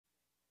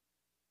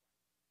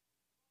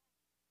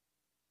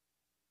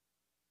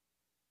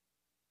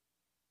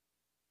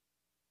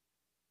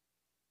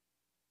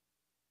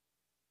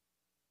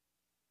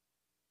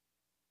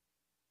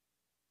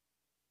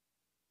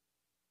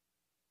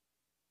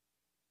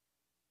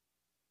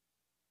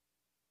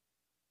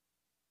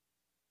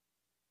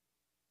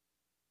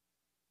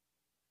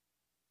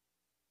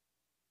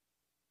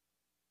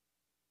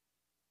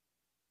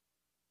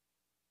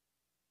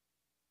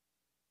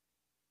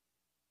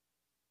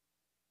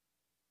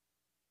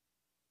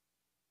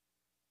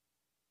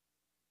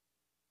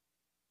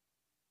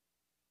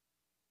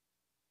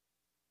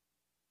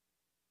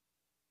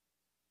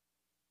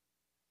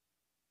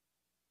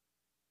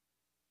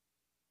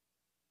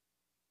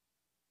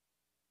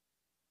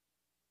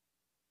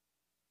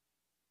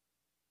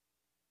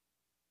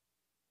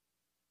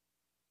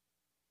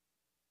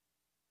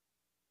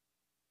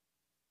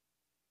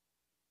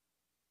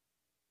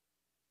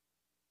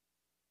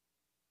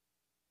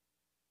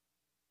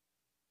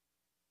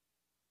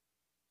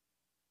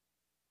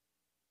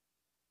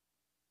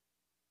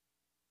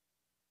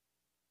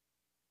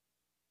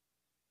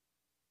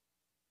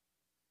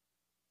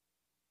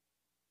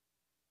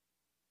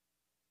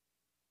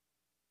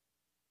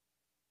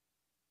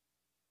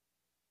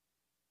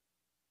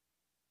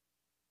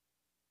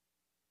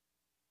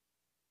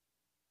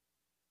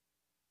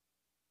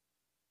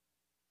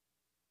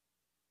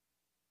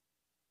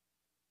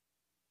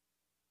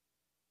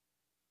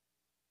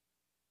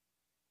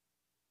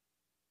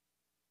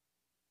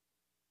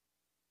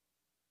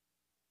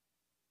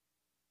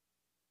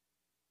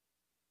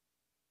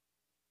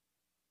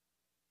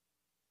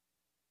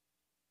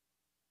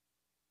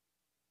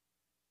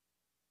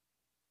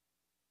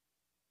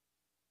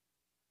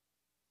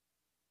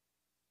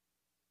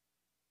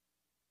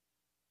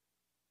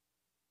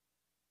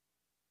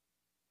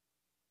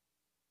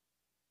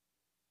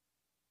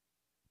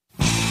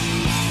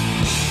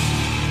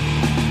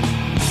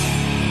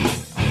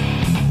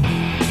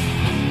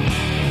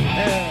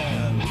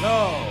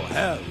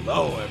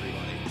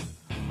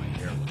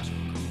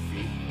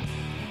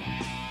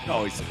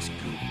Oh, he's looks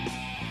good.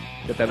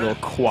 Got that little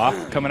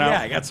quaff coming out.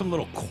 Yeah, I got some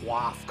little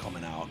quaff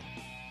coming out.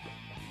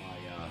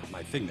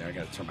 My thing there. I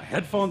got to turn my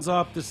headphones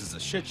up. This is a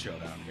shit show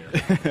down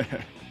here.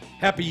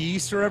 Happy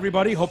Easter,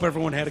 everybody. Hope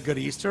everyone had a good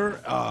Easter.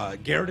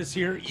 Garrett is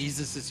here.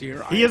 Jesus is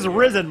here. He is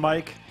risen,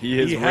 Mike. He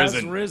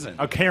has risen.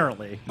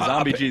 Apparently.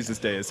 Zombie Jesus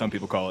Day, as some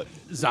people call it.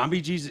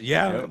 Zombie Jesus.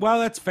 Yeah, well,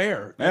 that's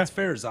fair. That's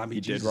fair, Zombie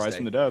Jesus He did rise Day.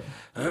 from the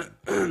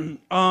dead.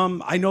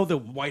 I know the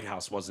White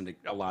House wasn't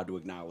allowed to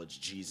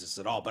acknowledge Jesus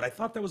at all, but I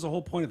thought that was the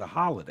whole point of the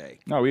holiday.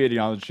 No, we had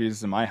acknowledged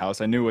Jesus in my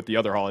house. I knew what the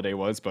other holiday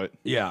was, but...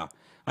 Yeah.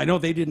 I know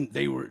they didn't.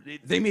 They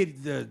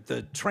made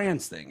the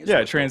trans thing.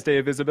 Yeah, Trans Day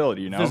of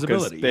Visibility. You know,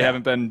 Visibility. They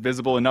haven't been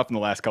visible enough in the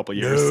last couple of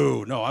years.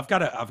 No. I've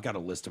got a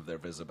list of their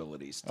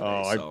visibilities today.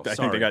 I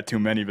think they got too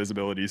many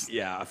visibilities.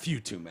 Yeah, a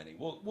few too many.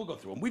 We'll go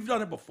through them. We've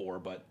done it before,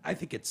 but I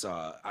think it's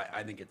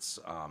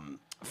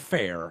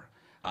fair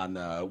on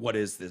what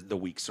is the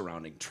week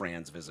surrounding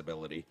trans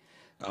visibility.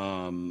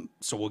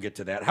 So we'll get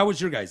to that. How was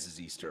your guys'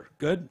 Easter?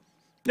 Good.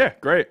 Yeah,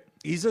 great.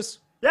 Jesus?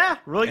 Yeah,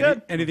 really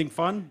good. Anything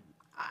fun?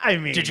 I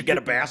mean, Did you get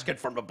a basket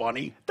from the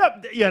bunny?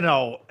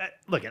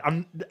 Look,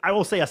 I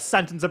will say a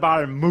sentence about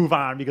it and move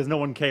on because no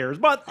one cares.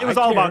 But it was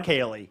I all care. about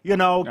Kaylee. You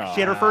know, she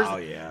had her first. Oh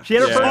yeah. She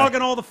had her She's first.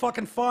 logging all the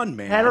fucking fun,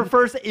 man. Had her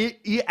first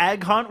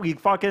egg hunt. We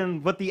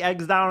fucking put the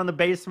eggs down in the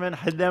basement,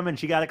 hid them, and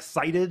she got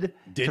excited.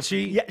 Did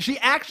she? Yeah, she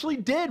actually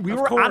did. We Of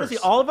were course. honestly,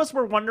 all of us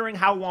were wondering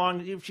how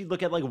long if she'd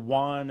look at like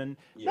one, and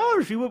no,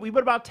 we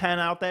put about 10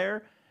 out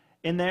there,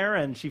 in there,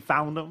 and she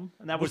found them,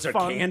 and that was there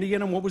fun. candy in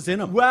them? What was in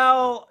them?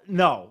 Well,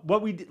 no.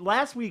 What we did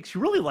last week, she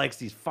really likes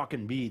these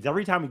fucking beads.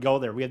 Every time we go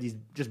there, we have these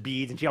just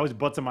beads, and she always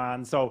puts them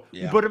on. So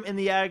we put them in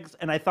the eggs,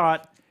 and I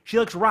thought she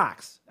likes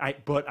rocks. I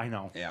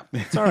know. Yeah,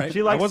 it's all right.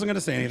 I wasn't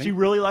gonna say anything. She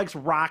really likes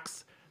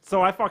rocks.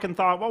 So I fucking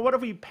thought, well, what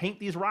if we paint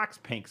these rocks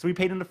pink? So we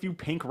painted a few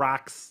pink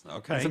rocks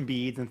and some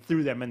beads and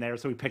threw them in there.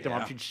 So we picked them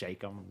up. She'd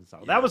shake them. So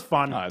that was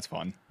fun. Oh, that's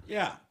fun.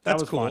 Yeah,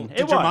 that's was cool. fun.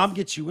 Did your mom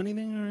get you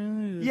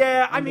anything?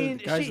 Yeah, I mean,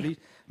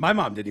 my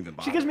mom didn't even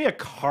buy. She gives me a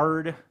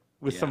card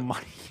with some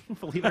money,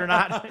 believe it or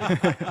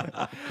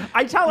not.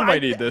 I tell her I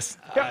might need this.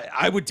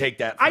 I would take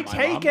that. I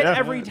take it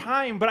every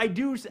time, but I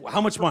do.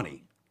 How much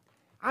money?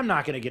 I'm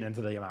not going to get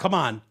into the amount. Come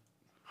on.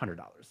 $100.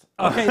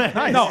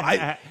 Okay. No,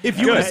 if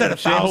you would have said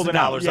 $1,000,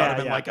 I'd have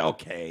been Yeah. like,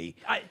 okay.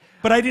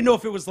 But I didn't know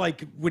if it was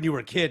like when you were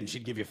a kid and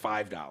she'd give you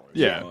 $5.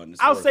 Yeah. You know, and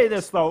I'll say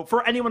this though,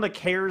 for anyone that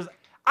cares,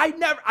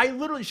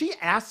 she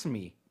asked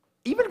me,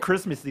 even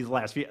Christmas these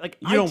last few, like,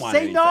 You don't I'd want say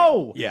anything.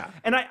 no. Yeah.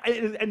 And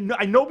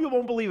I know people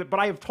won't believe it, but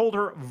I have told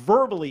her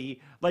verbally,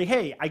 like,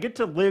 hey, I get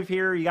to live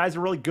here. You guys are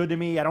really good to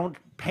me. I don't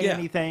pay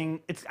anything.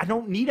 I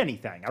don't need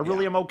anything. I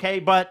really am okay,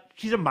 but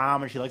she's a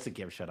mom and she likes to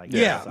give shit, I guess.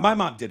 Yeah, so. my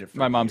mom did it for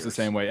My mom's years.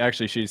 the same way.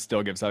 Actually, she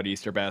still gives out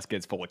Easter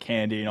baskets full of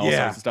candy and all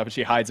sorts of stuff, and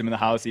she hides them in the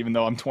house, even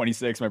though I'm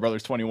 26, my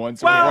brother's 21,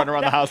 so we run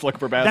around the house looking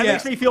for That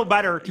baskets. makes me feel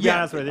better, to be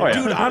honest with you. Oh, yeah.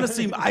 Dude,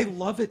 honestly, I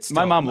love it still.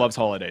 My mom loves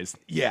holidays.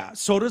 Yeah,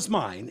 so does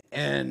mine.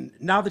 And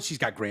now that she's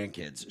got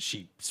grandkids,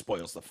 she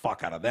spoils the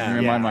fuck out of them.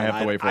 Yeah, mine might And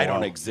have to wait for a I don't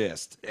while.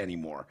 exist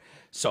anymore.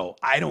 So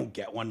I don't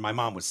get one. My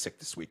mom was sick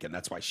this weekend.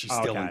 That's why she's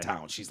still in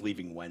town. She's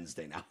leaving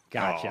Wednesday now.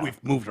 Gotcha. We've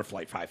moved her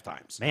flight 5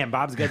 times. Man,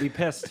 Bob's going to be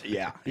pissed.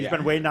 Yeah. He's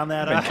been waiting on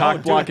that. Been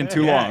cock blocking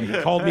too long.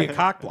 He called me a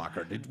cock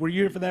blocker. Were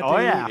you here for that? Oh,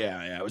 day? yeah.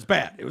 Yeah. It was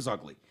bad. It was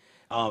ugly.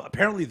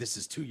 Apparently, this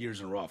is 2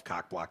 years in a row I've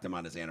cock blocked him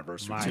on his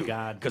anniversary. My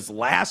God. Because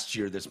last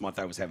year, this month,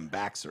 I was having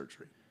back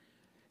surgery.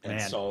 And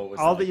Man, so it was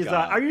all like, these.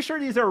 Are you sure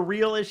these are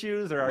real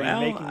issues, or are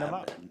you making them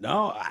up?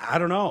 No, I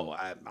don't know.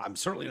 I'm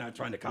certainly not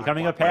trying to cock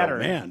Becoming a block my old pattern.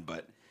 man,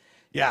 but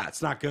yeah,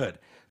 it's not good.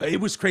 It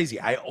was crazy.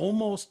 I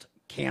almost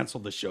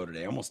canceled the show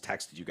today. I almost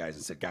texted you guys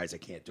and said, guys, I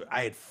can't do it.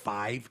 I had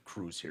 5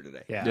 crews here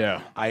today.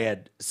 Yeah. I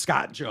had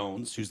Scott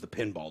Jones, who's the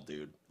pinball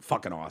dude,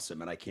 fucking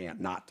awesome, and I can't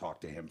not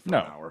talk to him for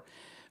an hour.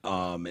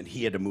 And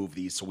he had to move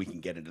these so we can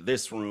get into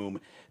this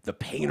room. The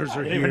painters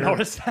are I didn't here. even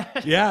notice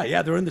that.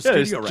 Yeah, they're in the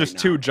There's studio right just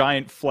now. 2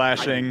 giant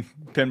flashing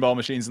pinball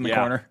machines in the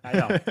corner. I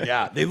know.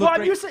 Yeah, they look Well, I'm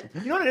great. used to.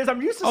 You know what it is? I'm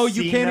used to. Oh,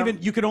 you seeing can't them.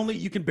 even.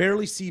 You can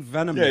barely see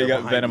Venom. Yeah, there you got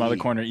behind Venom on the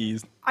me. corner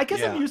eased. I guess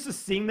Yeah. I'm used to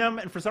seeing them,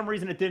 and for some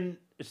reason it didn't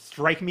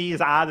strike me as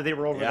odd that they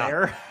were over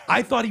there.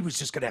 I thought he was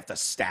just gonna have to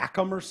stack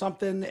them or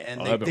something, and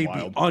that'd they'd been be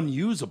wild.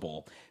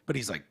 unusable. But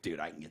he's like, dude,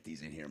 I can get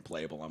these in here and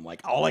playable. I'm like,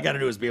 all I got to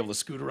do is be able to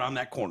scoot around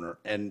that corner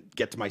and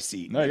get to my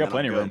seat. No, you and got then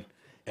plenty I'm of good. room.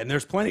 And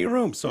there's plenty of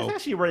room. That's So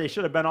actually where they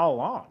should have been all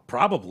along.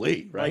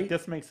 probably right. Like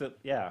this makes it.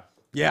 Yeah.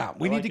 Yeah,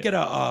 we need like to it.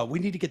 get we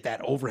need to get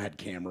that overhead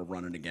camera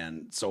running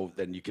again, so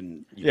then you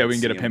can. Yeah, we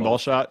can get a see 'em pinball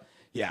both. shot.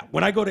 Yeah,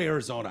 when I go to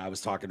Arizona, I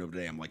was talking to him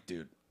today. I'm like,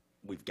 dude,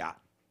 we've got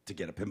to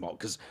get a pinball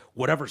because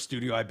whatever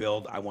studio I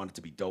build, I want it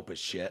to be dope as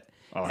shit.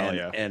 Oh, hell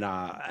and,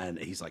 yeah. And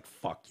he's like,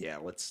 fuck yeah,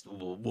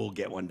 we'll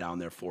get one down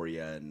there for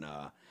you. And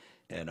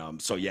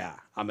so yeah,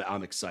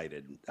 I'm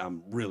excited.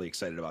 I'm really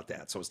excited about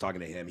that. So I was talking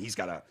to him. He's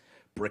got a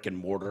brick and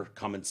mortar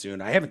coming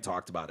soon. I haven't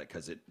talked about it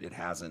because it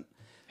hasn't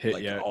Hit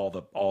like yet. all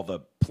the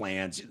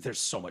plans. There's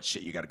so much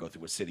shit you got to go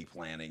through with city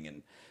planning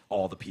and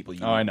all the people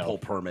you I know. pull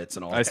permits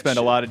and all. I that spent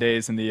a shit. lot of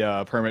days in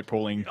the permit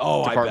pooling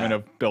I department bet.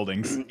 of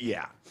buildings.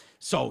 Yeah.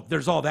 So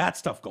there's all that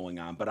stuff going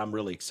on, but I'm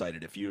really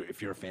excited. If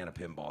you're a fan of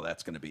pinball,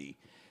 it's going to be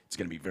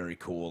very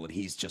cool, and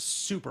he's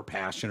just super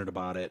passionate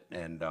about it,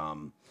 and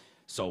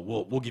so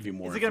we'll give you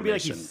more. Is it going to be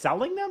like he's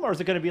selling them, or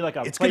is it going to be like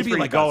a it's going to be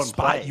like a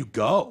spot you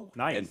go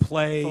and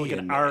play, so like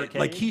an arcade?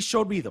 Like he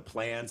showed me the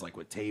plans, like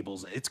with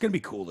tables. It's going to be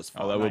cool as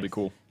fuck. Oh, that will be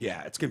cool.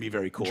 Yeah, it's going to be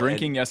very cool.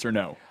 Drinking, yes or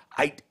no?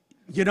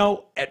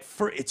 At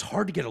first, it's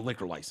hard to get a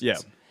liquor license. Yeah.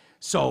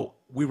 So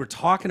we were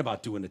talking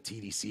about doing a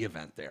TDC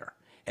event there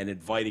and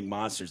inviting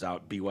monsters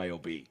out,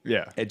 BYOB.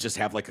 Yeah. And just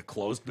have like a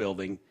closed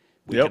building.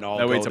 We Yep. can all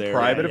That way go it's a there,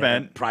 private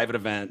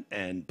event,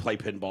 and play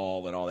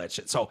pinball and all that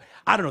shit. So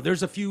I don't know.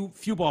 There's a few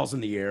balls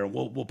in the air, and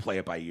we'll play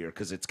it by ear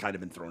because it's kind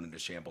of been thrown into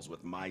shambles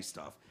with my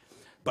stuff.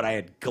 But I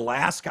had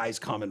glass guys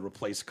come and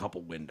replace a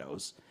couple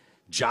windows.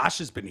 Josh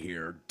has been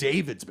here.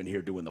 David's been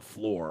here doing the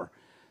floor,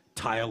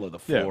 tile of the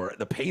floor. Yeah.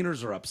 The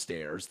painters are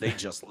upstairs. They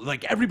just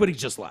everybody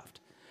just left,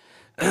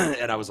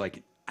 and I was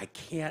like, I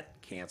can't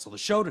cancel the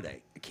show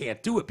today. I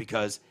can't do it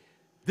because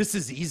this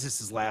is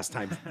Izis's last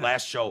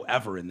show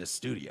ever in this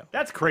studio.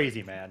 That's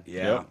crazy, man.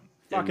 Yeah. Yep.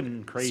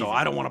 Fucking crazy. So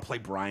I don't want to play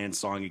Brian's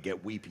song and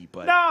get weepy,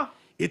 but No.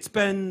 it's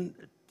been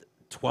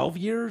 12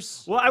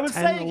 years. Well, I was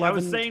 10, saying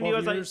 11, to you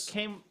 12 as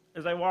years.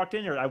 as I walked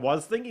in here, I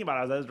was thinking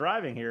about it as I was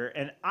driving here,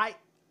 and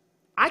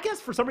I guess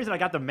for some reason I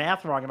got the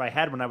math wrong in my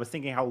head when I was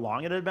thinking how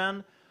long it had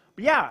been.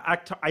 But yeah,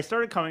 I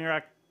started coming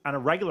here on a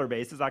regular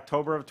basis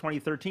October of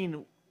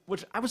 2013,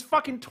 which I was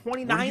fucking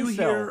 29 Were you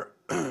still.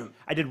 here?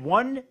 I did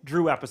one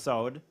Drew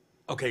episode.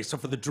 Okay, so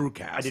for the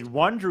Drewcast. I did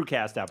one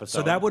Drewcast episode.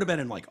 So that would have been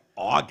in like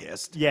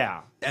August.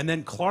 Yeah. And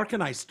then Clark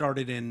and I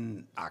started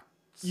in. I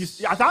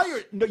thought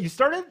you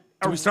started.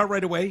 Did we start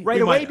right away? Right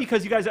We away might have.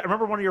 because you guys. I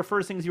remember one of your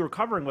first things you were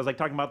covering was like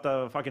talking about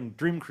the fucking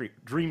Dream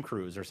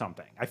Cruise or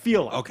something. I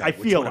feel like. Okay, I which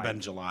feel would have like.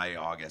 been July,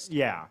 August.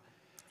 Yeah.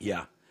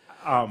 Yeah.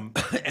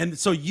 And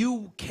so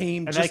you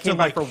came And then I just came to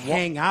by like for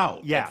hang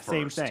out. Yeah, at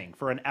same first. thing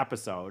for an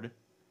episode.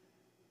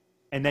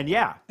 And then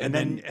yeah, And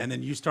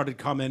then you started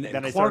coming, and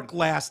then I Clark started-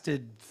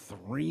 lasted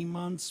 3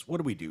 months. What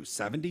do we do?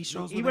 70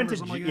 shows? he with went him to or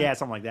something like that? yeah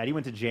something like that. He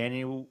went to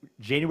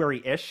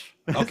January-ish.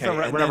 Okay,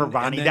 so and whenever then-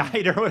 Bonnie and then-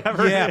 died or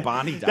whatever. Yeah,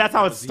 Bonnie died. That's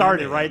how That it was the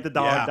started, end of right? it. The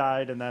dog Yeah.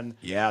 died, and then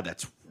Yeah,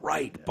 that's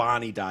right.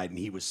 Bonnie died, and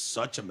he was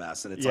such a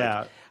mess. And it's Yeah.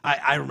 like,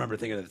 I remember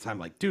thinking at the time,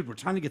 like, dude, we're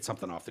trying to get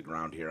something off the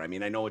ground here. I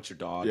mean, I know it's your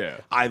dog. Yeah.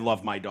 I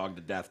love my dog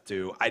to death,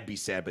 too. I'd be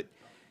sad, but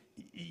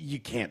you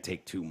can't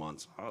take 2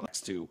 months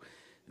to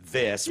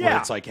this, where Yeah.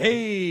 it's like,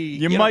 hey.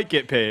 You know, might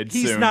get paid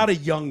He's soon. not a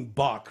young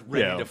buck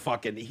ready Yeah. to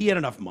fucking. He had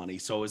enough money,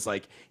 so it was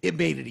like, it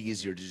made it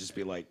easier to just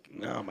be like,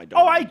 no, my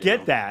dog. oh, I you get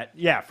know. that.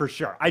 Yeah, for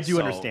sure. I do So-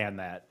 understand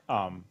that.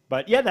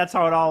 But yeah, that's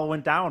how it all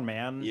went down,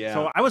 man. Yeah.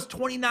 So I was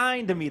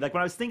 29 to me. Like when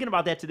I was thinking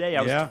about that today,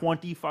 I was Yeah.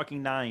 20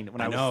 fucking 9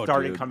 when I know,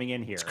 started dude. coming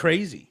in here. It's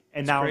crazy.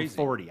 And It's now crazy. I'm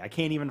 40. I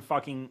can't even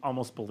fucking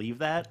almost believe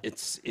that.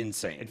 It's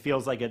insane. It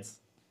feels like it's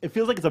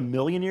a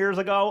million years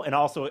ago, and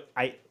also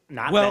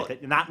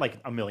not like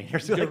a million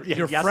years ago.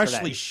 You're yesterday.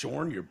 freshly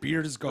shorn. Your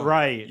beard is gone.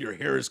 Right. Your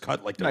hair is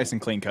cut like Nice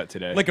and clean cut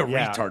today. like a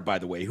Yeah. retard. By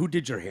the way, who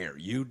did your hair?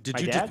 You did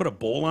My you dad? just put a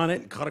bowl on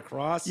it and cut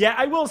across? Yeah,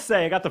 I will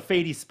say I got the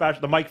Fady special,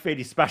 the Mike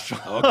Fady special.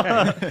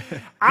 Okay.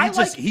 I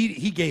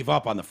he gave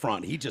up on the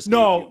front. He just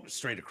No. gave you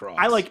straight across.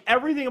 I like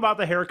everything about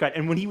the haircut,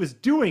 and when he was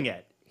doing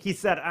it, he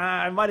said,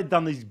 I might have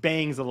done these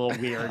bangs a little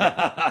weird.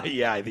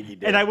 yeah, I think he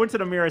did. And I went to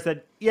the mirror and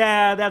said,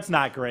 yeah, that's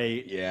not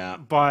great. yeah,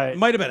 But it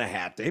might have been a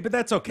hat day, but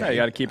that's okay. yeah, you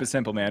got to keep it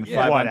simple, man. Yeah.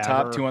 5 on Whatever.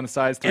 top, 2 on the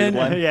sides, 3 And- to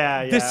blend.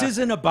 yeah, yeah. This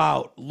isn't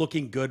about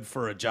looking good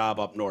for a job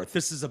up north.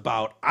 This is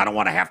about I don't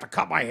want to have to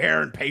cut my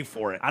hair and pay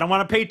for it. I don't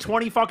want to pay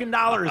 $20 fucking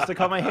to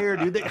cut my hair,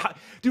 dude.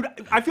 Dude,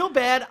 I feel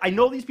bad. I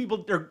know these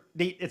people,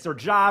 it's their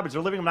job, it's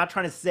their living. I'm not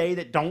trying to say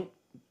that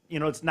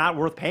it's not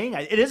worth paying.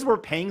 It is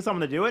worth paying someone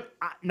to do it.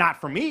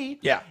 Not for me.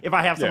 Yeah. If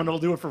I have someone Yeah. that'll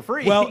do it for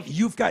free. Well,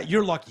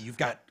 you're lucky.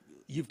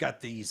 You've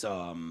got these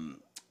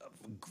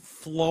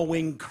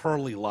flowing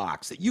curly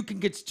locks that you can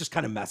get just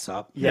kind of mess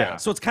up. Yeah.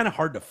 So it's kind of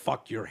hard to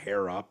fuck your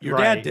hair up. Your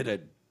Right. dad did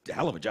a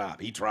hell of a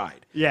job. He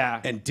tried.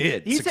 Yeah. And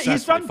did He's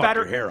successfully done fuck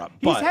better. your hair up.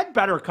 He's But had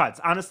better cuts.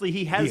 Honestly,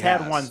 he has He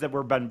had has. ones that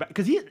were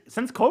because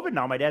since COVID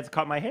now, my dad's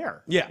cut my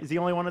hair. Yeah. He's the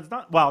only one that's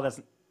not. Well, that's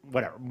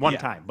whatever, one Yeah.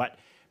 time. But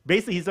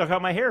basically, he's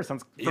cut my hair for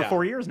Yeah.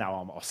 4 years now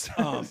almost.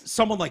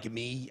 someone like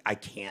me, I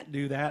can't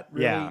do that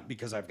really Yeah.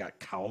 because I've got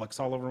cowlicks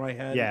all over my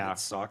head. Yeah. And it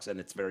sucks, and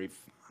it's very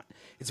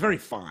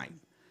fine.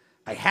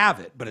 I have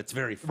it, but it's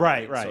very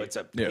fine. Right. So it's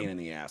a pain in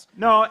the ass.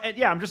 No,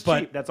 yeah, I'm just But-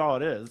 cheap. That's all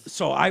it is.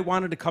 So I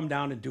wanted to come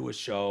down and do a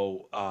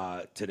show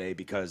today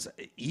because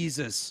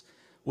Isis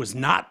was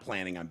not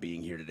planning on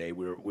being here today.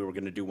 We were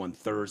going to do one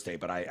Thursday,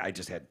 but I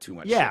just had too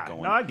much Yeah, shit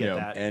going. no, I get Yeah.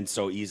 that. And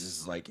so Isis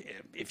is like,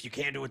 if you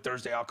can't do it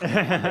Thursday, I'll come.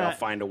 I'll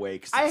find a way.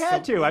 'Cause I it's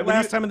had to.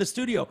 Last time in the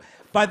studio.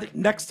 By the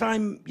next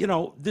time,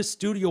 this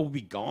studio will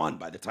be gone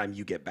by the time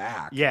you get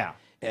back. Yeah.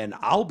 And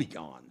I'll be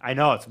gone. I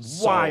know it's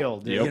So,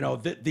 wild,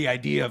 dude. The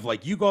idea of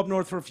like you go up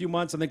north for a few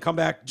months and then come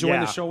back, join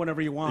Yeah. the show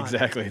whenever you want.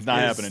 Exactly. It's not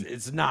happening.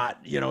 It's not,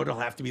 it'll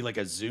have to be like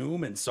a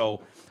Zoom. And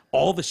so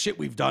all the shit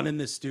we've done in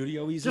this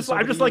studio. I'm just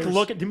like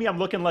looking. To me, I'm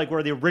looking like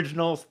where the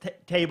original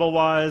table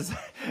was,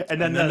 and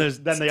then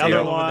the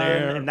other one,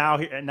 there. and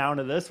now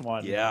into this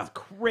one. Yeah, it's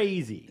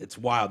crazy. It's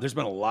wild. There's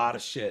been a lot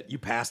of shit. You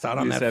passed out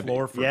on that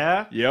floor for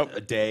Yep. a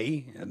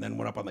day, and then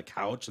went up on the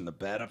couch and the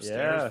bed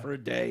upstairs for a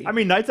day. I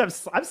mean, nights I've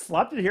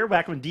slept in here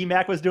back when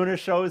D-Mac was doing his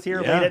shows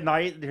here late at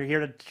night. They're here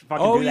to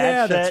fucking do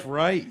that shit. That's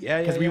right. Yeah,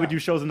 because we would do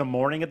shows in the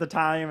morning at the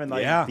time, and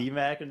like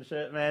D-Mac and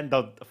shit, man.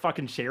 The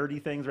fucking charity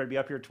things where I'd be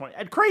up here 20.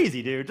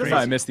 Crazy, dude. Just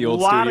I miss the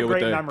old studio with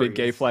the big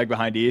gay flag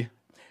behind E.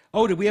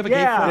 Oh, did we have a gay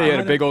flag? Yeah, you had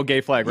a big old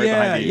gay flag right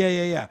behind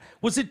E. Yeah.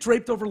 Was it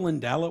draped over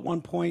Lindell at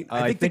one point?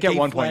 I think at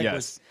one point,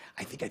 yes.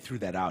 I think I threw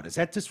that out. Is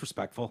that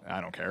disrespectful? I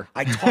don't care.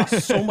 I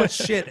tossed so much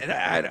shit.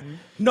 And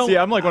no, see,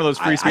 I'm like one of those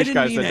free speech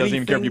guys that doesn't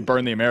even care if you anything.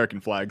 burn the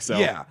American flag. So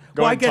yeah,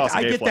 go well, ahead and toss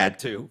I a gay get flag. that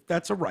too.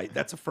 That's a right.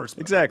 That's a First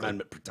Exactly.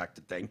 Amendment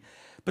protected thing.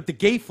 But the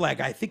gay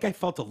flag, I think I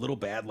felt a little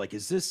bad. Like,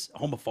 is this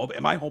homophobic?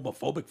 Am I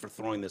homophobic for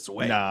throwing this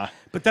away? Nah.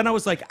 But then I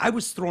was like, I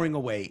was throwing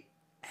away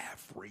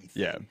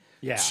everything.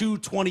 Yeah. 2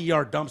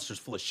 20-yard dumpsters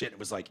full of shit. It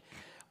was like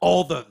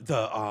all the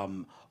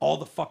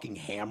fucking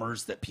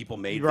hammers that people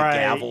made, Right,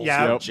 the gavels.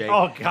 yeah. Jay.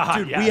 Oh, God,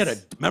 dude, yes. we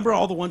had remember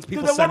all the ones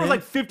people Dude, that sent one was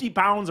in? like 50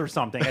 pounds or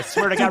something. I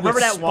swear to Dude, God. Remember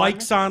with that one?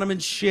 spikes on them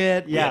and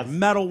shit. We had Yes.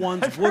 metal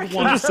ones, wood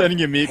ones. Just sending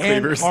you meat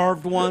cleavers.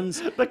 Hand-carved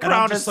ones. The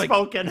crown is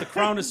spoken. The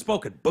crown is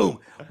spoken. Boom.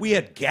 We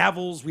had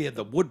gavels. We had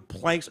the wood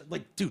planks.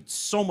 Like, dude,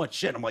 so much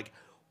shit. I'm like,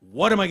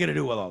 what am I going to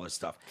do with all this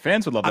stuff?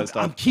 Fans would love that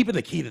stuff. I'm keeping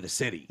the key to the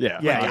city. Yeah,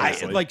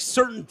 Like, like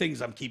certain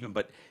things I'm keeping,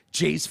 but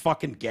Jay's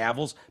fucking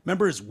gavels.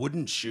 Remember his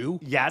wooden shoe?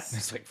 Yes.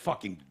 It's like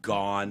fucking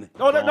gone.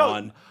 Oh,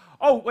 gone. no.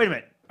 Oh, wait a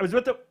minute. I was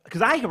with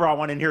because I brought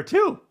one in here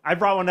too. I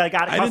brought one that I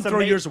got. I didn't throw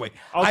yours away.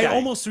 Okay. I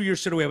almost threw your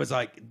shit away. I was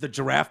like, the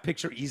giraffe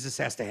picture Isis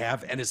has to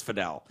have and his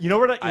Fidel. You know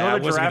where the I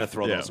wasn't giraffe, going to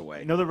throw those away.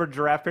 You know where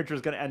giraffe picture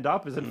is going to end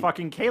up is in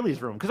fucking Kaylee's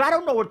room because I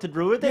don't know what to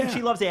do with it. Yeah.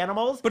 She loves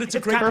animals, But it's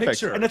a great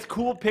picture. and it's a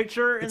cool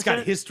picture. It's got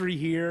history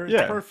here.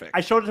 Yeah. It's perfect.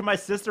 I showed it to my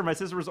sister. My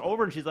sister was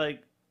over, and she's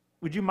like,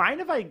 "Would you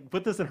mind if I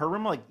put this in her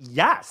room?" I'm like,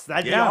 yes,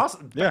 that'd be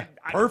awesome. Yeah,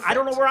 perfect. I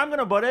don't know where I'm going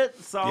to put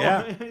it, so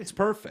Yeah, it's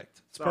perfect.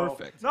 It's So,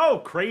 perfect. No,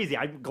 crazy.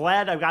 I'm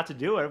glad I got to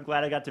do it. I'm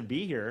glad I got to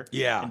be here.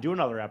 Yeah. And do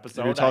another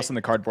episode. If you're tossing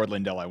the cardboard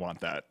Lindell, I want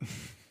that.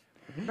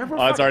 Remember,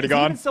 Oh, it's already is he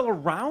gone? even still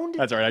around?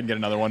 That's all right. I can get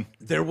another one.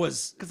 There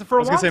was Because for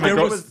a long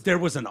time, there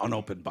was an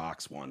unopened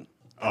box one.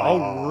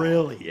 Oh,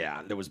 really?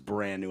 Yeah, that was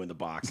brand new in the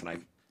box, and I.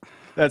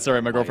 That's all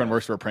right. My girlfriend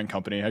works for a print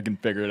company. I can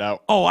figure it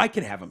out. Oh, I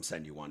can have him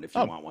send you one if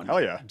you want one.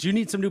 hell yeah. Do you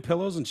need some new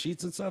pillows and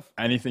sheets and stuff?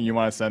 Anything you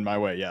want to send my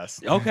way,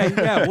 yes. Okay,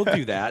 yeah, we'll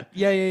do that.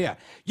 Yeah.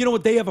 You know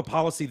what? They have a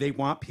policy. They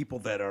want people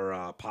that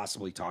are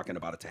possibly talking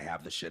about it to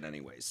have the shit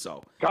anyways.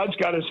 So God's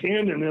got his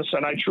hand in this,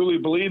 and I truly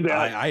believe that.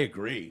 I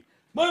agree.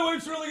 My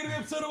wife's really gonna be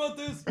upset about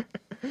this.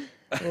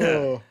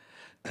 Oh.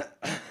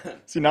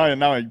 See, now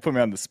you put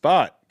me on the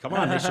spot. Come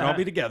on, they should all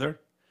be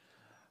together.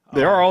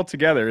 They are all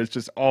together. It's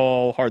just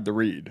all hard to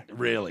read.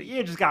 Really?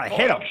 You just got to Oh,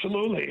 hit them.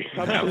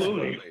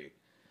 absolutely.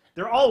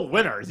 They're all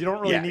winners. You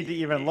don't really Yeah. need to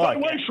even My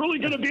look. wife's really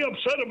going to be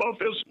upset about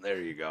this. There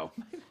you go.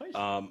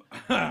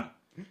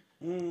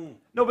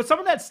 No, but some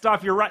of that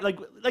stuff, you're right. Like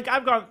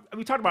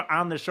we talked about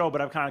on the show,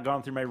 but I've kind of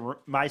gone through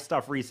my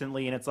stuff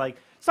recently, and it's like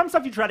some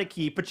stuff you try to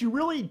keep, but you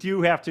really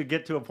do have to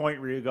get to a point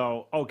where you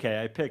go,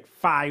 okay, I picked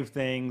 5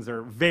 things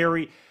or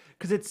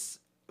because it's.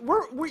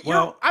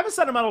 I'm a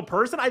sentimental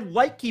person. I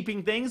like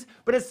keeping things,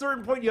 but at a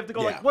certain point, you have to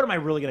go like, what am I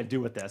really going to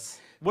do with this?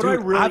 What am I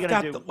really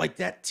going to do? Like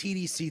that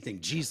TDC thing.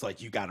 Geez,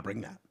 like you got to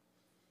bring that.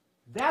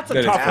 That's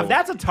a tough one.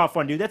 That's a tough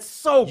one, dude. That's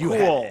so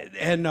cool.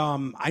 And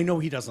I know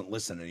he doesn't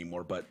listen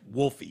anymore, but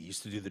Wolfie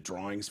used to do the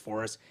drawings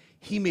for us.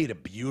 He made a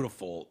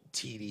beautiful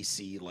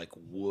TDC like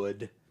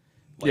wood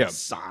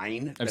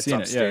sign. I've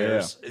seen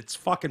upstairs. it. Yeah. It's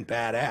fucking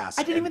badass.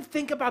 I didn't even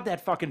think about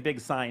that fucking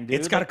big sign, dude.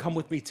 It's got to come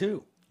with me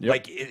too. Yep.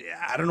 Like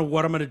I don't know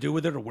what I'm gonna do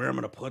with it or where I'm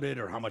gonna put it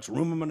or how much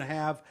room I'm gonna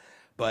have,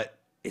 but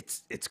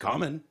it's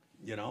coming.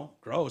 You know,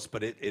 gross,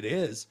 but it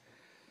is.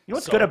 You know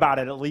what's good about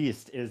it, at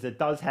least, is it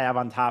does have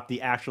on top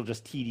the actual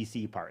just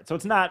TDC part. So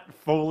it's not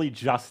fully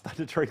just the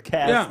Detroit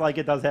cast like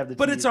it does have the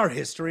But TDC. it's our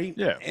history.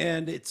 Yeah.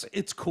 And it's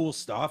cool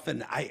stuff.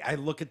 And I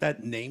look at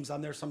that names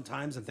on there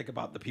sometimes and think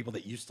about the people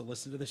that used to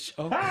listen to the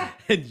show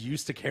and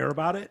used to care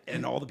about it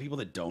and all the people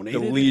that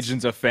donated. The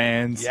legions of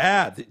fans.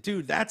 Yeah,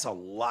 dude, that's a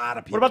lot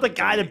of people. What about the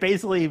guy that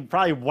basically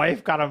probably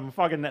wife got him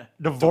fucking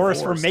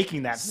divorced for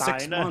making that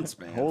sign? 6 months,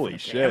 man. Holy from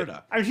shit.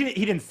 Canada. I mean,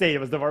 he didn't say it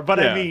was divorce, but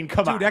I mean,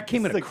 come on. Dude, that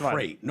came in a 6 months.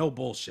 crate. No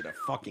bullshit. A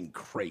fucking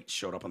crate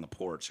showed up on the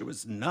porch. It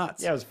was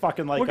nuts. Yeah, it was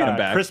fucking like We'll get him a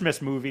back. Christmas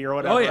movie or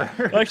whatever. Oh, yeah.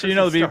 Well, actually, you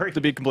know, Christmas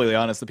to be completely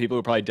honest, the people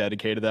who probably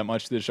dedicated that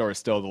much to the show are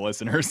still the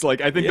listeners. Like,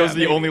 I think Yeah, those are the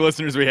maybe. only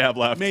listeners we have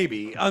left.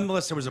 Maybe,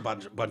 unless there was a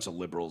bunch of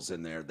liberals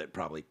in there that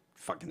probably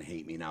fucking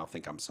hate me now,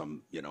 think I'm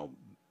some,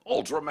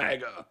 ultra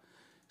mega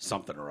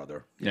something or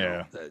other. You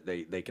know,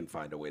 they can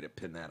find a way to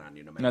pin that on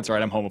you. No matter. And that's all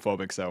right. I'm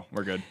homophobic, so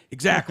we're good.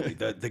 Exactly.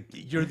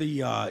 You're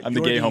the I'm the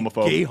gay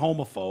homophobe. Gay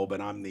homophobe,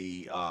 and I'm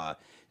the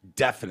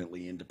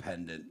definitely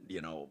independent.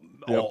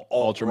 Ultra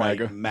alt-right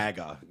MAGA.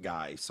 MAGA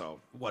guy.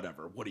 So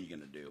whatever. What are you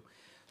gonna do?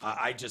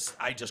 I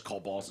just call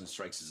balls and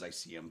strikes as I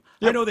see them.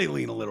 I know they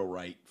lean a little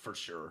right for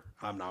sure.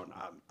 I'm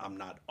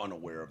not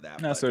unaware of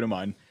that. No, so do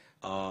mine.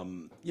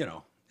 You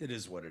know, it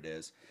is what it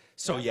is.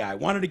 So yeah, I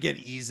wanted to get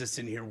Ezus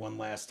in here one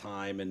last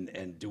time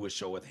and do a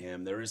show with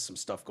him. There is some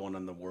stuff going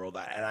on in the world,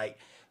 and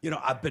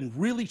I've been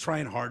really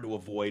trying hard to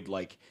avoid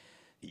like,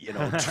 you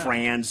know,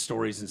 trans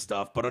stories and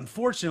stuff. But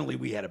unfortunately,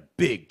 we had a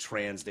big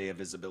Trans Day of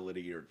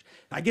Visibility, or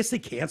I guess they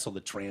canceled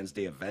the Trans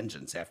Day of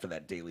Vengeance after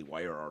that Daily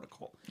Wire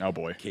article. Oh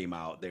boy, came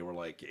out. They were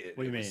like,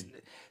 what do you mean?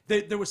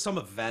 There was some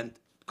event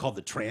called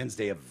the Trans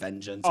Day of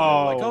Vengeance. And they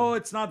were like, oh,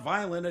 it's not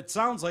violent. It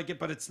sounds like it,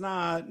 but it's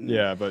not. And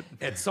yeah, but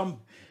at some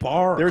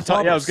bar. They were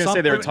club I was gonna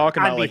say they were something.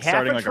 talking about On like behalf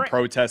starting of like a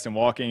protest and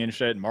walking and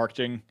shit and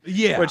marching.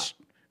 Yeah. Which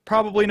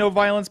probably no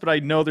violence, but I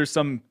know there's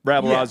some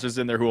rabble-rousers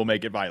in there who will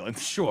make it violent.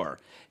 Sure.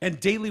 And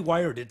Daily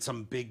Wire did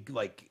some big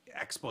like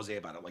expose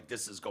about it, like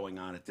this is going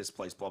on at this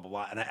place, blah blah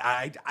blah. And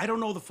I don't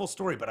know the full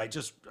story, but I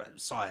just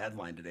saw a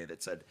headline today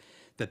that said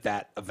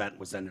that event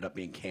ended up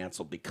being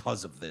canceled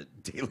because of the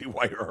Daily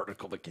Wire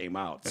article that came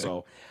out.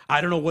 So I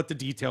don't know what the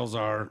details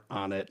are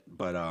on it,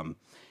 but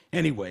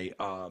anyway,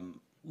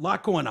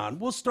 lot going on.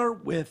 We'll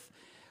start with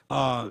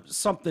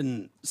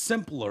something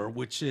simpler,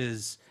 which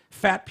is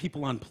fat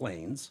people on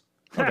planes.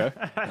 Okay.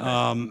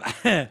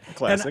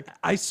 Classic. And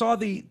I saw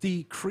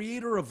the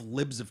creator of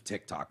Libs of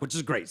TikTok, which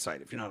is a great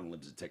site. If you're not on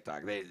Libs of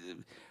TikTok,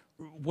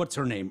 what's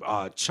her name?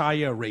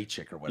 Chaya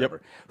Raychick or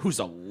whatever, who's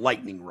a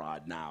lightning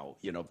rod now.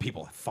 You know,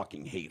 people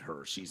fucking hate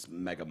her. She's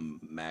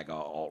MAGA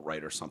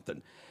alt-right or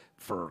something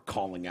for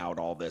calling out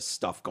all this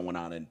stuff going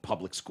on in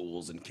public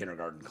schools and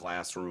kindergarten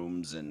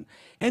classrooms and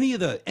any of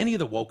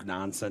the woke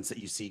nonsense that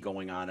you see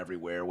going on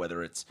everywhere,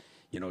 whether it's,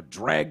 you know,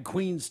 drag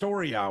queen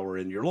story hour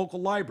in your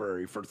local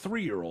library for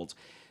 3-year-olds.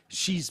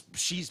 She's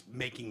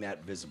making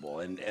that visible,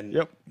 and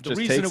the just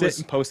reason takes it was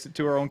and posts it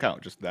to her own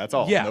account. Just that's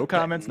all. yeah, No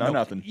comments, no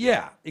nothing.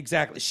 Yeah,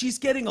 exactly. She's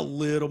getting a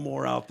little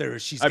more out there.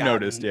 I've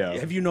noticed. Yeah.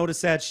 Have you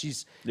noticed that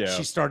she's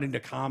starting to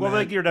comment? Well,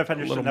 like your a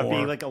definition little of more.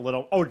 being like a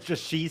little. Oh,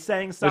 just she's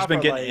saying stuff. She's been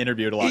or, getting like,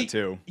 interviewed a lot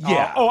too.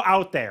 Yeah. Oh,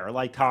 out there,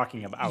 like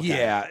talking about. Okay.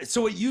 Yeah.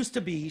 So it used to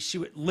be she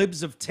would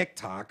Libs of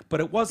TikTok, but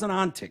it wasn't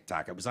on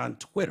TikTok. It was on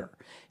Twitter,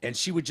 and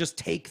she would just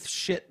take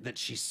shit that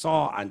she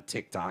saw on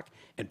TikTok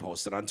and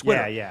post it on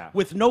Twitter. Yeah.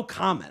 With no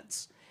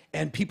comments.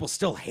 And people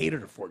still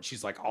hated her for it.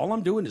 She's like, all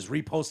I'm doing is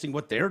reposting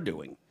what they're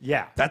doing.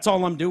 Yeah. That's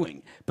all I'm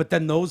doing. But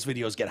then those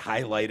videos get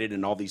highlighted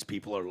and all these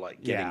people are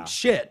like getting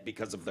shit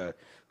because of the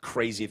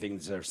crazy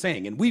things they're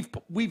saying. And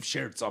we've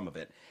shared some of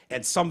it.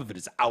 And some of it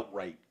is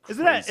outright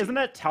crazy. Isn't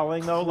that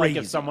telling though? Like Crazy.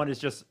 if someone is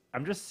just,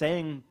 I'm just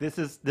saying this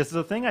is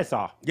a thing I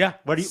saw. Yeah,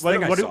 What do this is a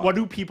thing I what saw.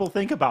 do people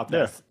think about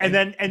this? Yeah. And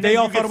then they then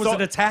all you thought get it was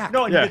an attack.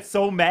 No, and Yeah. you get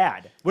so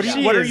mad. What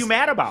She are is you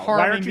mad about? Why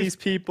harming aren't you? these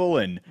people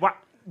and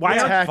Why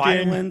aren't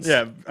attacking? violence?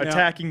 Yeah, Yeah.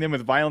 attacking them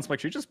with violence. Like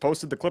she just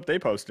posted the clip they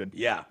posted.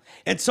 Yeah.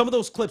 And some of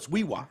those clips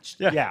we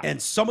watched. Yeah. Yeah.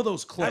 And some of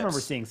those clips. I remember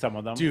seeing some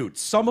of them. Dude,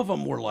 some of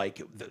them were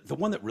like, the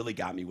one that really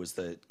got me was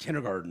the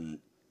kindergarten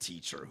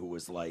teacher who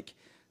was like,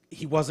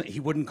 he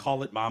wouldn't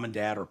call it mom and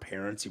dad or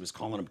parents. He was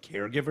calling them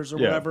caregivers or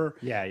Yeah. whatever.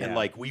 Yeah. And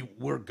like,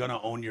 we're going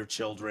to own your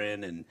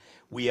children and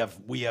we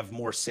have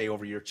more say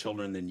over your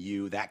children than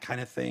you, that kind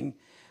of thing.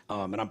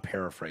 And I'm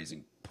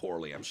paraphrasing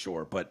poorly, I'm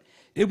sure, but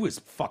it was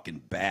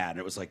fucking bad. And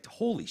it was like,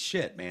 holy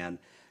shit, man.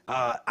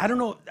 I don't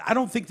know. I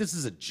don't think this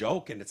is a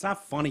joke and it's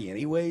not funny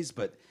anyways,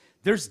 but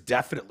there's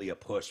definitely a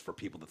push for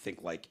people to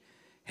think like,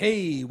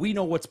 hey, we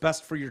know what's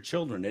best for your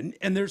children.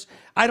 And there's,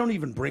 I don't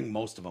even bring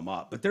most of them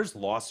up, but there's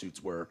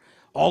lawsuits where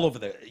all over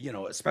the, you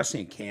know,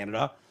 especially in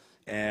Canada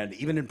and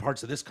even in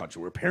parts of this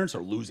country where parents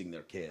are losing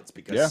their kids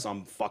because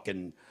some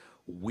fucking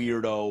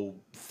weirdo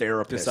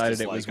therapist Decided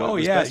is it like, was what oh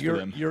was yeah, best for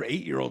them. your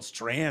 8-year-old's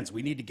trans.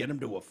 We need to get him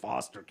to a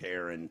foster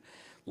care and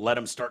let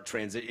him start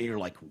transitioning. You're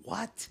like,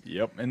 what?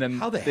 Yep. And then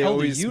How the they hell do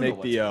always you know make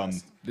what's the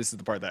best? this is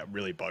the part that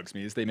really bugs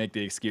me is they make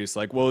the excuse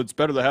like, well, it's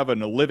better to have a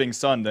living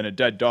son than a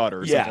dead daughter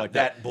or something like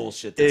that.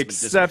 bullshit. That's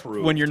Except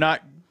been when you're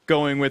not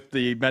going with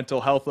the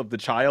mental health of the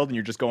child and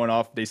you're just going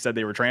off they said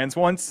they were trans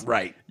once.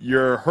 Right.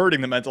 You're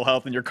hurting the mental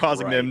health and you're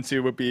causing them Right.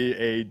 to be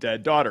a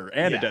dead daughter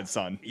and a Yeah. dead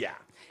son. Yeah.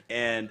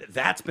 And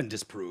that's been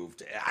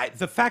disproved.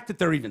 The fact that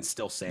they're even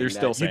still saying They're that,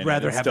 still saying you'd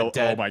rather that. It's have still- a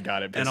dead oh my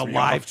God, it and pissed a me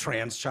live off.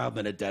 trans child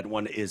than a dead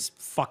one is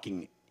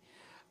fucking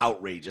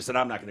outrageous. And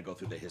I'm not going to go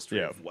through the history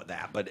Yeah. of what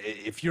that. But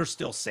if you're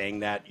still saying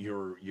that,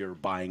 you're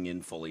buying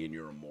in fully and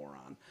you're a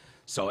moron.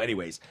 So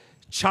anyways,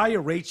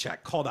 Chaya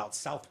Raychick called out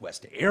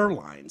Southwest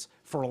Airlines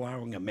for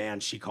allowing a man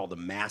she called a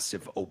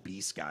massive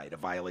obese guy to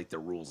violate their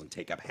rules and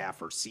take up half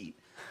her seat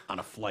on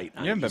a flight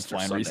on You haven't been Easter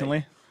flying Sunday.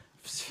 recently?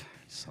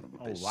 Son of a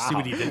bitch. Wow. See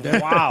what he did there?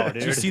 Wow, dude.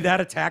 Did you see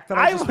that attack that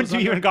I just was wouldn't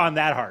under? even gone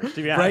that harsh.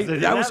 To be Right?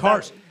 honest. That was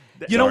harsh.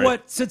 You know Sorry.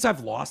 what? Since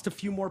I've lost a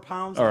few more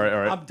pounds, All right.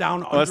 I'm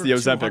down Well, that's under the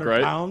Ozempic, 200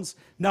 right? pounds.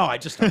 No, I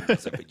just don't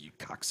Ozempic, you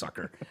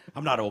cocksucker.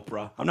 I'm not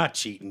Oprah. I'm not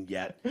cheating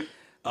yet.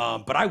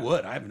 But I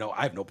would. I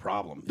have no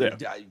problem. Yeah.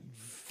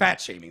 Fat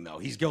shaming though.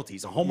 He's guilty.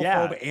 He's a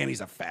homophobe Yeah. and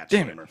he's a fat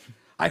Damn it. shamer.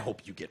 I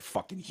hope you get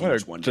fucking What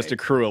huge a- one just day.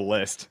 accrue a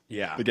list.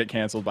 Yeah. To get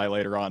canceled by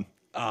later on.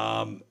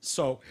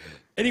 So,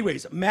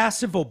 anyways,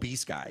 massive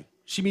obese guy.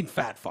 She means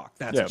fat fuck.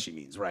 That's what she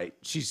means, right?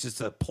 She's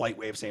just a polite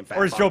way of saying fat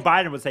Or as fuck. Joe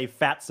Biden would say,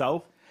 fat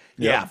so.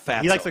 Yeah,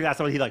 fat. He likes that's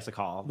what he likes to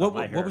call. What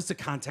was the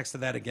context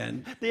of that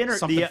again?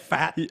 Something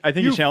fat. I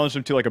think he challenged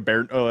him to like a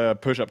bear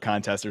push-up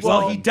contest or something.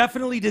 Well, he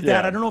definitely did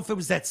that. I don't know if it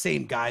was that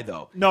same guy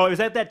though. No, it was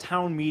at that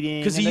town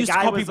meeting. Because he used to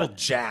call people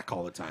Jack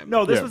all the time.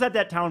 No, this was at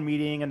that town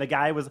meeting, and the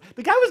guy was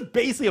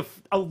basically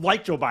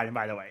like Joe Biden,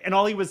 by the way. And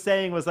all he was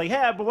saying was like,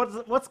 "Hey,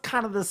 but what's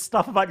kind of this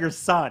stuff about your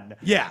son?"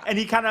 Yeah, and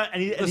he kind of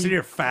listen,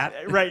 you're fat,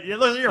 right?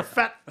 Listen, you're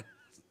fat.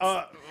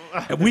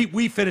 And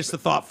we finished the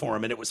thought for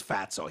him, and it was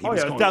fatso. He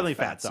was going definitely with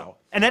fatso.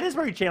 And that is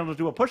where he challenged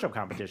to do a push-up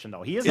competition,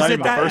 though. He is. Is that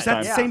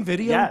time. the same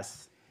video?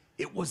 Yes.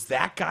 It was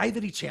that guy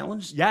that he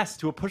challenged. Yes,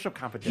 to a push-up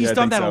competition. He's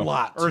done that a so.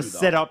 lot, or too, though.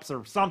 sit-ups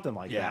or something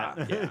like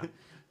that.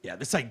 Yeah.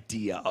 This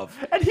idea of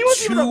and he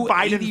was even a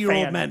Biden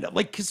 80-year-old fan. men,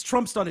 like because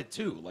Trump's done it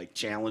too, like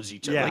challenge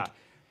each other. Yeah. Like,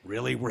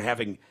 really, we're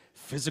having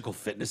physical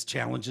fitness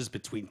challenges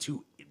between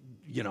two,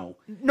 No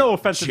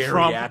offense to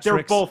Trump, they're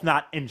geriatrics. both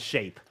not in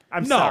shape.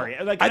 I'm sorry.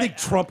 I think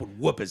Trump would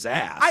whoop his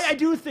ass. I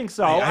do think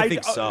so. I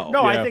think so.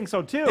 No, Yeah. I think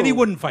so too. And he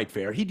wouldn't fight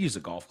fair. He'd use a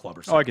golf club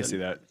or something. Oh, I can see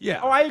that. Yeah.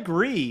 Oh, I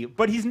agree.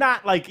 But he's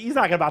not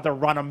about to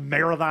run a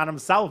marathon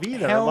himself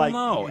either. Hell like,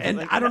 no.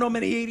 And I don't know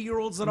many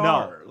 80-year-olds that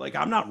are. Like,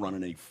 I'm not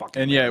running any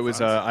fucking. And yeah, it was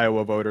an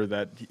Iowa voter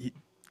that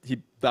the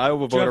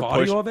Iowa Do you voter have audio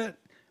pushed. of it?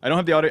 I don't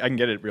have the audio. I can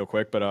get it real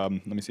quick, but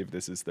let me see if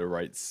this is the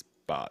right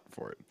spot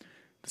for it.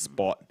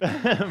 Spot.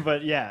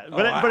 but yeah. Oh,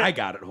 But I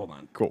got it. Hold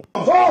on. Cool.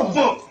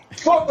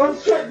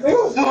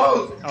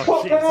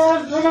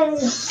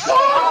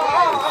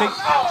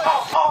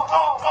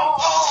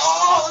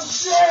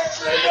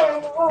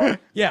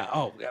 Yeah.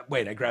 Oh,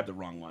 wait. I grabbed the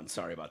wrong one.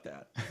 Sorry about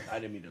that. I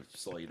didn't mean to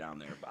slow you down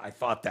there. But I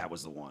thought that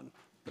was the one,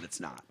 but it's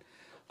not.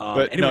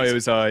 But no, it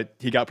was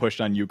he got pushed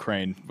on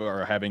Ukraine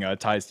or having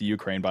ties to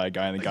Ukraine by a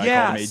guy, and the guy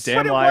called him a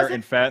damn liar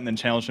and fat, and then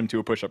challenged him to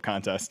a push-up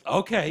contest.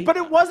 Okay. But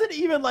it wasn't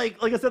even like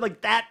I said, like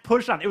that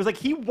push on. It was like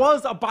he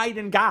was a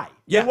Biden guy.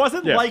 Yeah. It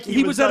wasn't like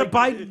he was at a like,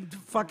 Biden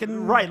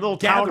fucking little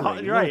town hall,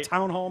 little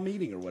town hall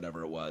meeting or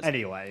whatever it was.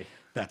 Anyway,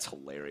 that's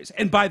hilarious.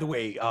 And by the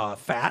way,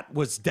 Fat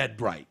was dead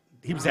bright.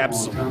 He was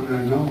absolutely.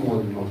 I know more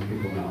than most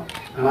people know,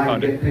 and I can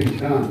get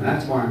things done.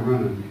 That's why I'm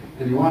running.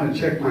 And you want to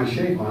check my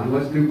shape on?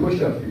 Let's do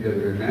push-ups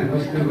together, man.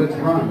 Let's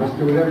run. Let's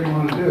do whatever you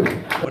want to do.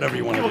 Whatever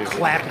you want to do. people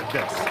clap at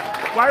this.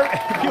 Why are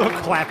people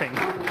clapping?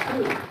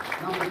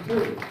 Number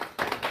two.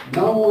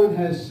 No one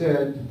has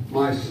said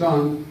my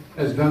son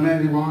has done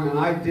anything wrong, and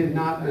I did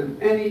not on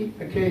any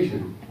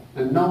occasion.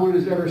 And no one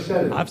has ever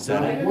said it. I've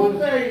said it. I didn't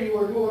say you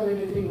were doing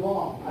anything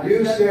wrong.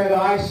 You said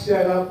I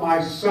set up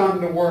my son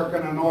to work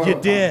in an oil You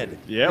company. did.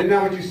 Yep. Isn't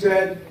that what you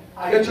said?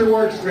 Get your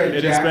words straight,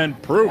 It Jack. has been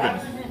proven.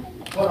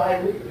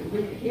 But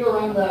we hear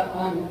on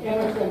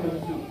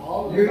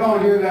MSNBC. You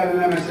don't hear that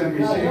in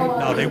MSNBC.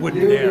 No, they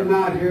wouldn't You dare. did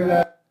not hear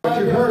that. But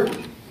you heard.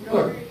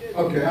 Look,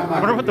 okay, I'm not. I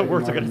wonder what the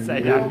words are going to say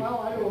now.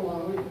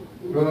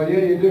 Well, yeah,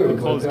 you do.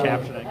 Closed but,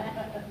 captioning.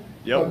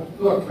 Yep.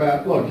 Look,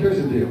 Fat. Look, here's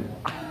the deal.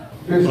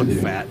 Here's Look, the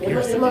deal. Fat.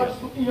 Here's the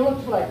It deal.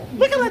 looks like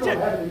Look at that you shit.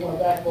 don't have any more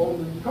backbone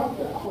than Trump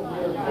does. I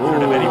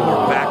don't have any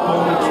more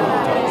backbone than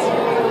Trump does.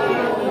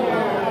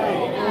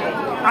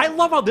 I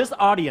love how this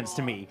audience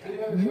to me,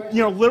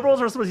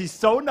 liberals are supposed to be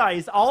so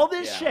nice, all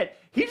this shit.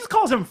 He just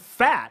calls him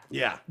fat.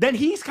 Yeah. Then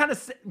he kind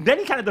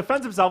of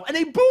defends himself, and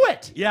they boo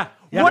it. Yeah.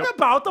 What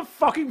about the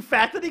fucking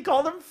fact that he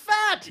called him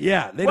fat?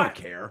 Yeah, they What? don't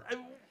care.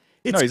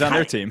 No, he's on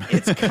their team.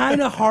 It's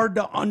kind of hard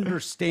to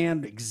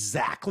understand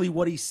exactly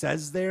what he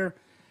says there.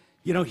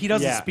 He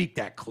doesn't speak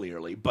that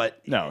clearly,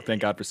 but No,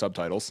 thank God for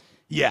subtitles.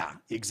 yeah,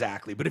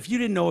 exactly. But if you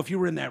didn't know, if you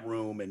were in that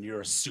room and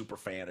you're a super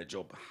fan of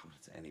Joe, how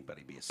does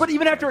anybody be a super But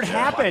even fan after of it Joe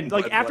happened, Biden?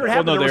 like But after it whatever.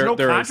 happened, Well, no, there was no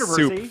they're a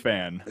controversy. soup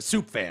fan. A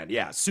soup fan,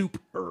 yeah,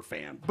 super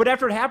fan. But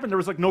after it happened, there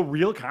was like no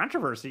real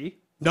controversy.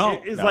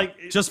 No, It's no.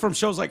 like just from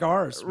shows like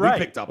ours, Right.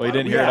 we picked up. Well, you on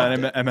didn't it. hear We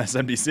it loved on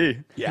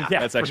MSNBC. Yeah.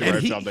 That's actually And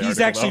where I found the he's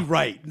article, actually though.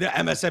 right. The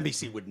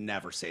MSNBC would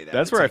never say that.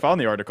 That's It's where I like,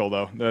 found the article,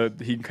 though.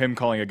 Him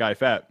calling a guy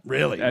fat.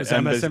 Really? It was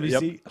And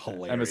MSNBC? Yep.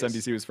 Hilarious.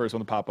 MSNBC was the first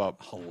one to pop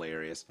up.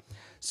 Hilarious.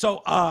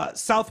 So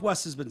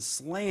Southwest has been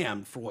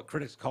slammed for what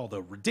critics call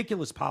the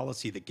ridiculous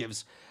policy that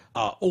gives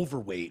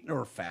overweight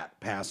or fat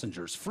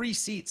passengers free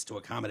seats to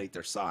accommodate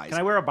their size. Can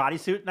I wear a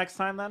bodysuit next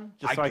time then,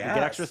 just so I can get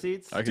guess. extra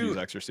seats? I could Dude, use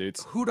extra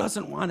seats. Who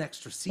doesn't want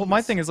extra seats? Well,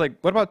 my thing is like,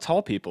 what about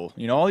tall people?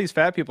 All these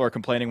fat people are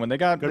complaining when they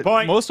got. Good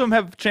point. Most of them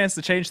have a chance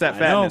to change that I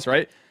fatness, know.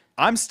 right?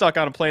 I'm stuck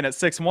on a plane at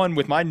 6'1"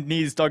 with my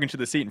knees dug into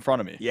the seat in front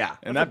of me. Yeah.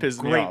 and That's that a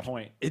pisses me great off.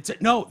 point.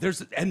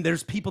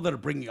 There's people that are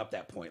bringing up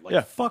that point. Like,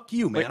 Yeah. fuck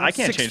you, man. Like, I'm I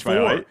can't change my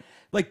 6'4". height.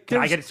 Like, Can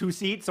I there's- get 2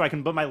 seats so I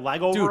can put my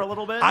leg over Dude, a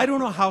little bit? I don't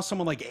know how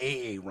someone like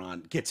AA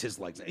Ron gets his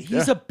legs.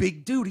 He's a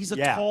big dude. He's a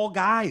Yeah. tall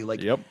guy.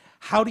 Like, Yep.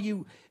 how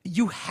do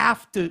you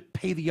have to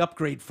pay the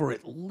upgrade for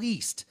at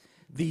least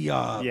the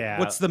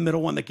what's the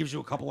middle one that gives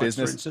you a couple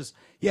Business. extra inches?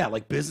 Yeah,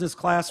 like business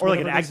class Or like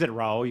whatever an it is. exit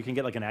row. You can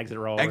get like an exit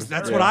row.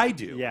 That's what I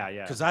do. Yeah,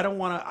 yeah. Because I don't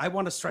want to. I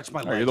want to stretch my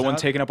legs. Are you the one out.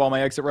 taking up all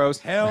my exit rows?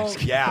 Hell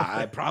yeah,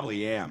 I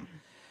probably am.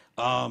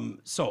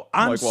 So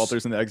I'm Mike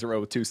Walters in the exit row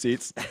with 2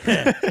 seats.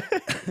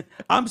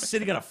 I'm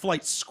sitting on a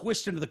flight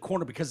squished into the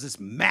corner because this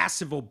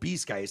massive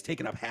obese guy has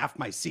taken up half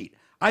my seat.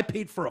 I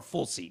paid for a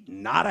full seat,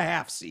 not a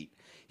half seat.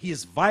 He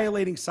is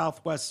violating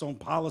Southwest's own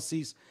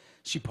policies.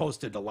 She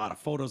posted a lot of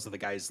photos of the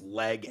guy's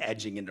leg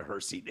edging into her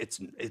seat.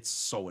 It's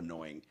so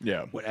annoying.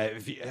 Yeah. I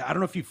don't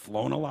know if you've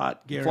flown a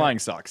lot, Gary. Flying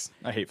sucks.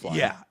 I hate flying.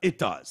 Yeah, it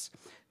does.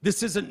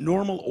 This isn't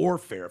normal or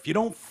fair. If you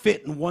don't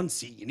fit in one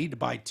seat, you need to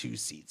buy 2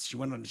 seats. She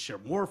went on to share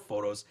more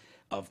photos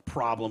of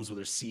problems with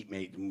her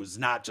seatmate and was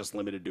not just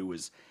limited to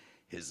his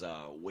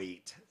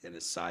weight and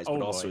his size,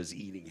 but also his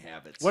eating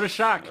habits. What a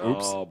shock.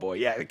 Oh, boy.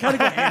 Yeah, it kind of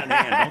go hand in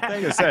hand,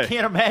 don't they? I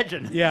can't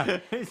imagine. Yeah.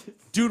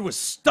 Dude was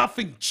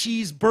stuffing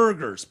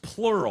cheeseburgers,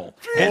 plural.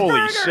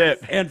 Holy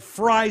shit. And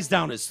fries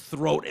down his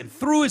throat and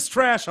threw his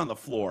trash on the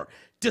floor.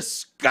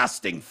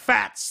 Disgusting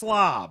fat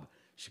slob,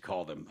 she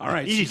called him. All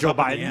right. Easy, she's Joe up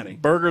in the Biden. ante.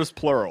 Burgers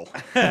plural.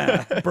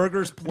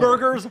 Burgers, plural.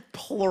 Burgers,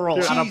 plural.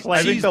 Dude, on a cheese- plane.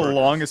 I think the Cheeseburgers.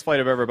 longest flight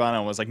I've ever been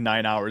on was like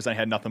 9 hours. I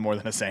had nothing more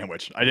than a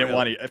sandwich. I didn't Really?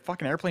 want to eat.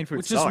 Fucking airplane food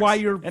Which sucks. is why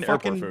you're and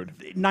airport fucking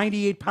food.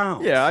 98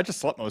 pounds. Yeah, I just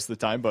slept most of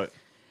the time, but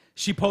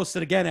She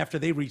posted again after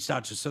they reached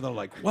out to her. So they're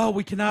like, well,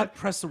 we cannot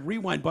press the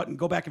rewind button,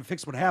 go back and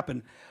fix what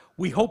happened.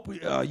 We hope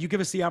you give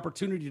us the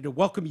opportunity to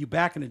welcome you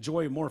back and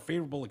enjoy a more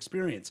favorable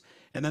experience.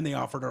 And then they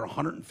offered her a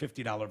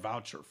 $150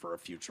 voucher for a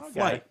future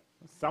flight.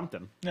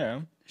 Something.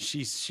 yeah.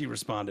 She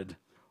responded,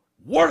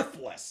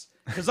 worthless,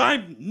 because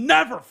I'm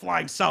never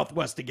flying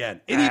Southwest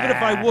again. And even if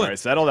I would, All right,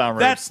 settle down, Rose.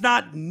 that's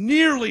not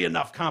nearly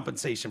enough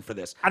compensation for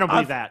this. I don't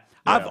believe that.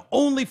 I've Yeah.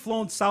 only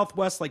flown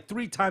Southwest like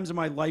 3 times in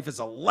my life as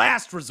a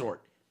last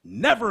resort.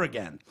 Never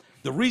again.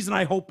 The reason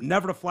I hope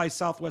never to fly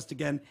Southwest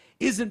again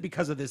isn't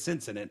because of this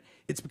incident.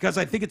 It's because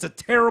I think it's a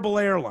terrible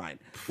airline.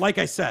 Like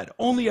I said,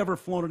 only ever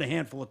flown it a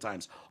handful of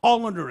times,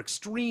 all under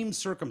extreme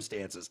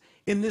circumstances.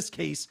 In this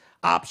case,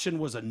 option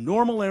was a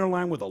normal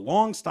airline with a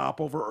long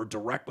stopover or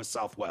direct with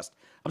Southwest.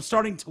 I'm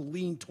starting to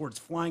lean towards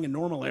flying a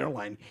normal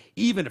airline,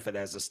 even if it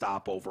has a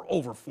stopover,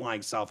 over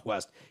flying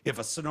Southwest if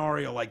a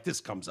scenario like this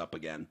comes up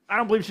again. I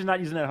don't believe she's not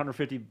using that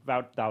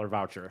 $150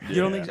 voucher. You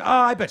don't think so? Oh,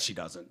 I bet she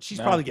doesn't. She's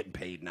probably getting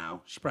paid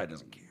now. She probably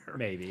doesn't care.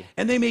 Maybe.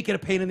 And they make it a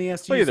pain in the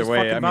ass to Well, use either these way,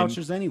 fucking I mean,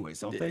 vouchers anyways,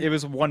 don't they? It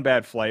was one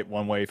bad flight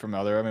one way from the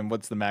other. I mean,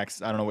 what's the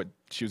max? I don't know what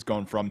she was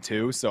going from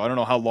to, so I don't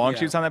know how long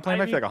she Yeah. was on that plane.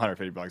 I I feel mean, like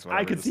 $150. Whatever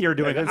I it could is. see her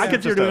doing Yeah, it. I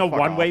could see her just doing a fuck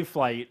one-way off.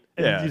 flight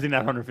and Yeah. using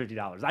that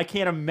 $150. I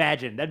can't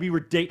imagine. That'd be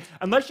ridiculous.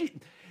 Unless she.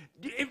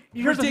 Here's the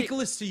thing.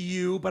 ridiculous to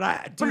you, but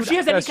But if she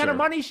has any that's kind of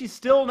true. money, she's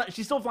still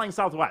flying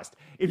Southwest.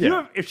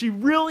 Yeah. If she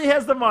really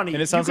has the money,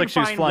 And it sounds you like can she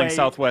was find flying ways-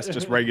 Southwest,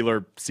 just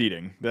regular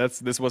seating.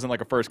 This wasn't like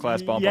a first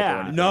class bump Yeah. up or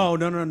anything.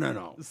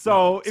 No.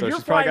 So if So you're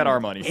she's probably got flying- our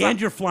money. And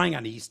you're flying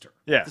on Easter.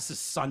 Yeah. This is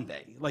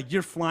Sunday. Like,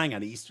 you're flying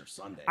on Easter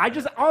Sunday.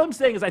 all I'm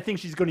saying is I think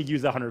she's going to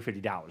use the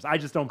 $150. I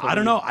just don't. Believe I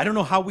don't know. I don't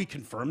know how we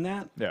confirm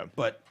that. Yeah.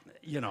 But,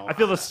 you know. I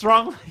feel the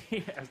strongly.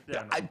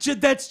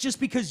 that's just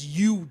because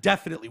you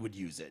definitely would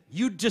use it.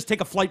 You'd just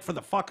take a flight for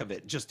the fuck of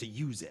it just to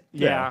use it.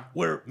 Yeah.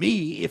 Where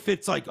me, if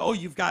it's like, oh,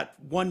 you've got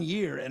 1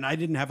 year and I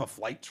didn't have a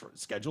flight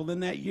scheduled in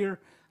that year,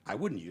 I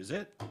wouldn't use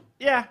it.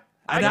 Yeah.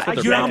 And what do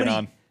they're you know how banking many?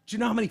 on. Do you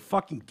know how many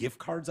fucking gift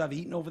cards I've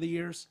eaten over the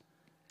years?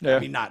 Yeah. I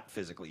mean, not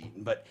physically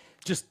eaten, but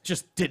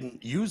just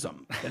didn't use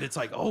them. And it's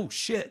like, oh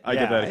shit, I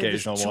get that I had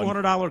this occasional one.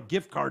 $200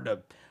 gift card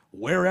to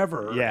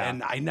wherever, Yeah.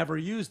 and I never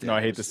used it. No, I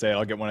It hate was- to say it.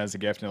 I'll get one as a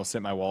gift, and it'll sit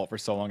in my wallet for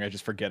so long I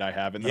just forget I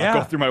have it. And then Yeah.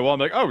 I'll go through my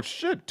wallet and be like, oh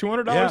shit,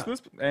 $200 Yeah.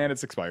 this, and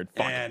it's expired.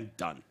 Fuck. And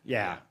done.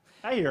 Yeah.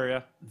 I hear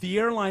you. The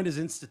airline has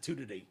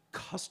instituted a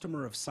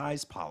customer of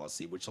size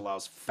policy, which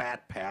allows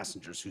fat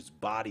passengers whose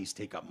bodies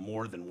take up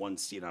more than one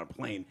seat on a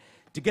plane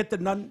to get the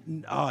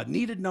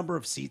needed number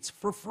of seats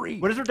for free.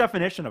 What is her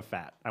definition of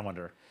fat? I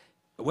wonder.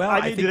 Well, I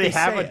I mean, think do they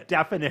have say a it.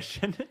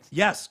 definition?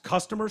 Yes,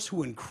 customers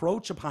who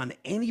encroach upon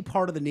any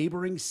part of the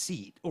neighboring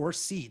seat or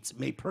seats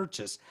may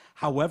purchase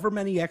however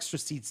many extra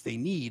seats they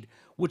need,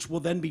 which will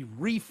then be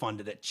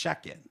refunded at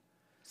check-in.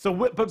 So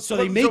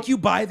they make you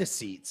buy the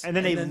seats, and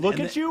then they look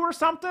at you or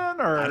something,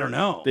 or I don't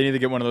know. They need to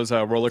get one of those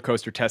roller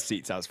coaster test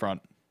seats out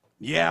front.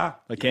 Yeah,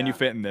 Like, can you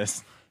fit in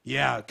this?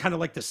 Yeah, kind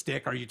of like the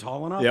stick. Are you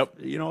tall enough? Yep.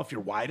 You know, if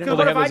you're wide Well, enough.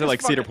 they what have if I those at just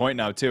like Cedar fucking- Point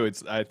now too.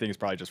 I think it's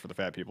probably just for the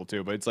fat people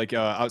too. But it's like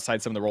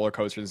outside some of the roller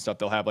coasters and stuff,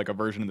 they'll have like a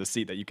version of the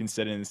seat that you can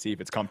sit in and see if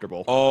it's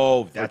comfortable.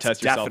 Oh, that's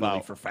test yourself definitely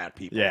out. for fat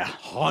people. Yeah.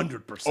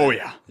 100%. Oh,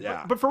 yeah.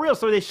 Yeah. But for real,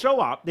 so they show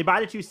up, they buy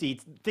the 2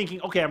 seats,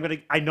 thinking, okay,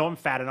 I know I'm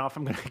fat enough,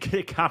 I'm gonna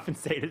get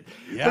compensated.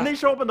 Yeah. Then they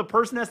show up and the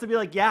person has to be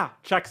like, yeah,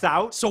 checks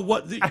out. So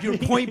what? Your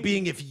point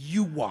being, if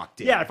you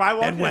walked in, Yeah, if I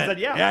walked and in and went, said,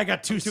 yeah, I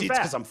got 2 I'm too seats fat.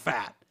 because I'm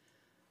fat.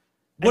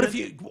 What if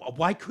then- you?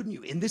 Why couldn't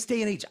you? In this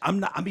day and age,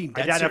 I'm being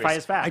dead Identify serious.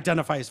 as fat.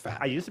 Identify as fat.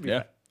 I used to be Yeah.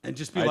 fat. and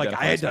just be I like,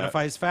 identify I as fat.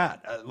 identify as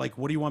fat. Like,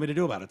 what do you want me to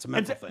do about it? It's a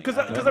mental thing. Because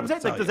I don't know I'm what saying,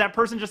 to like, tell does you. that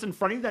person just in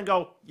front of you then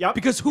go, yep,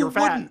 Because who you're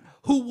fat.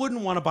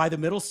 wouldn't want to buy the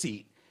middle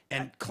seat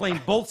and claim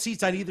both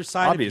seats on either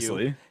side of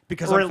Obviously. you?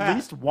 Because Or I'm at fat?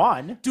 least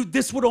one. Dude,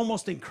 this would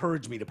almost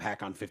encourage me to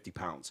pack on 50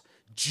 pounds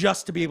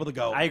just to be able to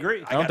go. I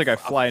agree. I don't think I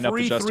fly enough to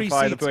three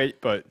justify the seats.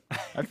 weight, but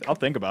I'll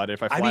think about it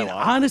if I fly I mean, a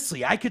lot.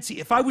 honestly, I could see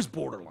if I was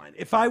borderline.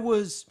 If I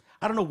was,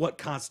 I don't know what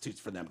constitutes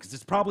for them because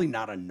it's probably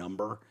not a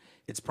number.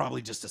 It's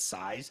probably just a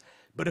size.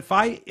 But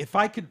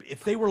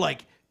if they were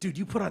like, dude,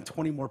 you put on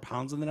 20 more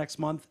pounds in the next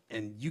month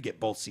and you get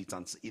both seats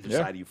on either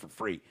side of you for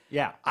free.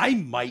 Yeah. I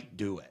might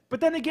do it.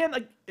 But then again,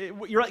 like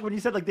you're like when you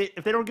said like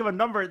if they don't give a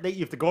number, you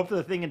have to go up to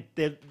the thing and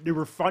they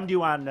refund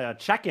you on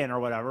check-in or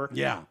whatever.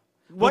 Yeah.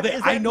 What well,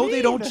 does I that know they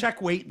mean? don't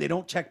check weight. They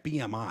don't check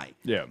BMI.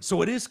 Yeah.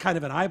 So it is kind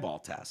of an eyeball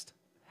test.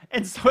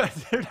 And so are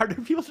there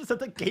people just at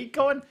the gate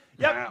going,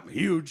 yep. Yeah,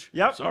 huge.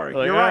 Yep. Sorry.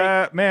 Like, You're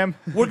right. ma'am.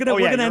 We're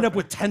gonna yeah, end up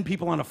with 10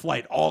 people on a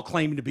flight, all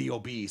claiming to be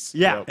obese.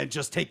 Yeah. And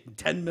just take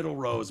 10 middle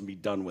rows and be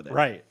done with it.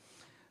 Right.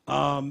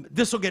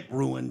 This will get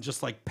ruined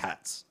just like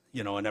pets,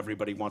 and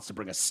everybody wants to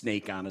bring a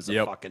snake on as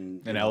a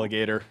fucking an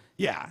alligator.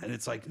 Yeah, and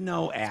it's like,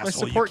 no,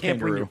 asshole, you support can't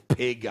bring kangaroo. your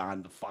pig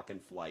on the fucking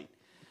flight.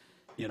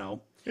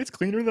 It's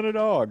cleaner than a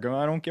dog.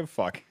 I don't give a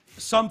fuck.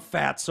 Some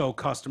fatso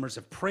customers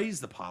have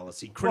praised the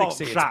policy. Critics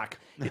say shock.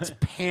 it's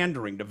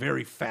pandering to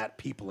very fat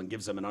people and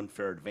gives them an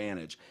unfair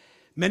advantage.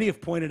 Many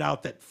have pointed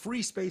out that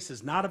free space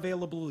is not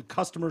available to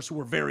customers who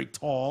are very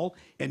tall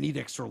and need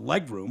extra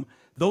legroom,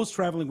 those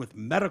traveling with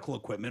medical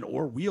equipment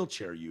or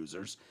wheelchair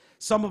users.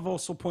 Some have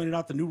also pointed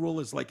out the new rule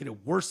is likely to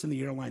worsen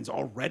the airline's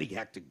already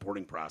hectic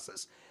boarding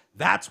process.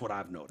 That's what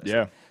I've noticed.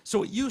 Yeah.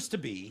 So it used to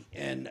be,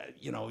 and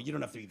you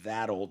don't have to be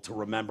that old to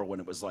remember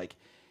when it was like,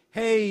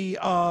 hey,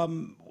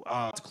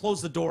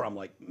 close the door. I'm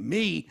like,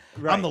 me?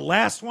 Right. I'm the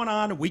last one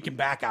on, and we can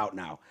back out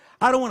now.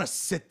 I don't want to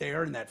sit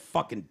there in that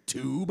fucking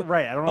tube.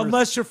 Right, I don't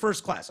unless you're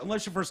first class.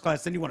 Unless you're first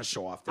class, then you want to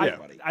show off to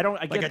everybody. I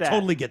get that. I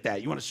totally get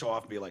that. You want to show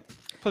off and be like,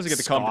 Plus, you get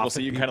the scoff comfortable at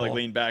seat. You kind of like people.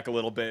 lean back a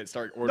little bit,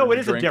 start ordering. No, it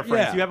is a drink.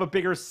 difference. Yeah. You have a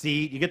bigger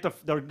seat. You get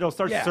they'll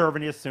start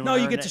serving you sooner. No,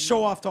 you get to and-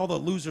 show off to all the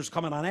losers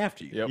coming on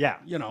after you. Yep. Yeah.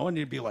 And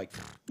you'd be like,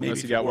 maybe Unless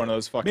if you got one of would've-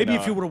 those fucking, Maybe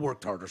if you would have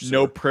worked harder.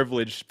 No sir.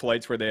 privileged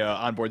flights where they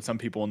onboard some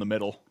people in the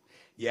middle.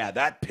 Yeah,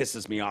 that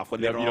pisses me off when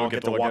they Yep, don't you all don't get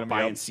get to to look at walk them, by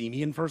yep. and see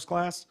me in first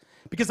class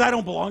because I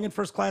don't belong in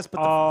first class. But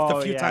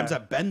the few yeah. times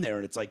I've been there,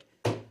 and it's like,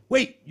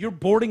 wait, you're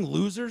boarding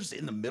losers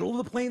in the middle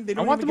of the plane? They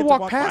don't want even them get to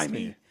walk past by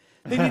me.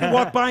 They need to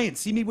walk by and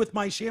see me with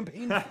my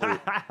champagne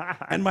flute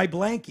and my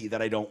blankie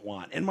that I don't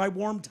want and my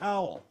warm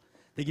towel.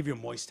 They give you a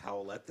moist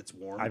towelette that's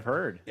warm. I've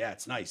heard. Yeah,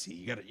 it's nice.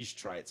 You should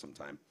try it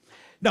sometime.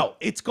 No,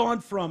 it's gone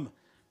from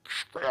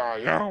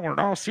we're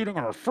now seating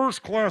our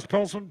first class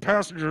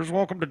passengers.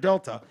 Welcome to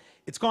Delta.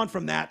 It's gone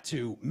from that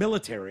to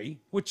military,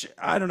 which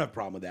I don't have a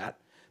problem with that.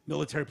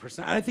 Military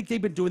personnel. I think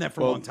they've been doing that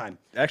for a long time.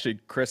 Actually,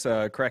 Chris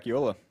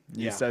Cracchiola,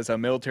 he Yeah. says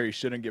military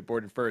shouldn't get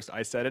boarded first.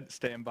 I said it,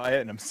 stand by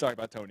it, and I'm sorry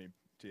about Tony.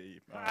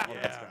 All those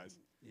guys.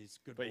 He's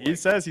a good But boy. he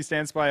says he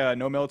stands by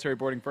no military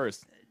boarding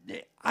first.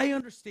 I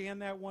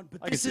understand that one,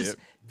 but I can see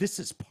this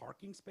is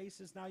parking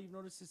spaces now. You've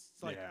noticed this?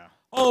 It's like,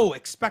 Yeah.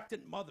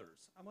 Expectant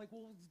mothers. I'm like,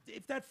 well,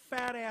 if that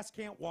fat ass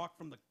can't walk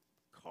from the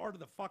car to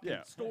the fucking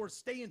store,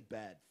 stay in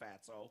bed,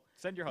 fatso.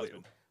 Send your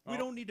husband. We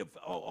don't need to.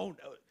 No.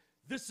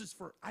 This is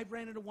for. I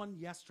ran into one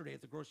yesterday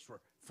at the grocery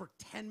store for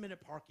 10-minute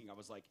parking. I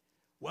was like,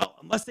 well,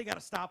 unless they got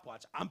a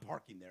stopwatch, I'm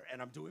parking there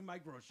and I'm doing my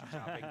grocery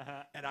shopping.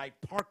 And I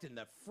parked in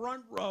the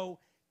front row,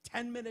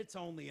 10 minutes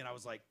only, and I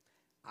was like,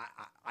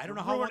 I don't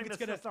know how long Ruining it's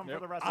the gonna. system for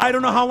the rest of I the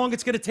don't know time. how long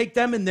it's gonna take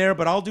them in there,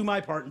 but I'll do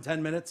my part in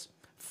 10 minutes.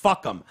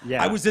 Fuck them.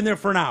 Yeah. I was in there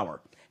for an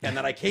hour, and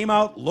then I came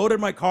out, loaded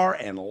my car,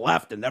 and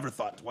left, and never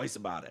thought twice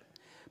about it.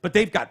 But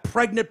they've got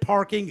pregnant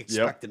parking,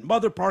 expectant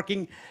mother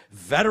parking,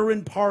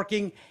 veteran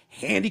parking,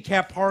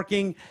 handicap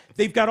parking.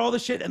 They've got all the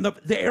shit, and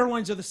the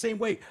airlines are the same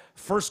way.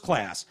 First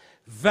class,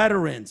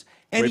 veterans.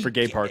 Wait for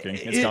gay parking.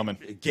 It's coming.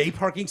 Gay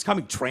parking's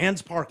coming.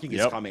 Trans parking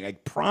is coming. I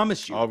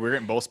promise you. Oh, we're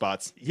getting both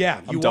spots.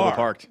 Yeah, I'm you double are.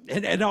 parked.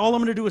 And all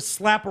I'm going to do is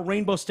slap a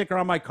rainbow sticker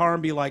on my car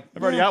and be like,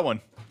 I've already got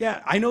one.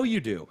 Yeah, I know you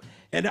do.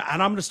 And I'm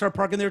going to start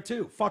parking there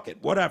too. Fuck it,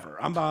 whatever.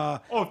 I'm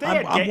if they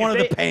had I'm gay- one if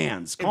of the they-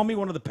 pans. Call me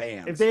one of the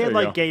pans. If they had There you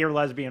like go. gay or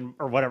lesbian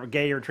or whatever,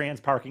 gay or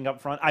trans parking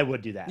up front, I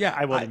would do that. Yeah,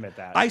 I will admit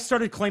that. I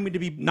started claiming to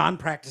be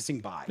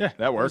non-practicing bi. Yeah,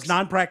 that I was works.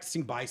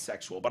 non-practicing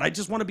bisexual, but I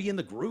just want to be in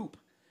the group.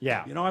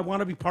 Yeah. I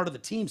want to be part of the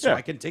team so Yeah.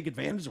 I can take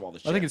advantage of all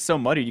this shit. I think it's so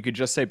muddy. You could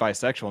just say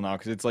bisexual now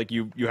because it's like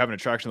you have an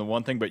attraction to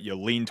one thing, but you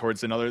lean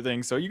towards another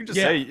thing. So you can just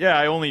say, yeah,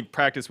 I only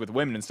practice with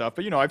women and stuff.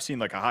 But I've seen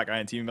like a hot guy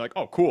on TV and be like,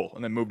 oh, cool,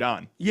 and then moved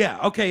on. Yeah,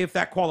 okay, if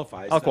that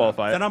qualifies. I'll then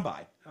qualify it. Then I'm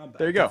bi.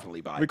 There you go.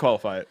 Definitely bi. We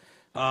qualify it.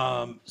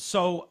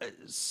 So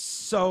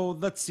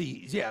let's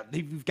see. Yeah,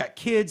 we've got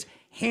kids,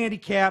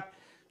 handicap,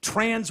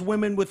 trans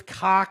women with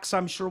cocks.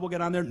 I'm sure we'll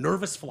get on there.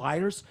 Nervous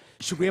flyers.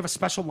 Should we have a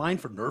special line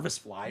for nervous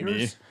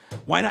flyers? Me.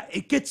 Why not?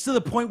 It gets to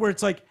the point where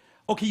it's like,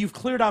 okay, you've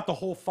cleared out the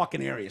whole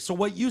fucking area. So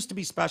what used to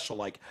be special,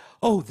 like,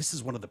 oh, this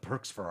is one of the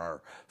perks for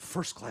our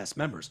first class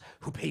members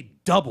who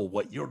paid double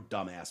what your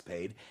dumbass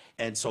paid,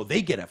 and so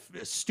they get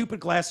a stupid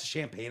glass of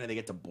champagne and they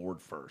get to board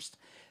first.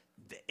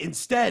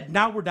 Instead,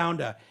 now we're down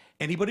to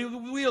anybody with a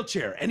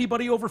wheelchair,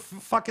 anybody over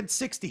fucking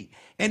 60,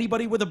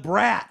 anybody with a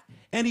brat,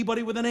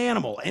 anybody with an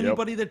animal,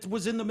 anybody that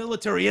was in the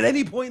military at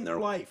any point in their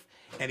life,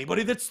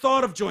 anybody that's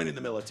thought of joining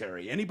the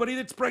military, anybody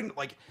that's pregnant.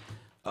 Like,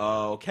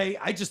 okay,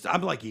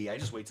 I'm like I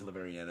just wait till the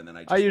very end and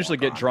then I usually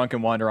walk get on. drunk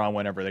and wander on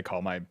whenever they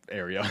call my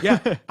area. Yeah,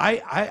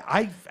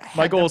 I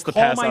My goal is to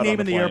call pass my out name on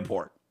in the the plane.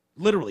 airport.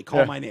 Literally,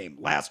 call my name.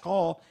 Last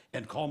call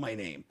and call my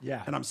name.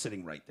 Yeah. And I'm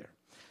sitting right there.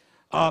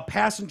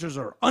 Passengers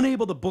are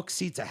unable to book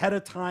seats ahead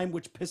of time,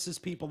 which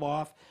pisses people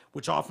off,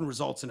 which often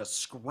results in a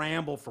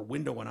scramble for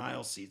window and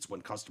aisle seats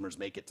when customers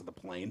make it to the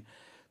plane.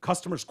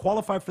 Customers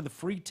qualify for the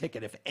free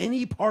ticket if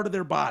any part of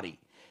their body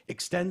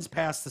extends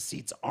past the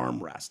seat's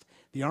armrest.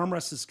 The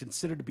armrest is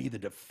considered to be the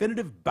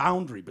definitive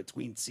boundary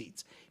between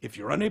seats. If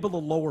you're unable to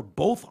lower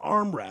both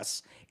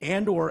armrests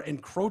and or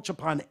encroach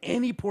upon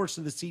any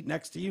portion of the seat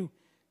next to you,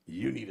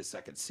 you need a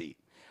second seat.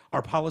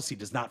 Our policy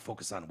does not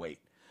focus on weight.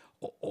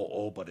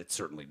 But it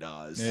certainly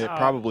does. It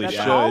probably That's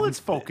should. all it's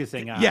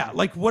focusing on. Yeah,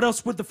 like what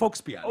else would the focus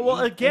be on?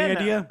 Well, again, Any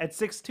idea? at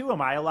 6'2",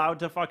 am I allowed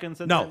to fucking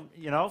sit No.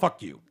 there,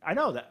 Fuck you. I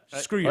know that.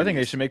 Screw you. I think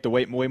they should make the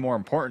weight way more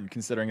important,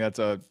 considering that's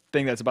a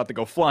thing that's about to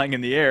go flying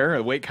in the air.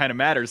 The weight kind of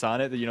matters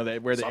on it. You know,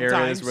 where the air is,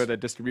 Sometimes. where the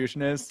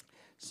distribution is.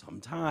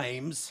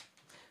 Sometimes.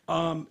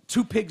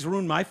 Two pigs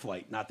ruined my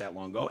flight not that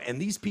long ago, and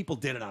these people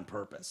did it on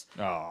purpose.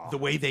 Oh. The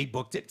way they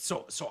booked it.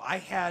 So I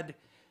had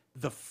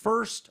the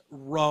first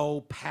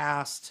row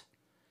past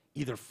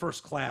either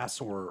first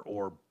class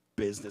or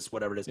business,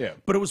 whatever it is. Yeah.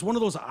 But it was one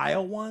of those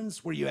aisle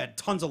ones where you had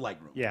tons of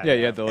legroom. Yeah. Yeah,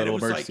 you had the And it little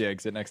was emergency like-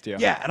 exit next to you.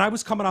 Yeah, and I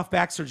was coming off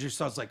back surgery,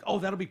 so I was like, oh,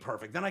 that'll be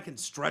perfect. Then I can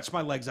stretch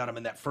my legs out. I'm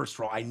in that first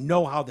row. I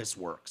know how this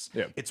works.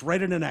 Yeah. It's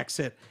right in an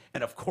exit,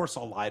 and of course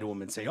I'll lie to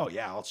them and say, oh,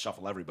 yeah, I'll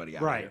shuffle everybody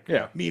out. Right. Of here.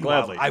 Yeah,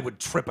 Meanwhile, gladly. I would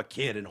trip a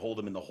kid and hold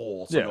him in the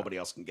hole so Yeah. nobody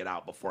else can get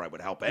out before I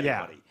would help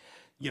anybody.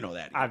 You know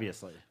that.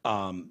 Obviously.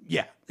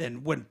 Yeah,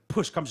 and when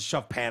push comes to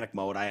shove, panic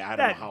mode, I don't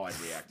That- know how I'd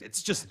react.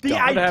 It's just The dumb.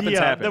 happens,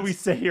 idea happens. that we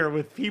sit here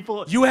with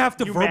people. You have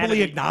to humanity-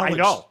 verbally acknowledge. I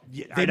know.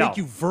 They I know. make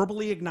you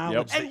verbally acknowledge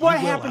Yep. that And what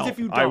you will happens help. if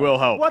you don't? I will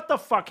help. What the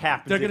fuck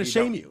happens? They're if going to you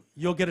shame don't? you.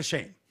 You'll get a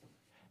shame.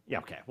 Yeah,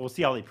 okay. We'll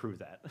see how they prove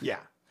that. Yeah.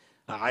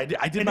 I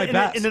did In, my in,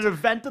 best. in an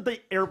event that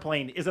the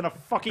airplane is in a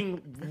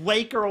fucking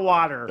lake or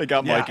water. They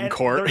got Yeah. Mike in and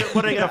court.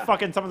 What are they gonna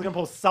fucking? Someone's gonna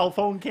pull a cell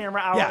phone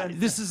camera out. Yeah, and-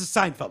 this is a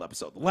Seinfeld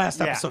episode. The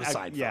last Yeah, episode of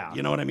Seinfeld. yeah.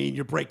 You know what I mean?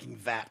 You're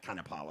breaking that kind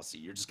of policy.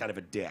 You're just kind of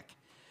a dick.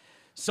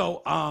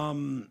 So,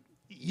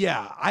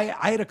 yeah,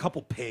 I had a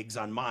couple pigs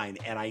on mine,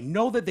 and I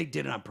know that they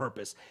did it on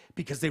purpose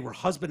because they were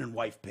husband and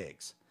wife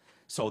pigs.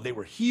 So they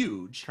were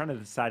huge. trying to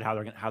decide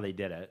how they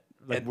did it,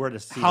 like and where the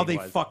seating how they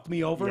was. fucked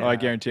me over. Oh, I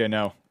guarantee I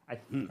know.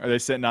 Are they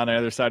sitting on the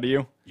other side of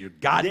you? You're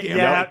goddamn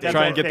Yeah, right. that's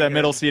Try what and I get that figured.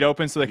 middle seat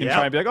open so they can Yep.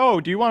 try and be like,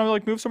 oh, do you want to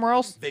like move somewhere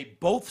else? They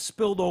both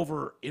spilled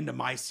over into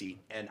my seat,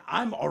 and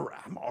I'm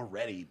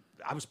already.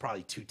 I was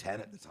probably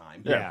 210 at the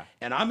time. Yeah.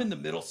 And I'm in the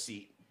middle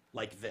seat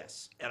like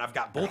this, and I've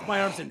got both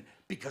my arms in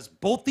because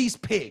both these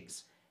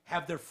pigs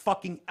have their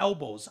fucking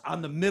elbows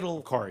on the middle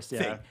Of course,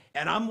 yeah. thing,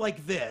 and I'm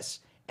like this,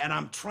 and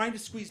I'm trying to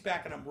squeeze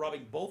back, and I'm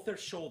rubbing both their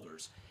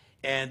shoulders,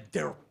 and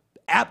they're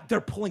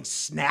pulling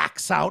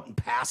snacks out and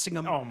passing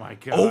them. Oh, my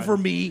God. over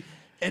me,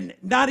 and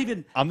not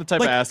even. I'm the type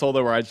like, of asshole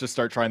though where I just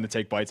start trying to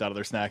take bites out of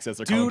their snacks as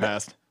they're coming Dude,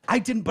 past. I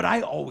didn't, but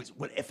I always,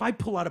 if I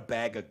pull out a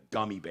bag of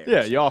gummy bears,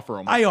 Yeah, you offer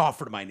 'em. I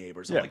offer to my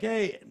neighbors. I'm Yeah. like,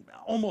 hey,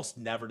 almost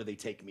never do they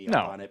take me No.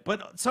 up on it,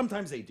 but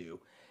sometimes they do.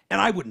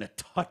 And I wouldn't have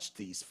touched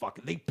these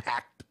fucking. They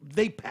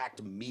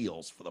packed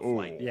meals for the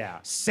flight. Yeah.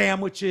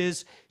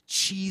 Sandwiches,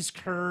 cheese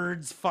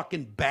curds,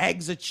 fucking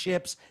bags of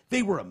chips.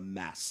 They were a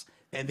mess,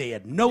 and they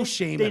had no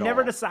shame. They at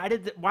never all.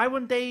 decided. Why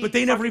wouldn't they? But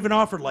they never even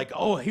offered like,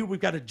 oh, here we've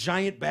got a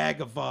giant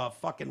bag of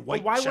fucking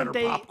white why cheddar wouldn't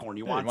they- popcorn.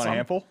 You You want want a some?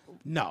 handful?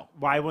 No.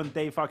 Why wouldn't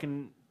they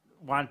fucking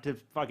want to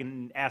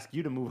fucking ask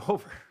you to move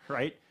over?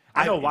 Right?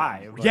 I know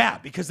why. but- Yeah,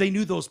 because they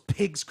knew those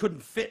pigs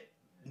couldn't fit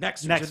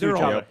next Next to to each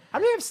each other. other. How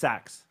do they have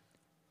sex?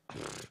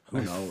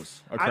 Who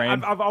knows? A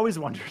crane? I've always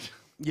wondered.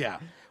 Yeah.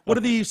 What do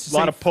they used to A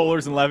lot say? of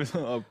pullers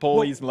and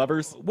pulleys and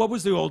levers. What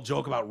was the old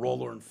joke about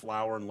roller and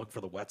flour and look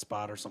for the wet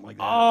spot or something like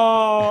that?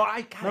 Oh,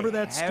 I kinda Remember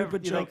that have-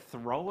 stupid you, joke? like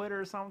throw it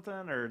or something,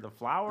 or the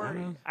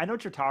flour. I know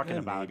what you're talking Yeah,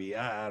 about. maybe.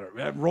 I don't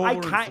know. Roller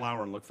and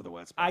flour and look for the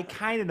wet spot. I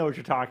kind of know what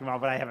you're talking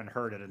about, but I haven't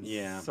heard it in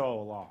Yeah. so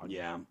long.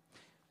 Yeah.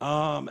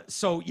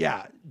 So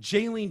yeah,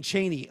 Jaylene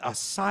Cheney, a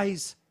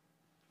size.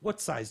 What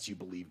size do you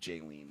believe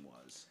Jaylene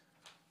was?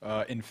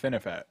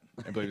 Infinifat,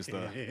 I believe is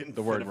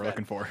the word we're Infinifat.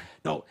 looking for.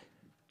 No,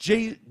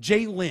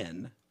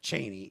 Jaylene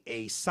Cheney,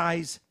 a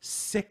size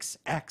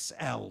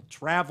 6XL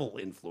travel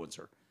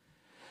influencer.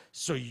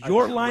 So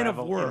your line of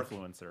travel work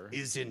influencer.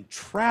 is in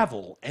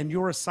travel, and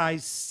you're a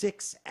size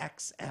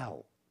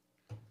 6XL.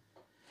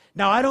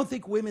 Now, I don't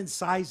think women's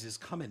sizes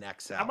come in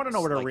XL. I wanna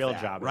know what her real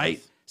job is.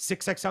 right?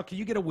 6XL. Can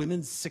you get a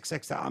women's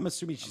 6XL? I'm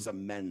assuming she's a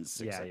men's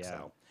 6XL.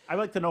 Yeah. I'd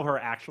like to know her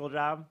actual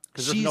job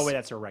because there's no She's- way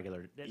that's her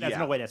regular. That's Yeah.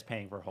 no way that's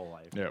paying for her whole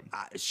life. Yeah.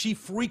 She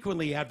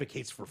frequently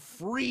advocates for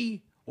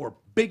free or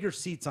bigger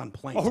seats on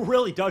planes. Oh,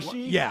 really? Does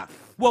she? Yeah.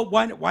 Well,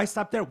 why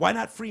stop there? Why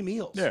not free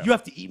meals? Yeah. You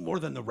have to eat more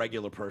than the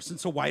regular person,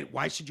 so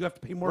why should you have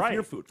to pay more for Right.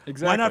 your food? Why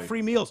not Exactly.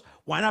 free meals?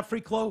 Why not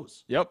free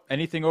clothes? Yep.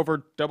 Anything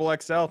over double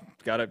XL,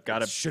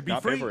 gotta Should be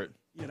not free. pay for it.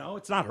 You know,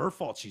 it's not her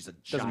fault. She's a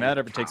Doesn't giant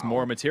matter if it takes cow.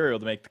 more material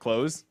to make the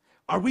clothes.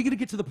 Are we going to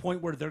get to the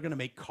point where they're going to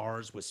make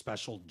cars with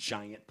special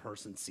giant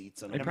person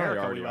seats in They them? probably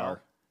America, already we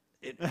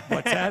will. are.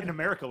 What's that? In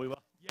America, we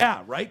will.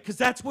 Yeah, right? Because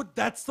that's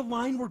the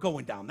line we're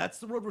going down. That's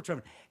the road we're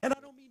traveling. And I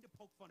don't mean to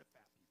poke fun at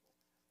fat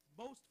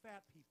people. Most fat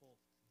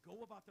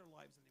want their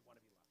lives and they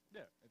want to be left.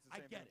 Yeah, it's the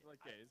I same get thing it. for,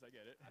 like gays. I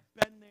get it. I've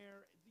been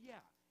there.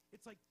 Yeah,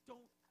 it's like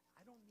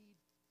I don't need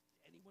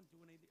anyone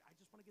doing anything. I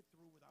just want to get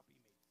through without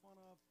being made fun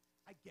of.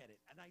 I get it,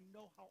 and I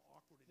know how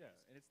awkward it is.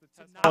 Yeah, and it's the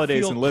to Tess not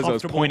Holidays feel and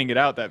Lizzo's comfortable. pointing it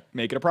out that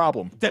make it a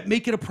problem. That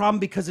make it a problem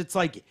because it's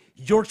like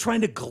you're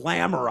trying to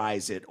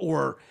glamorize it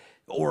or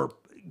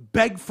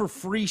beg for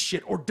free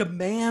shit or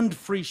demand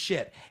free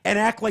shit and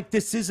act like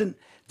this isn't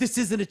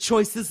a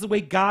choice. This is the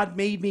way God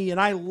made me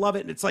and I love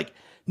it. And it's like,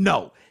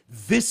 no,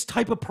 this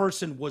type of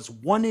person was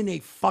 1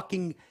 in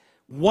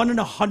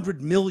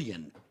 100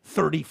 million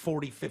 30,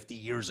 40, 50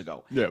 years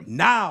ago. Yeah.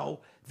 Now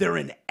they're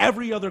in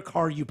every other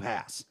car you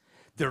pass.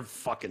 They're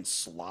fucking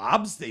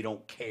slobs. They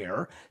don't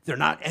care. They're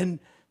not. And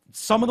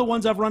some of the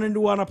ones I've run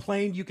into on a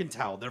plane, you can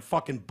tell they're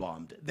fucking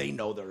bummed. They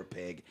know they're a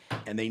pig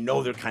and they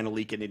know they're kind of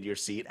leaking into your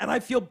seat. And I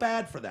feel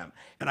bad for them.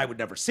 And I would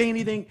never say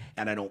anything.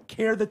 And I don't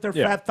care that their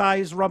fat thigh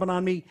is rubbing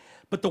on me.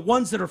 But the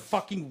ones that are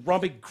fucking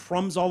rubbing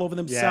crumbs all over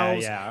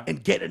themselves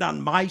and getting it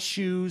on my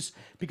shoes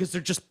because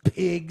they're just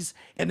pigs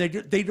and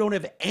they don't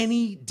have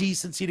any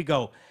decency to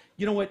go,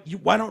 you know what,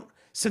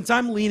 since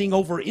I'm leaning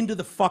over into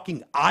the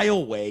fucking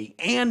aisleway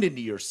and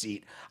into your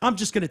seat, I'm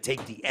just going to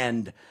take the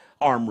end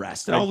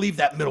armrest and I'll leave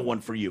that middle one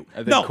for you.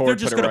 No, they're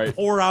just going to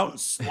pour out and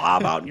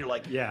slob out and you're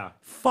like,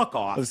 fuck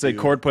off. Let's say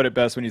Cord put it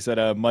best when he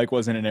said Mike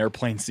was in an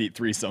airplane seat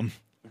threesome.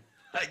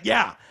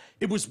 Yeah,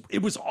 it was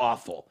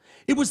awful.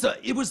 It was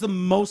the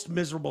most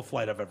miserable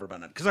flight I've ever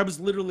been on because I was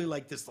literally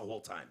like this the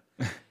whole time.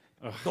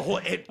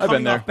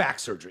 Coming off back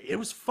surgery. It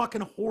was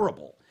fucking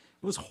horrible.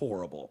 It was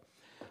horrible.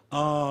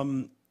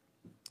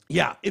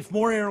 Yeah, if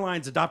more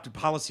airlines adopted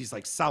policies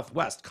like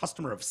Southwest,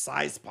 customer of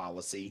size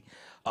policy,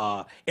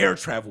 air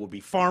travel would be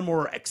far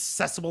more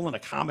accessible and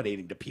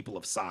accommodating to people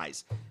of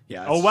size.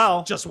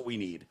 Yeah. Just what we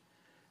need.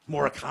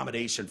 More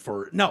accommodation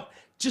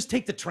just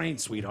take the train,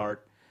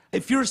 sweetheart.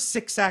 If you're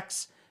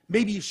 6X,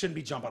 maybe you shouldn't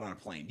be jumping on a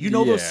plane. You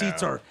know those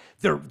seats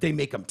they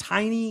make them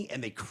tiny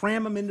and they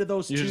cram them into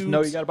those tubes. You just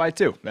know you got to buy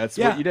 2. That's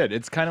what you did.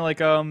 It's kind of like,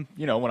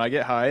 when I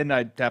get high and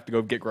I have to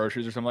go get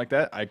groceries or something like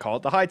that, I call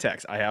it the high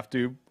tax. I have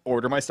to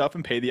order my stuff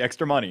and pay the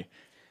extra money.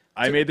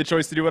 I made the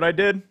choice to do what I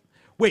did.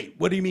 Wait,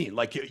 what do you mean?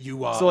 Like you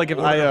so like if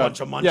order a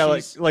bunch of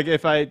munchies? like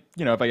if I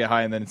get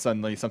high and then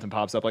suddenly something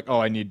pops up like, oh,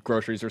 I need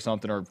groceries or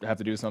something or have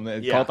to do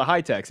something. Call it the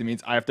high tax. It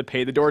means I have to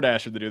pay the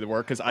DoorDasher to do the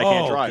work because I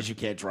can't drive. Because you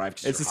can't drive.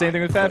 It's the same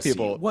thing with fat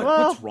people.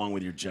 What's wrong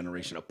with your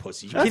generation of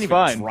pussy? You can't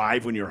even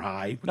drive when you're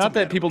high. Not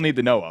that people need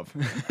to know of,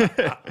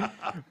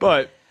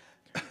 but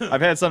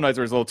I've had some nights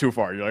where it's a little too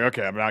far. You're like,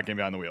 okay, I'm not going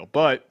to be on the wheel,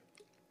 but.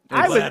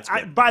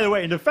 By the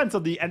way, in defense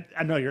of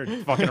I know you're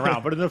fucking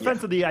around, but in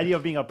defense of the idea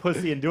of being a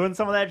pussy and doing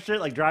some of that shit,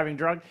 like driving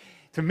drunk,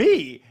 to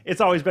me,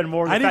 it's always been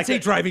more. I didn't say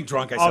driving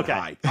drunk. I said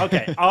high.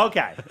 Okay. I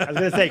was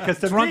gonna say because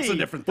to drunk's me, a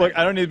different thing. Look,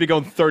 I don't need to be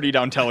going 30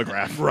 down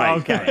Telegraph. Right.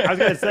 Okay, I was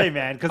gonna say,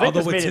 man, because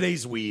although with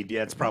today's weed,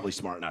 it's probably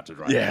smart not to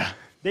drive. Yeah.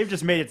 They've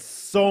just made it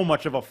so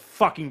much of a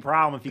fucking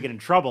problem if you get in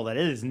trouble that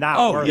it is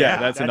not worth it.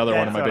 That's another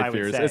one of my big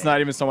fears. It's not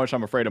even so much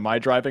I'm afraid of my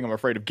driving, I'm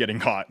afraid of getting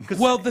caught.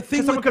 Well, the thing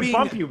with someone could being,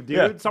 bump you, dude.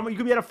 Yeah. You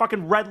could be at a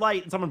fucking red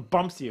light and someone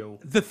bumps you.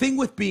 The thing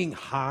with being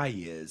high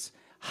is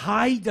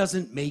high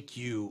doesn't make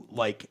you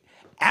like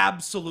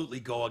absolutely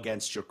go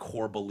against your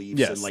core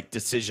beliefs and like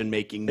decision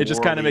making. It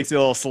just kind of makes you a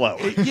little slow.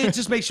 It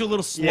just makes you a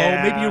little slow,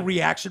 maybe a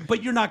reaction,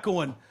 but you're not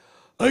going,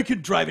 I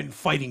could drive in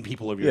fighting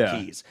people over your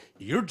keys.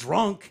 You're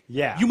drunk.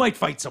 Yeah. You might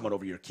fight someone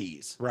over your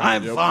keys. Right.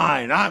 I'm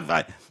fine.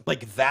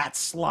 Like that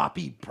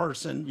sloppy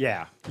person.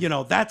 Yeah.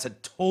 That's a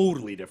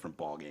totally different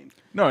ballgame.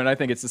 No, and I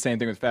think it's the same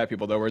thing with fat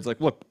people, though, where it's like,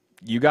 look,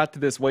 you got to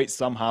this weight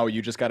somehow.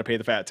 You just got to pay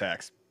the fat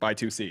tax. Buy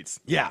 2 seats.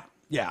 Yeah.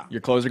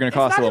 Your clothes are going to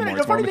cost a little more. The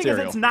It's more funny thing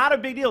material. is, it's not a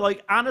big deal.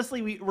 Like,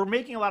 honestly, we're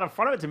making a lot of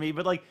fun of it to me,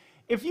 but like,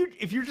 if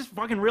you just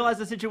fucking realize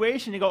the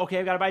situation, you go, okay,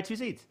 I've got to buy 2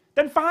 seats.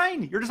 Then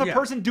fine, you're just a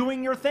person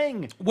doing your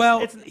thing.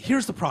 Well,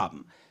 here's the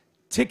problem.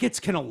 Tickets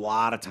can a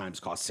lot of times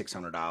cost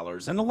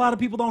 $600, and a lot of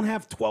people don't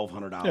have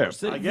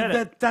 $1,200. Yeah, I get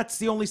it. That's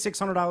the only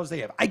 $600 they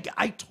have.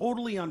 I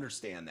totally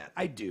understand that.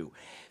 I do.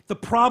 The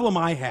problem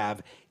I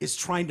have is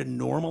trying to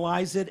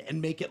normalize it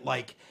and make it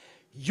like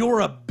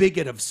you're a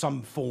bigot of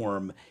some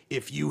form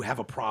if you have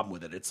a problem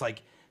with it. It's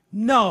like,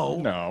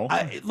 no.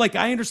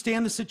 I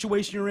understand the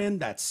situation you're in.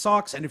 That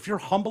sucks. And if you're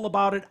humble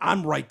about it,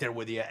 I'm right there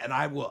with you. And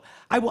I will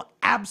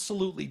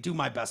absolutely do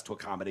my best to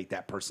accommodate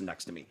that person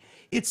next to me.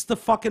 It's the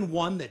fucking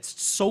one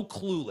that's so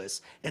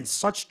clueless and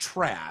such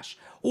trash,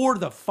 or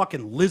the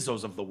fucking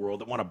Lizzos of the world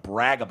that want to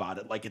brag about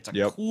it like it's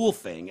a cool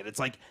thing. And it's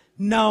like,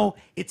 no,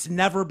 it's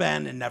never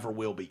been and never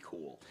will be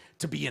cool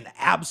to be an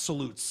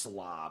absolute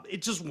slob.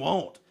 It just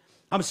won't.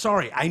 I'm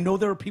sorry. I know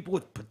there are people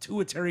with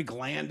pituitary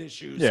gland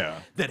issues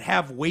that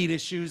have weight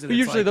issues. And but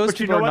usually those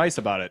people are nice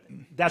about it.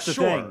 That's the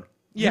thing.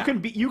 Yeah.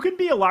 You can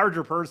be a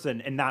larger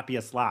person and not be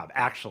a slob,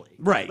 actually.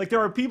 Right. Like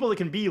there are people that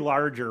can be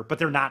larger, but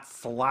they're not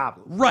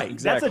slob. Right.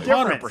 Exactly. That's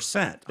a difference.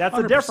 100%. That's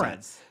a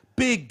difference.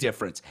 Big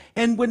difference.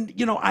 And when,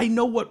 I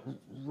know what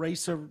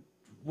race or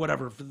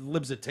whatever,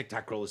 Libs at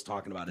TikTok girl is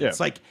talking about it. It's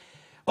like,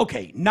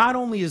 okay, not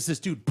only is this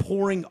dude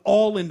pouring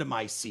all into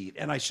my seat,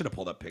 and I should have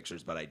pulled up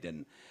pictures, but I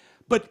didn't.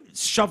 but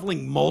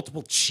shoveling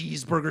multiple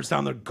cheeseburgers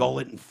down their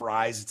gullet and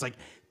fries. It's like,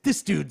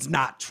 this dude's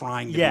not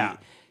trying to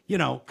be, you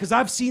know, because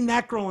I've seen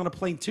that girl on a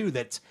plane too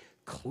that's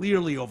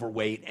clearly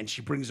overweight and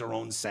she brings her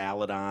own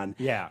salad on.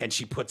 Yeah. And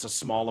she puts a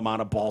small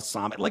amount of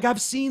balsamic. Like,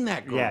 I've seen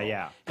that girl.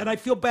 Yeah. And I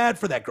feel bad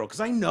for that girl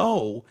because I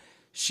know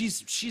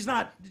she's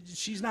not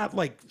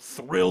like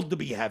thrilled to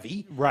be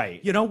heavy.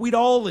 Right. You know, we'd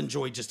all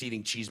enjoy just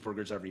eating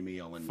cheeseburgers every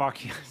meal. And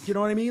Fuck yes. you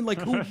know what I mean? Like,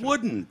 who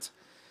wouldn't?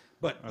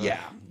 But yeah,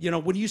 you know,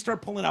 when you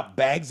start pulling out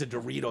bags of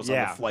Doritos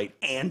on the flight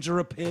and you're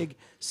a pig,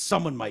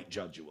 someone might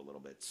judge you a little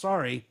bit.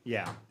 Sorry.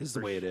 Yeah. This is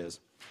the way it is.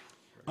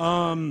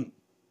 Biden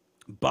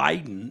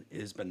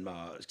has been,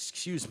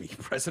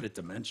 President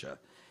Dementia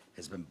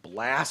has been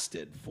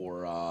blasted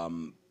for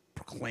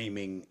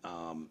proclaiming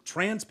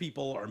trans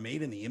people are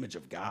made in the image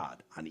of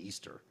God on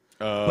Easter,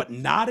 but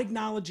not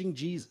acknowledging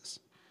Jesus.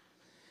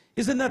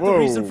 Isn't that the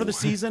reason for the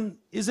season?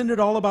 Isn't it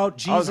all about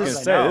Jesus? I was going to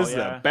say, this is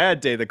a bad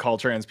day to call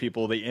trans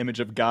people the image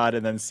of God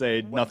and then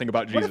say nothing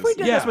about Jesus. What if we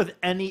did this with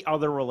any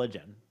other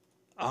religion?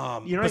 You know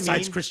what Besides I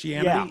mean?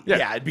 Christianity?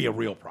 Yeah, it'd be a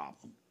real problem.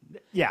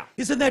 Yeah.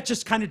 Isn't that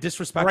just kind of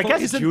disrespectful? Or I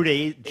guess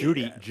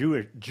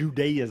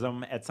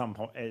Judaism at some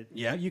point.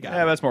 Yeah, you got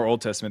Yeah, it. that's more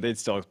Old Testament. They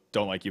still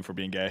don't like you for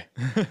being gay.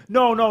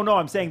 No.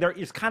 I'm saying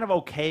it's kind of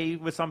okay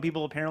with some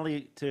people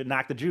apparently to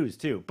knock the Jews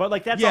too. But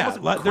like that's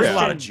almost there's a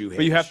lot of Jew hate.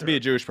 But you have to be a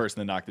Jewish person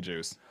to knock the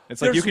Jews.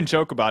 It's like you can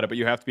joke about it, but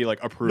you have to be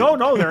like approved.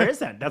 No, there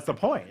isn't. That's the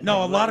point.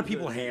 No, a lot of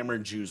people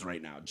hammering Jews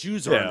right now.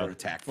 Jews are under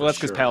attack. Well, that's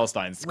because sure.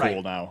 Palestine's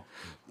cool now.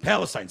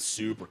 Palestine's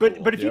super cool.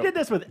 But if you did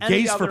this with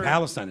any Gays other... for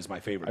Palestine is my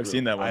favorite group. I've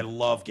seen that one. I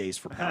love Gays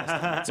for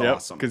Palestine. That's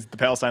awesome. Because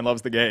Palestine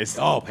loves the gays.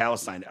 Oh,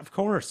 Palestine. Of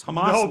course.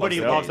 Hamas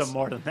Nobody loves them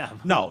more than them.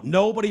 No,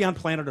 nobody on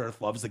planet Earth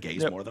loves the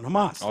gays more than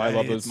Hamas. Oh, I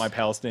love those, my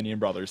Palestinian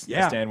brothers.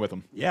 Yeah. I stand with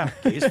them. Yeah,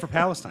 Gays for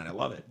Palestine. I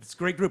love it. It's a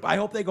great group. I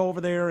hope they go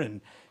over there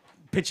and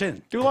pitch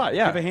in. Do a lot,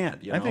 yeah. Give a hand.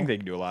 You know? I think they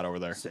can do a lot over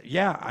there. So,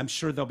 yeah, I'm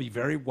sure they'll be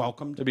very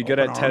welcomed. They'll be good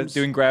at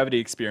doing gravity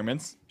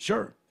experiments.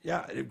 Sure.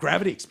 Yeah,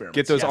 gravity experiments.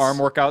 Get those arm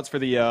workouts for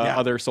the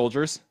other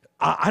soldiers.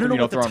 I don't know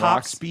what the top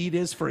rocks. speed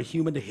is for a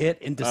human to hit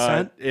in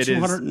descent. It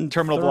is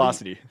terminal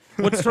velocity.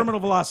 What's terminal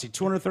velocity?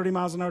 230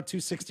 miles an hour,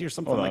 260 or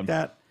something like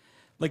that.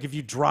 Like if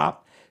you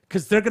drop,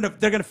 because they're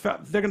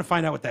gonna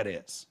find out what that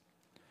is.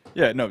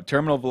 Yeah, no.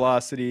 Terminal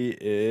velocity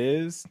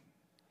is.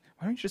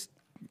 Why don't you just?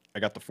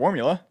 I got the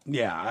formula.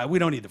 Yeah, we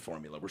don't need the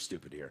formula. We're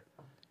stupid here.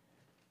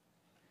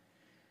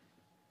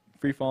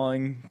 Free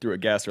falling through a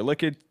gas or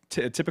liquid.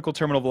 Typical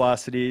terminal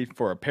velocity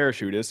for a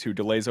parachutist who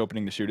delays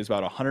opening the chute is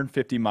about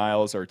 150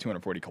 miles or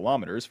 240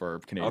 kilometers for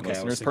Canadian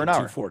listeners per an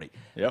hour. 240.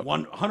 Yep.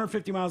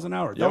 150 miles an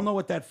hour. Yep. They'll know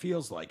what that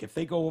feels like if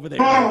they go over there.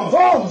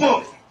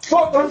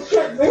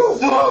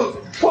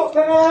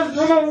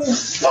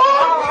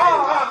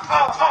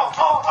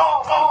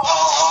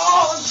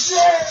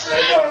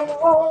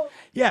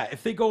 Yeah,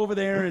 if they go over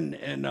there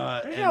and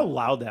how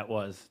loud that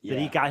was. That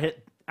he got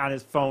hit on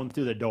his phone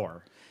through the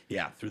door.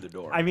 Yeah, through the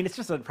door. I mean, it's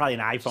just probably an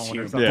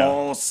iPhone or something. Yeah.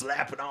 Ball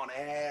slapping on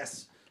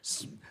ass.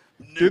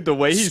 Dude, the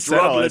way he said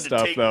all that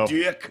stuff, though,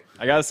 dick.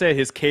 I gotta say,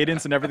 his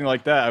cadence and everything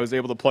like that, I was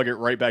able to plug it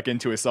right back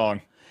into his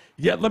song.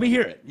 Yeah, let me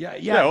hear it.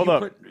 Yeah. Hold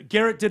up.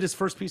 Garrett did his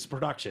first piece of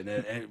production,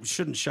 and it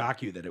shouldn't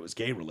shock you that it was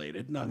gay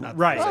related. No, not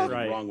Right, there's anything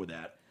right. wrong with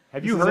that.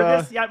 Have you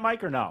heard this yet,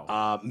 Mike, or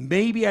no?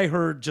 Maybe I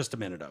heard just a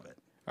minute of it.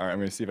 All right, I'm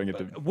gonna see if I can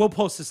get the. We'll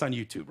post this on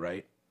YouTube,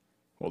 right?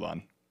 Hold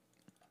on.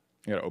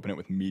 I gotta open it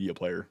with Media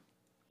Player.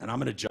 And I'm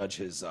gonna judge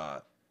his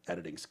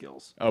editing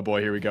skills. Oh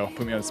boy, here we go.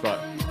 Put me on the spot.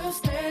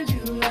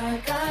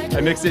 I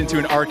mixed it into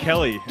an R.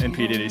 Kelly and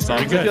P. Diddy song.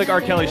 I feel like R.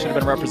 Kelly should have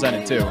been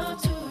represented too.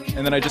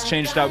 And then I just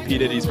changed out P.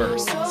 Diddy's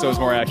verse, so it's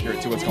more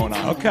accurate to what's going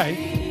on.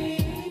 Okay.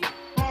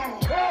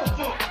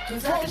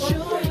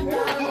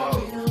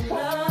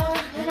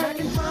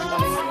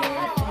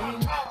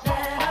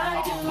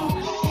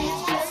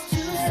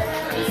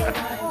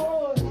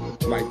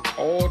 Like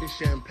all the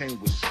champagne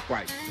was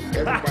Sprite.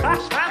 Everybody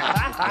was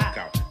passed the fuck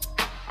out.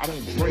 I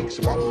don't drink,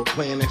 so I was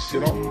playing that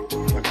shit off.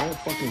 Like, I don't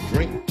fucking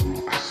drink.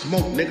 I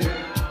smoke, nigga.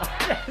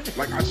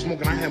 Like, I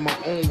smoke and I had my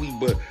own weed,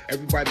 but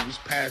everybody was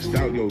passed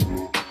out. Yo,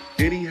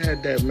 Diddy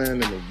had that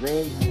man in the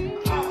room.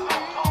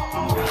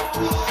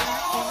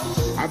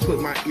 I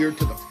put my ear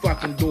to the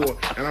fucking door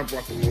and I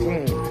brought the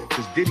phone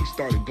because Diddy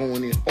started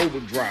going in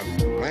overdrive.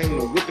 I didn't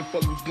know what the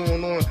fuck was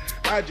going on.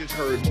 I just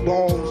heard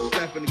balls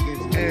slapping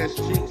against ass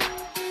cheeks.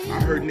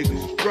 I heard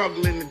niggas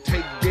struggling to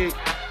take dick.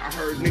 I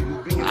heard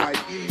niggas being like,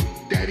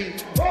 daddy,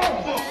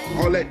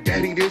 all that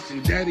daddy this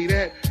and daddy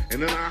that.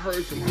 And then I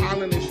heard some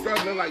hollering and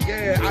struggling like,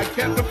 yeah, I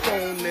kept the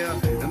phone there.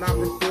 And I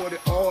recorded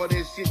all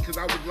that shit because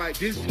I was like,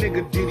 this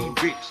nigga Diddy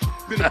bitch.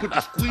 Finna put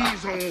the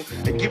squeeze on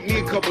and give me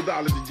a couple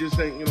dollars to just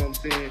say, you know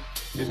what I'm saying?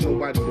 There's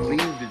nobody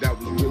believed that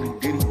was really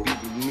Diddy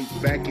beating me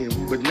back in.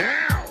 But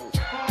now,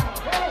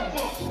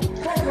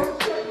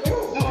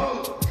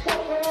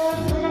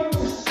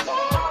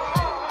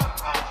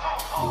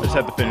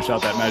 just had to finish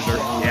out that measure.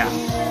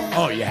 Yeah.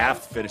 Oh, you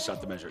have to finish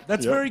out the measure.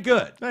 That's very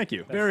good. Thank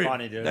you. Very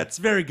funny, dude. That's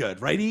very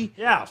good, right? E?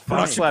 Yeah, it's funny.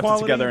 Production Slapped it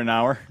quality. together in an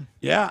hour.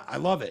 Yeah, I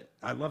love it.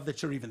 I love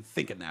that you're even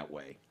thinking that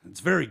way. It's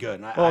very good.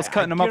 And Well, I was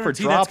cutting them up for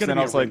guarantee that's drops, gonna and be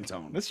I a was like,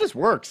 ringtone. this just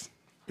works.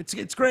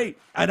 It's great,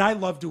 and I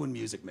love doing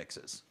music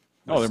mixes.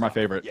 Oh, they're my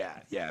favorite.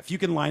 Yeah. If you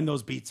can line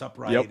those beats up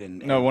right, Yep.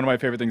 and No, one of my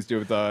favorite things to do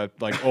with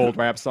like old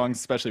rap songs,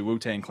 especially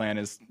Wu-Tang Clan,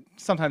 is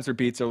sometimes their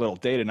beats are a little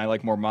dated, and I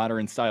like more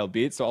modern style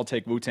beats. So I'll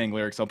take Wu-Tang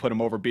lyrics, I'll put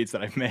them over beats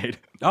that I've made.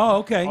 Oh,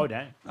 okay. Oh,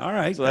 dang. All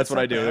right. So that's what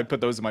I not do. I bad.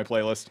 put those in my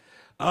playlist.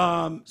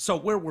 So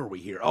where were we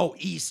here? Oh,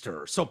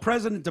 Easter. So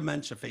President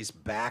Dementia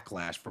faced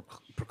backlash for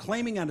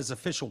proclaiming on his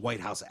official White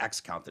House X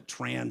account that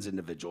trans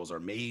individuals are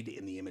made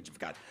in the image of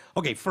God.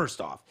 Okay,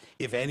 first off,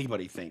 if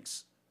anybody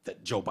thinks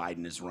that Joe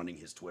Biden is running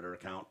his Twitter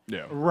account,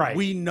 Yeah. Right.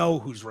 we know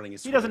who's running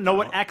his He Twitter doesn't know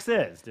what account. X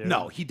is, dude.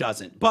 No, he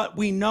doesn't. But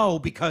we know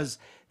because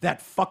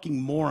that fucking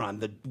moron,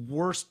 the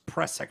worst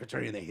press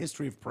secretary in the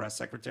history of press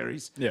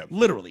secretaries, Yeah.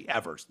 literally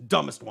ever,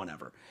 dumbest one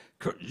ever,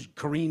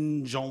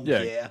 Karine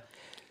Jean-Pierre,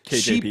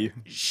 KJP.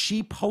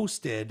 she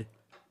posted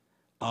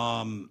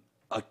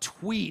a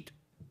tweet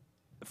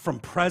from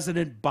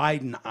President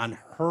Biden on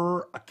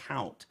her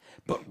account,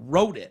 but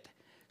wrote it.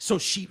 So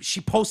she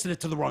posted it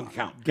to the wrong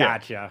account.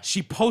 Gotcha.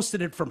 She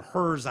posted it from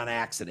hers on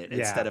accident Yeah.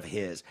 instead of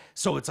his.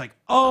 So it's like,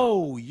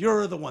 oh,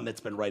 you're the one that's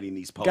been writing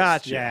these posts.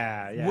 Gotcha.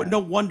 Yeah. No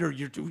wonder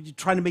you're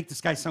trying to make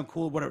this guy sound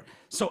cool, whatever.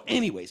 So,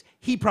 anyways,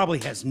 he probably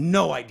has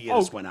no idea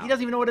this went out. He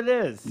doesn't even know what it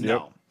is.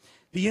 No.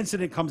 The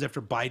incident comes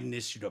after Biden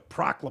issued a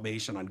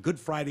proclamation on Good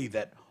Friday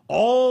that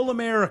all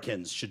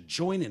Americans should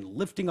join in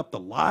lifting up the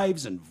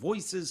lives and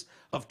voices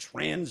of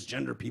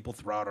transgender people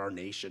throughout our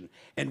nation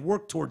and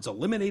work towards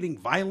eliminating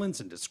violence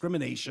and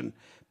discrimination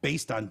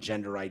based on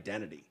gender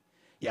identity.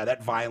 Yeah,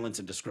 that violence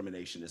and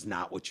discrimination is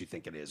not what you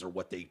think it is or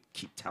what they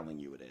keep telling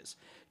you it is.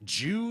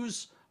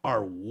 Jews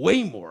are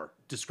way more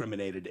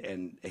discriminated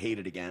and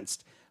hated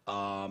against,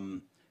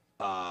 and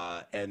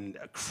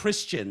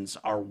Christians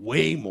are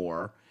way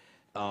more.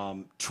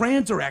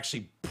 Trans are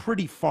actually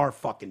pretty far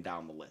fucking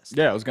down the list.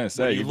 Yeah, I was going to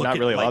say, When you you're look not at,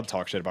 really like- allowed to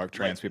talk shit about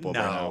trans people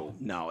right now.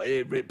 No.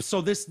 So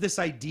this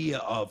idea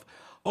of,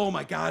 oh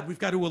my God, we've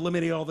got to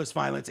eliminate all this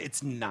violence,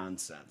 it's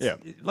nonsense. Yeah.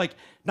 Like,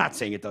 not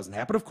saying it doesn't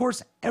happen. Of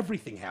course,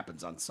 everything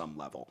happens on some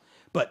level.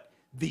 But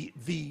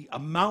the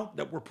amount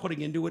that we're putting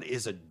into it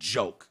is a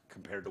joke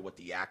compared to what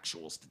the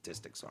actual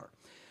statistics are.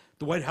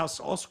 The White House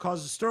also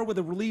caused a stir with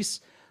a release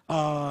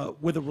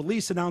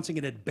announcing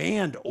it had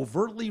banned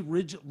overtly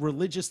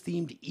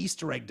religious-themed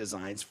Easter egg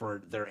designs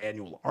for their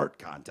annual art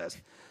contest.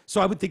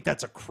 So I would think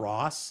that's a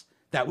cross.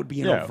 That would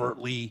be an Yeah.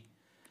 overtly...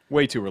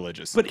 Way too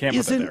religious. But Can't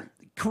put that isn't... there.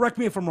 Correct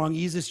me if I'm wrong,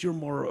 Isis, you're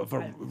more of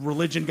a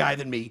religion guy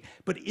than me,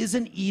 but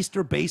isn't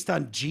Easter based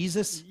on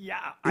Jesus? Yeah.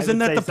 I Isn't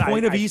would that the say so.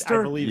 point of I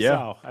Easter? believe Yeah.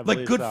 so. I Like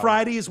believe Good so.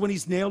 Friday is when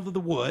he's nailed to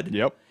the wood.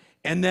 Yep.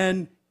 And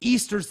then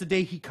Easter's the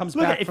day he comes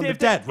Look, back if from the- the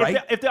dead, right?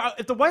 If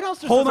the White House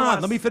just Hold doesn't on,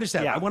 want let me us- finish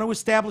that. Yeah. I want to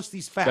establish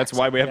these facts. That's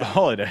why we have the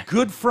holiday.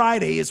 Good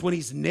Friday is when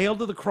he's nailed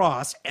to the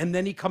cross, and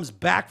then he comes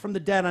back from the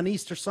dead on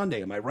Easter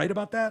Sunday. Am I right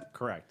about that?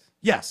 Correct.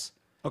 Yes.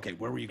 Okay,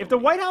 where were you going? If the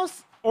White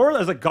House or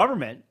as a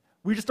government,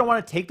 we just don't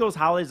want to take those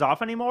holidays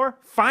off anymore,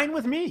 fine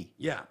with me.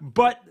 Yeah.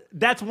 But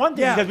that's one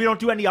thing Yeah. because we don't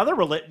do any other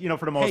for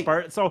the most Hey,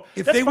 part. So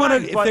if that's they want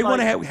fine, to, if but, they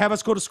want like, to have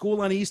us go to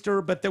school on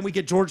Easter, but then we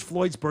get George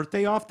Floyd's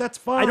birthday off, that's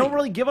fine. I don't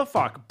really give a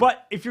fuck.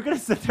 But if you're gonna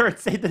sit there and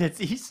say that it's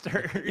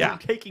Easter, Yeah. you're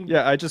taking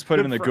Yeah, I just put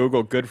it in the Fri-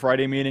 Google Good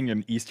Friday meeting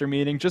and Easter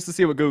meeting just to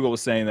see what Google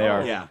was saying they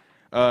are.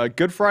 Yeah.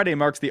 Good Friday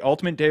marks the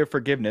ultimate day of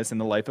forgiveness in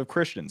the life of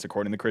Christians,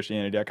 according to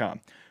Christianity.com.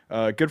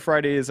 Good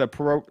Friday is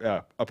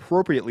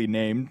appropriately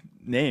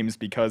names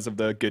because of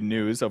the good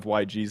news of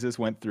why Jesus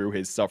went through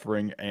his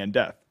suffering and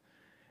death.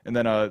 And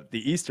then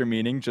the Easter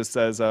meaning just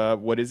says,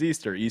 what is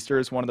Easter? Easter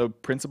is one of the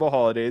principal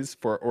holidays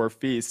or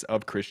feasts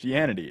of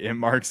Christianity. It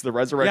marks the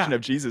resurrection Yeah.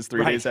 of Jesus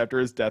 3 Right. days after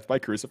his death by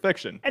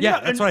crucifixion. And, Yeah,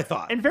 you know, that's what I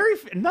thought. And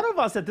none of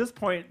us at this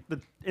point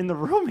in the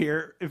room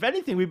here, if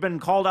anything, we've been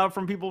called out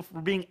from people for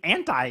being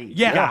anti.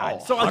 Yeah, God.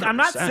 oh, So like, I'm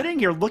not 100%. sitting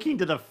here looking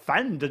to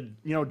defend,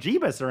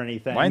 Jeebus or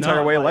anything. My entire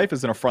No, way of like- life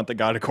is an affront to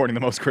God, according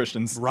to most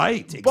Christians.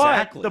 Right,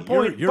 exactly. the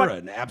point- you're but-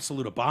 an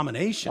absolute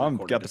abomination. I'm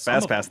according got to the some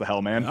fast of them. pass to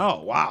hell, man.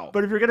 Oh, wow.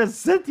 But if you're gonna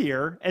sit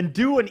here and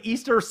do an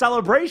Easter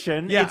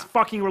celebration, Yeah. it's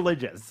fucking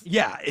religious.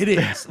 Yeah, it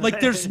is. Like,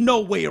 there's no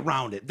way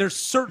around it. There's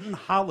certain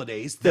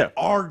holidays that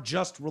Yeah. are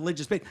just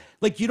religious based.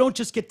 Like, you don't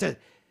just get to,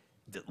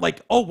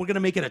 like, oh, we're gonna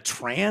make it a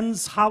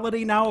trans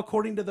holiday now,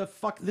 according to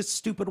this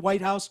stupid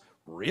White House.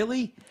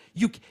 Really?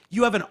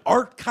 You have an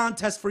art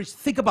contest for Easter.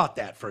 Think about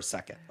that for a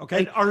second,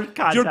 okay? An art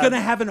contest You're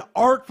gonna have an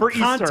art for Easter.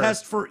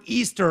 contest for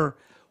Easter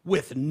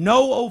with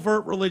no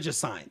overt religious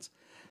signs.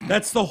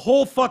 That's the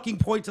whole fucking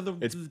point to the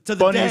It's to the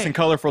bunnies day. and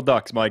colorful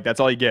ducks, Mike. That's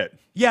all you get.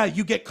 Yeah,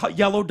 you get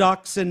yellow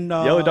ducks and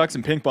Yellow ducks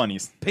and pink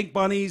bunnies. pink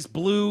bunnies,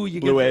 blue.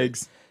 You Blue get,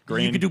 eggs,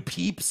 green. You could do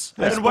peeps.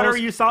 I And what are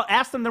suppose. you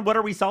ask them then what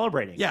are we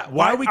celebrating? Yeah,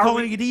 why are we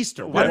calling it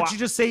Easter? Why why- don't you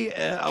just say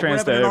we're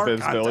Trans having an art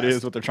visibility contest?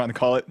 is what they're trying to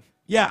call it.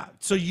 Yeah,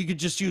 so you could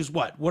just use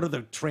what? What are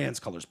the trans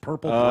colors?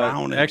 Purple,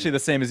 brown, and, Actually, the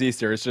same as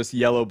Easter. It's just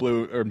yellow,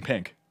 blue, or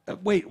pink.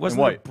 Wait, wasn't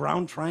And there a white.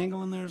 brown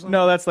triangle in there or something?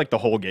 No, that's like the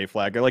whole gay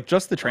flag. Like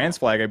just the trans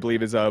flag, I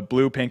believe, is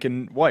blue, pink,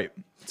 and white.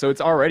 So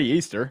it's already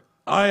Easter.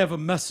 I have a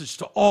message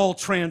to all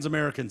trans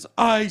Americans.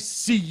 I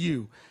see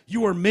you.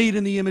 You are made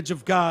in the image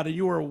of God, and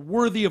you are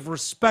worthy of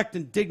respect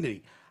and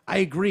dignity. I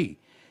agree.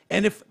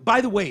 And if,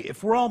 by the way,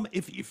 if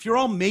you're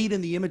all made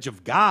in the image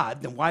of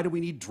God, then why do we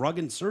need drug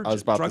and surgeons? I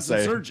was about drugs to say,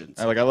 and surgeons.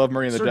 I love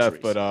Marie and the Deaf,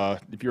 Surgeries.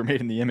 but if you're made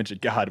in the image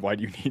of God, why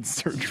do you need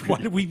surgery? Why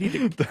do we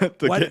need to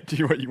to why- get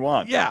you what you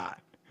want? Yeah,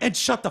 and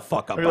shut the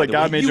fuck up. I by feel like the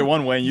God way. made you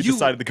one way, and you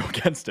decided to go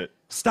against it.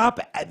 Stop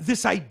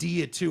this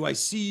idea too. I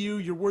see you.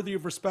 You're worthy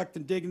of respect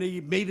and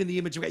dignity. Made in the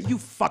image of God. You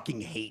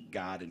fucking hate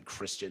God and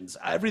Christians.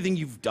 Everything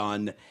you've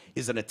done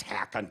is an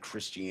attack on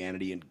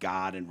Christianity and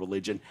God and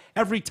religion.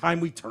 Every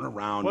time we turn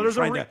around, Well, you're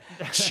there's a trying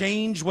to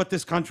change what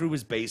this country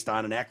was based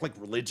on and act like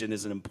religion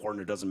isn't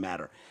important or doesn't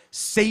matter.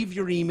 Save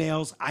your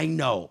emails. I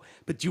know,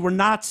 but you were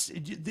not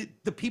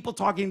the people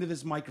talking to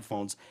these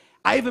microphones.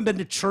 I haven't been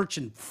to church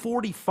in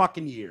 40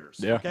 fucking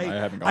years. Yeah, okay? I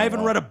haven't gone I haven't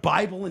long. read a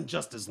Bible in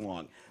just as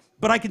long.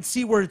 But I can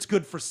see where it's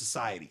good for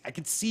society. I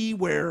can see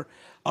where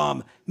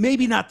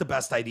maybe not the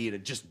best idea to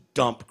just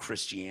dump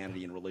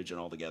Christianity and religion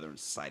altogether in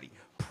society.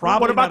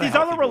 Probably. What about not a these other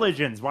healthy move.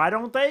 religions? Why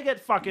don't they get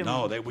fucking?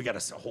 No, we got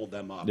to hold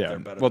them up. Yeah, They're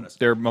better well, than us.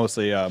 they're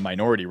mostly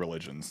minority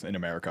religions in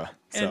America.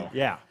 So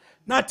Yeah.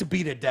 Not to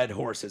beat a dead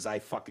horse, as I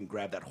fucking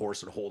grab that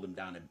horse and hold him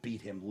down and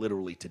beat him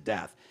literally to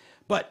death.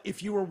 But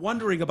if you were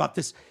wondering about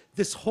this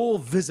whole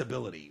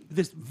visibility,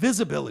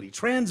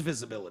 trans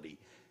visibility,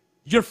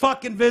 you're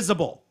fucking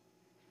visible.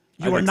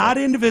 You are not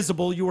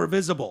invisible, you are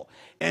visible.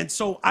 And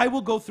so I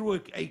will go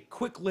through a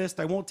quick list.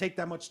 I won't take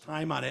that much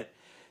time on it.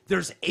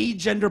 There's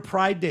Agender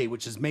Pride Day,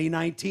 which is May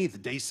 19th, a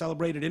day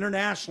celebrated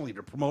internationally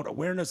to promote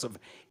awareness of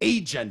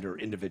agender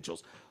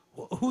individuals.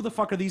 Who the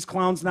fuck are these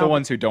clowns now? the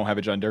ones who don't have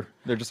a gender,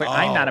 they're just like,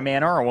 I'm not a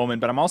man or a woman,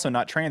 but I'm also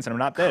not trans and I'm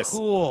not this.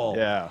 Cool.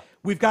 Yeah.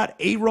 We've got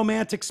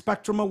Aromantic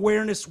Spectrum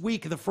Awareness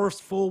Week, the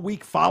first full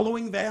week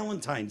following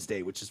Valentine's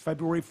Day, which is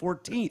February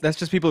 14th. That's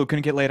just people who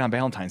couldn't get laid on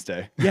Valentine's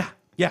Day. Yeah.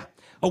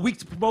 A week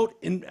to promote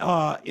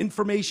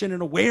information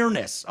and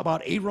awareness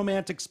about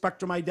aromantic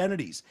spectrum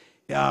identities,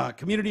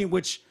 community in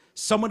which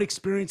someone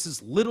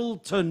experiences little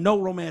to no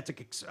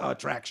romantic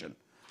attraction.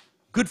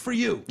 Good for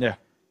you. Yeah.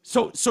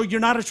 So you're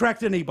not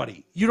attracted to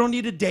anybody. You don't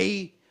need a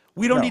day.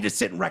 We don't need to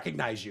sit and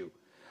recognize you.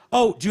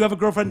 Oh, do you have a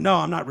girlfriend? No,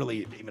 I'm not really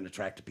even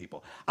attracted to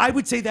people. I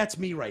would say that's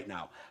me right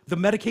now. The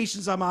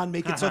medications I'm on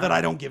make it so that I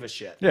don't give a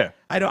shit. Yeah.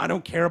 I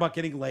don't care about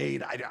getting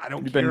laid. I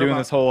don't You've care been doing about,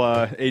 this whole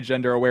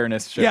agender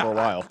awareness shit Yeah, for a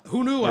while.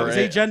 who knew I Or was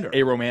agender?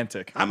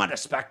 Aromantic. I'm on a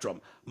spectrum.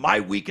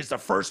 My week is the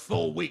first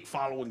full week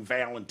following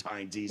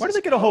Valentine's Eve. Why do they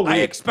get a whole I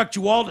week? expect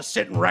you all to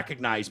sit and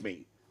recognize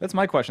me. That's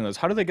my question, though. Is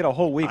how do they get a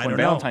whole week I when don't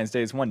know. Valentine's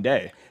Day is one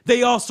day?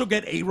 They also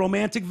get a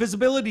Romantic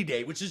Visibility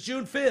Day, which is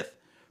June 5th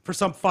for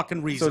some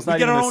fucking reason. So it's We not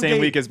get even our the own same day.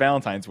 week as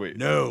Valentine's week.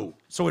 No.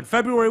 So in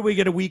February, we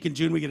get a week. In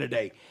June, we get a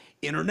day.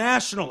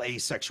 International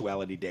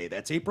Asexuality Day.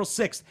 That's April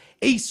 6th.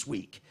 Ace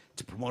Week,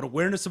 to promote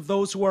awareness of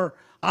those who are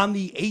on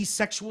the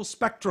asexual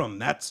spectrum.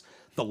 That's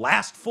the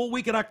last full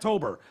week in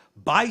October.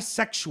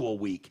 Bisexual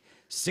Week,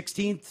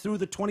 16th through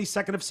the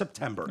 22nd of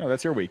September. No,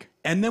 that's your week.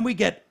 And then we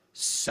get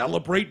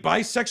Celebrate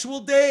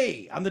Bisexual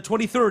Day on the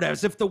 23rd,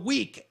 as if the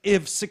week,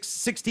 if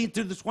 16th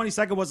through the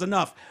 22nd was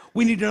enough,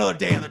 we need another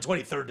day on the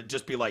 23rd to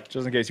just be like,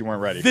 Just in case you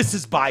weren't ready. this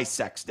is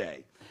Bisex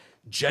Day.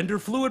 Gender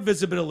Fluid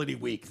Visibility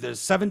Week, the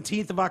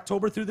 17th of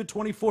October through the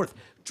 24th.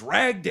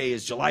 Drag Day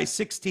is July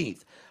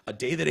 16th, a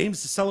day that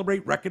aims to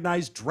celebrate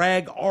recognized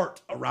drag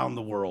art around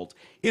the world.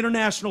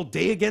 International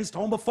Day Against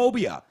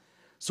Homophobia.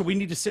 So we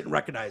need to sit and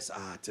recognize,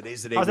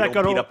 today's the day we don't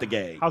beat up the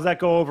gay. How's that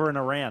go over in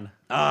Iran?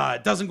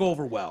 It doesn't go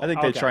over well. I think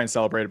they Okay. try and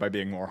celebrate it by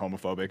being more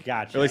homophobic.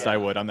 Gotcha. Or at least I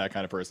would. I'm that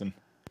kind of person.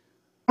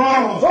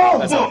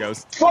 That's how it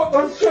goes.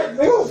 Fucking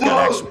shit, you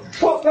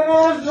fucking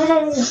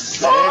ass.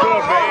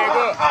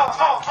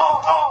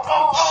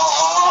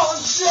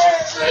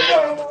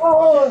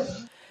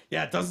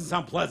 Yeah, it doesn't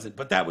sound pleasant,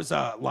 but that was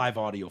live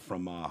audio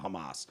from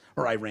Hamas,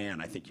 or Iran,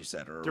 I think you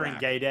said, or During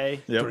Iraq. Gay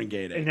Day? Yep. During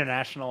Gay Day.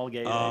 International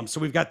Gay Day. So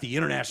we've got the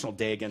International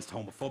Day Against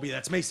Homophobia.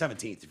 That's May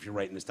 17th, if you're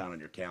writing this down on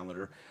your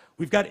calendar.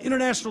 We've got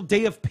International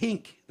Day of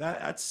Pink.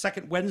 That's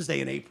second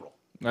Wednesday in April.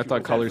 I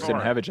thought colors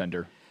didn't have a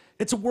gender.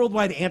 It's a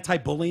worldwide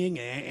anti-bullying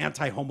and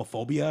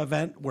anti-homophobia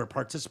event where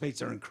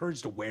participants are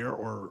encouraged to wear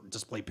or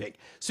display pink.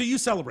 So you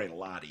celebrate a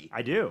lot, E.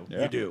 I do.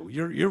 You do.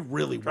 You're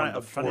really one of the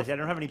I four.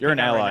 don't have any. You're an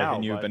pink out ally, right now,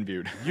 and you've but- been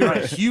viewed. You're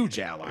a huge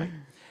ally.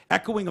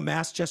 Echoing a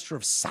mass gesture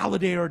of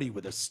solidarity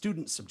with a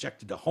student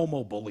subjected to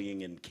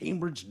homo-bullying in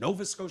Cambridge,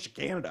 Nova Scotia,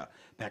 Canada,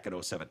 back in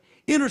 2007.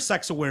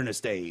 Intersex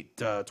Awareness Day,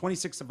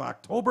 26th of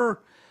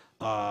October.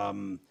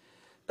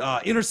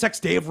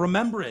 Intersex Day of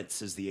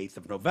Remembrance is the 8th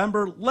of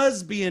November.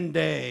 Lesbian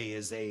Day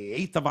is the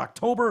 8th of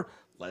October.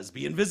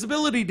 Lesbian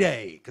Visibility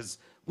Day, because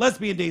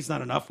Lesbian Day is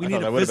not enough. We I need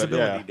thought a that would've been-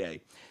 Visibility yeah.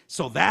 Day.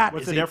 So that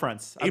What's is the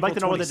difference? I'd like to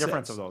know what the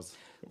difference of those.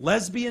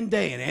 Lesbian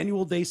Day, an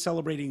annual day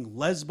celebrating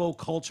lesbo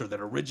culture that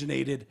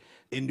originated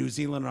in New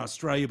Zealand and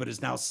Australia, but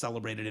is now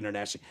celebrated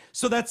internationally.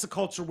 So that's the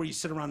culture where you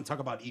sit around and talk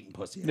about eating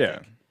pussy. I Yeah.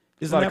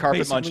 think. A lot of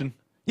carpet munching.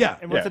 Yeah.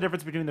 And what's Yeah. the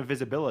difference between the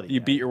visibility? You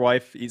day? beat your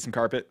wife, eat some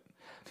carpet.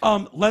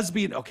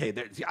 Lesbian. Okay,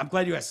 I'm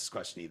glad you asked this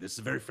question. This is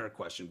a very fair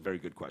question. Very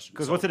good question.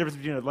 Because what's the difference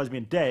between a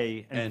lesbian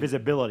day and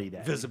visibility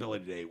day?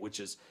 Visibility Day, which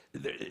is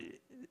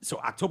so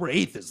October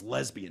 8th is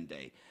Lesbian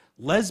Day.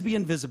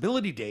 Lesbian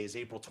Visibility Day is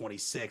April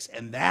 26th,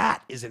 and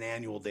that is an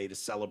annual day to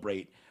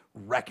celebrate,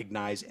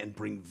 recognize, and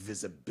bring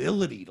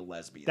visibility to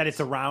lesbians. That it's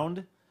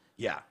around.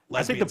 Yeah, I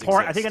think lesbians the porn.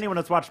 I exist. think anyone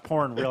that's watched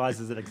porn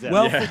realizes it exists.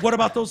 Well, what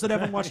about those that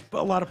haven't watched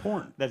a lot of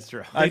porn? That's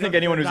true. I think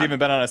anyone who's even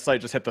been on a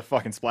site just hit the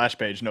fucking splash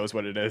page knows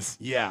what it is.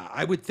 Yeah,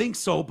 I would think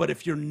so. But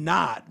if you're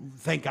not,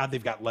 thank God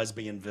they've got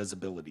Lesbian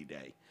Visibility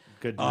Day.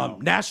 Good to know.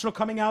 National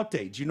Coming Out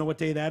Day. Do you know what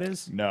day that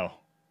is? No.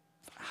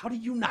 How do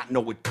you not know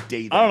what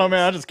day that I don't know, is?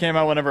 man. I just came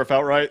out whenever it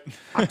felt right.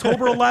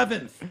 October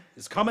 11th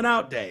is Coming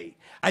Out Day.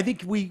 I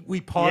think we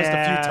paused a few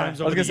Yeah.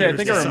 times I over was the gonna say, I years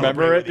think to I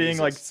remember celebrate it being with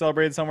like Jesus.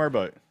 celebrated somewhere,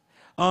 but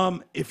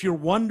If you're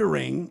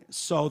wondering,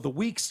 so the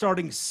week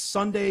starting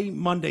Sunday,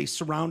 Monday,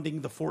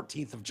 surrounding the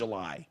 14th of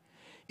July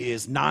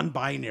is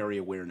Non-Binary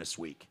Awareness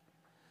Week.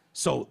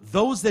 So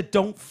those that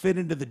don't fit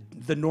into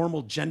the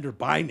normal gender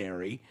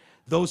binary,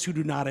 those who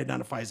do not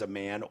identify as a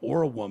man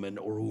or a woman,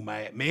 or who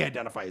may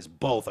identify as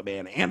both a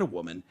man and a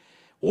woman,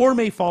 or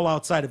may fall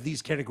outside of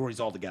these categories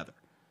altogether.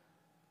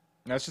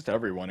 that's just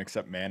everyone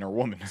except man or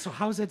woman. So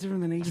how is that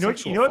different than You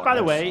asexual? know what? By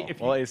the fuckers? way, So- if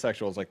Well,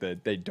 asexual is like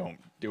they don't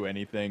do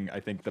anything. I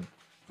think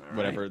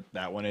whatever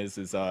that one is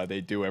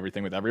they do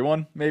everything with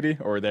everyone, maybe,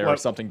 or they're what-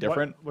 something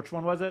different. Which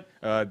one was it?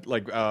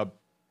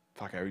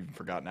 Fuck, I even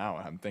forgot now.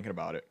 I'm thinking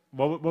about it.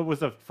 What was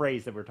the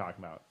phrase that we were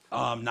talking about?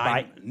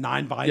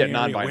 non-binary, Yeah,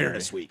 non-binary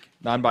Awareness Week.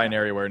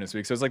 Non-binary awareness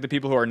week. So it's like the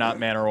people who are not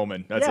man or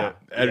woman. That's Yeah. it.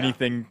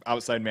 Anything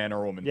outside man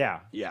or woman. Yeah.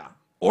 Yeah,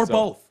 or So,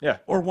 both. yeah.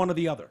 or one or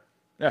the other.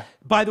 Yeah.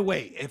 By the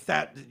way, if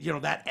that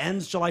that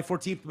ends July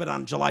 14th, but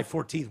on July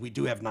 14th we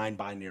do have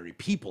Non-Binary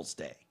Peoples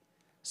Day,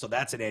 so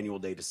that's an annual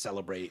day to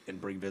celebrate and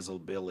bring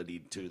visibility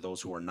to those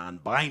who are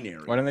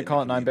non-binary. Why don't they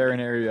call it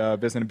non-binary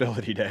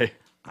visibility day?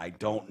 I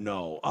don't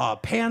know.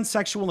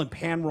 Pansexual and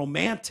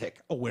Panromantic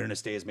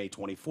Awareness Day is May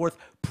 24th.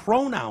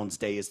 Pronouns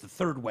Day is the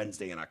third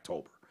Wednesday in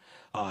October.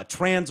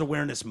 Trans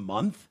Awareness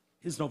Month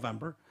is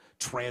November.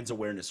 Trans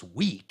Awareness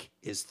Week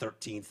is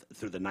 13th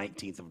through the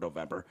 19th of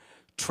November.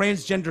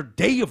 Transgender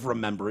Day of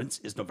Remembrance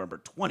is November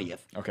 20th.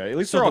 Okay, at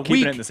least So they're all the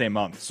keeping week- it in the same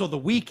month. So the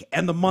week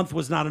and the month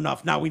was not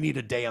enough. Now we need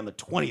a day on the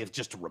 20th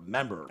just to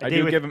remember. I Day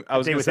do with- give 'em- I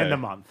was day gonna within say. the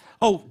month.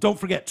 Oh, don't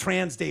forget,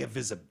 Trans Day of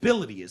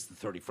Visibility is the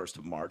 31st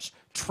of March.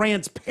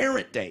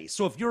 Transparent Day.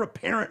 So if you're a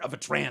parent of a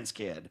trans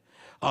kid,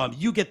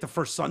 you get the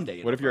first Sunday.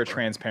 in What if you're a November.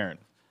 transparent?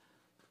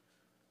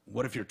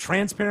 What if you're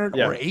transparent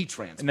Yeah. or a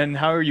trans? And then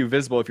how are you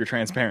visible if you're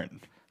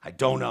transparent? I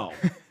don't know.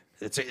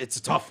 It's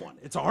a tough one.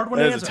 It's a hard one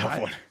That to is a answer.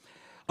 tough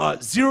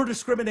one. Zero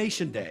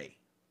Discrimination Day.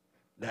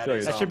 That Sure,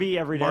 is, that should be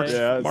every day. March,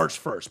 Yeah, it's- March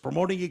 1st.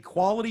 Promoting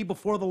equality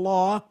before the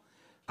law.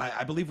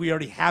 I believe we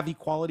already have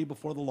equality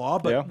before the law,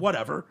 but Yeah.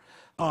 whatever.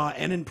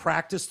 And in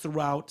practice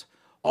throughout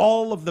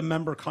all of the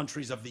member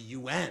countries of the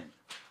UN.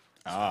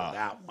 So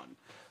that one.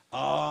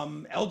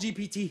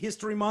 LGBT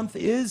History Month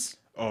is?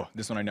 Oh,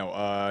 this one I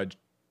know.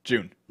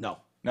 June. No.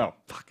 No.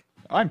 Fuck.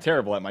 I'm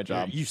terrible at my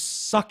job. You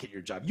suck at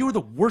your job. You are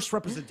the worst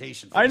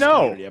representation for I this know.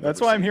 community I've That's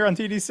ever why I'm seen. here on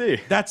TDC.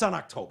 That's on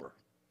October.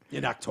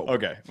 In October.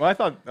 Okay. Well, I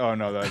thought. Oh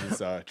no, that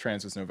was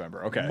trans was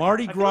November. Okay.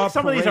 Mardi I feel Gras like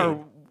some of these Parade. are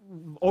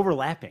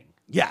overlapping.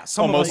 Yeah,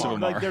 some most of of them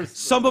them are. are. Like there's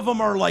Some of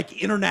them are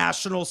like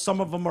international. Some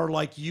of them are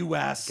like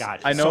U.S.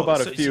 Gotcha. I know So-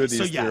 about so- a few of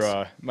so these yes.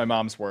 through my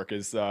mom's work.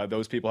 Is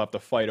those people have to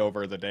fight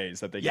over the days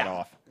that they get Yeah.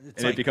 off, It's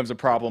and like- it becomes a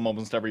problem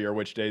almost every year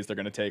which days they're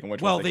going to take and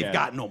which Well, ones they they've can't.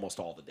 gotten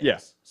almost all the days. Yeah.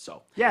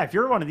 So, yeah. If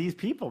you're one of these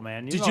people,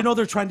 man, did you know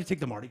they're trying to take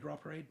the Mardi Gras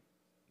parade?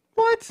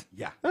 What?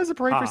 Yeah. That was a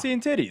parade Ah. for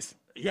seeing titties.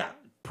 Yeah,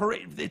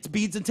 parade. It's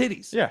beads and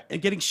titties. Yeah. and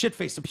getting shit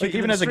faced and Like puking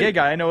even in the as a street. gay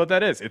guy, I know what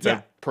that is. It's Yeah.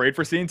 a parade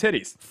for seeing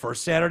titties.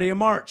 First Saturday of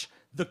March.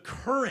 The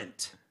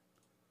current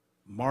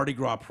Mardi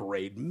Gras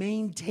parade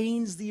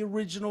maintains the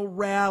original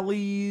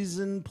rallies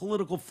and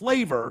political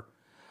flavor.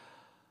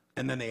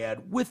 And then they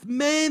add, with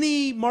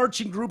many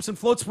marching groups and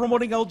floats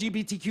promoting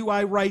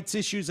LGBTQI rights,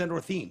 issues, and or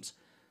themes.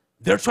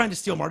 They're trying to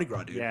steal Mardi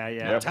Gras, dude. Yeah,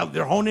 yeah.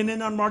 They're honing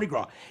in on Mardi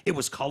Gras. It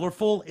was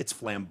colorful. It's It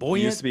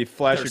flamboyant. used to be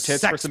flash your There's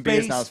tits for some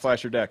bees. Now sex-based, it's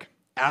flash your dick.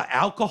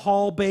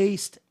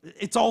 alcohol-based.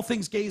 It's all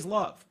things gays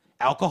love.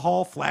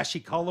 Alcohol, flashy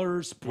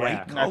colors, bright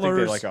Yeah.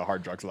 colors. I think they like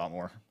hard drugs a lot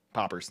more.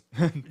 Poppers.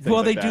 Things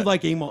Well, they like do that.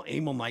 like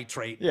amyl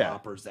nitrate, Yeah.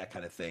 poppers, that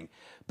kind of thing.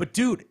 But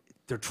dude,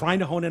 they're trying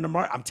to hone in on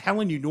I'm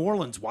telling you, New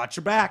Orleans, watch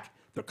your back.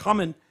 They're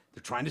coming.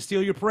 They're trying to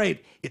steal your parade.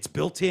 It's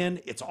built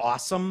in. It's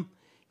awesome.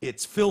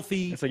 It's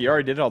filthy. It's like you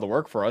already did all the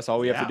work for us. All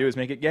we have Yeah. to do is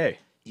make it gay.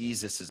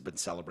 Isis has been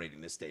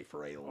celebrating this day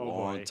for a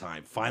long boy.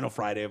 time. Final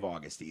Friday of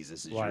August,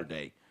 Isis is your What?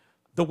 day.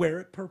 The Wear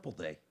It Purple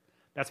Day.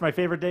 That's my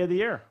favorite day of the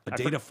year. A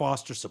day to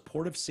foster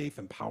supportive, safe,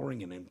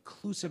 empowering, and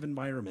inclusive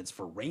environments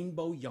for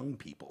rainbow young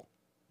people.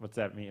 What's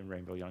that mean,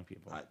 rainbow young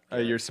people?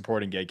 You're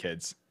supporting gay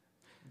kids.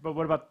 But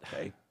what about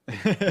Okay.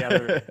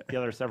 the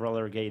other several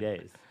other gay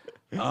days?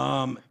 Those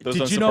Did don't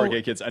you support know?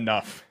 gay kids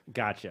enough.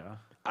 Gotcha.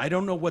 I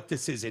don't know what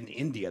this is in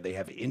India. They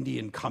have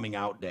Indian Coming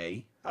Out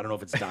Day. I don't know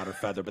if it's Dot or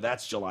Feather, but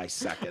that's July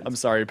 2nd. I'm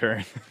sorry,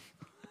 parent.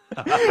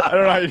 I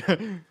don't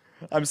know.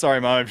 I'm sorry,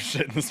 Mom. I'm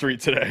shit in the street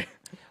today.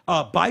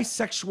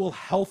 Bisexual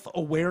Health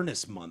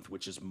Awareness Month,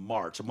 which is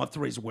March, a month to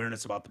raise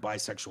awareness about the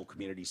bisexual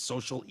community's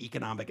social,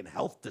 economic, and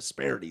health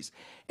disparities.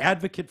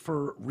 Advocate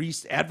for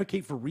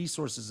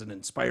resources and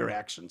inspire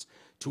actions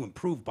to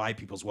improve bi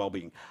people's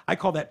well-being. I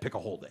call that pick a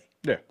whole day.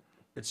 Yeah.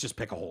 It's just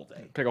pick a whole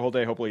day. Pick a whole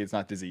day. Hopefully it's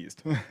not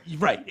diseased.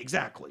 Right,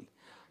 exactly.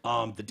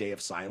 The Day of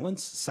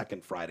Silence,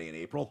 second Friday in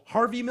April.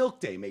 Harvey Milk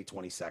Day, May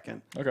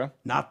 22nd. Okay.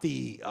 Not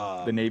the...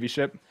 The Navy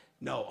ship?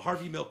 No,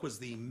 Harvey Milk was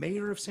the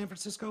mayor of San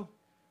Francisco,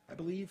 I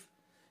believe,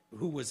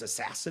 who was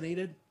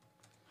assassinated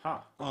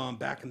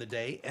back in the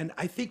day. And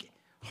I think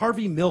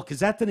Harvey Milk, is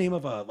that the name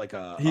of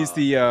He's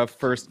the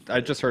first,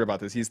 I just heard about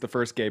this. He's the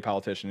first gay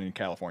politician in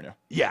California.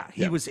 Yeah,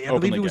 he was, I Openly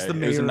believe he was gay. the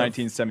mayor. It was in of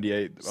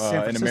 1978. San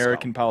An Francisco.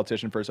 American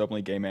politician, first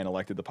openly gay man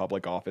elected to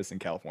public office in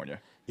California.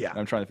 Yeah.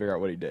 I'm trying to figure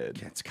out what he did.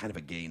 Yeah, it's kind of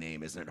a gay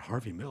name, isn't it?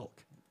 Harvey Milk.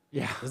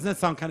 Yeah. Doesn't that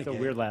sound kind of It's a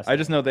gay? weird last I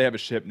just know they have a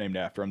ship named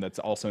after him that's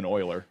also an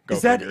oiler. Go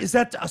Is that figure. is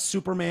that a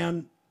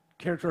Superman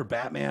character or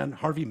Batman?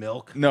 Harvey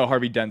Milk? No,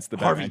 Harvey Dent's the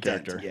Harvey Batman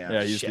Dent, character.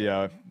 yeah, he's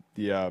shit.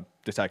 the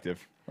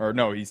detective. Or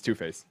no, he's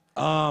Two-Face.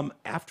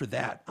 After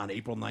that, on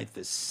April 9th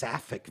is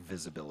Sapphic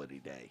Visibility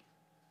Day.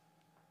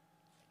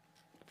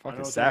 I Fucking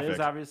know what that is, sapphic.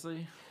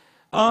 obviously.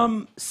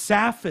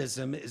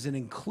 Sapphism is an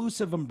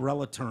inclusive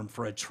umbrella term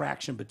for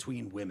attraction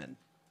between women.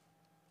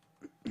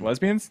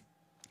 Lesbians?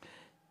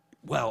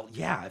 Well,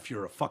 yeah, if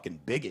you're a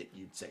fucking bigot,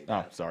 you'd say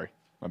Oh, that. sorry.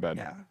 My bad.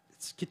 Yeah,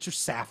 get your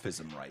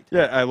Sapphism right.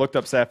 Yeah, I looked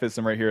up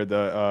sapphism right here.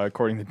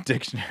 According to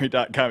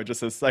dictionary.com, it just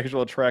says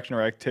sexual attraction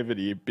or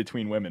activity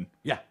between women.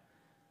 Yeah.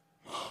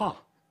 Huh.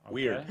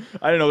 Weird.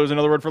 I didn't know there was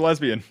another word for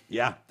lesbian.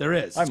 Yeah, there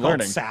is. I'm it's called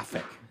learning.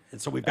 Sapphic.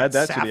 And so we've Add got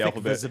that to the Sapphic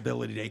alphabet.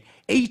 Visibility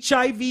Day.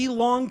 HIV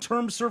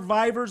Long-Term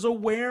Survivors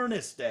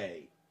Awareness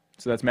Day.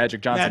 So that's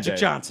Magic Johnson Magic Day.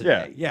 Johnson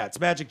Yeah. Day. Yeah, it's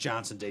Magic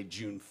Johnson Day,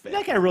 June 5th. Did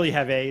that guy really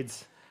have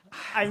AIDS?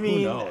 I Who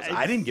mean, knows?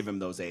 I didn't give him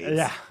those AIDS.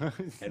 Yeah.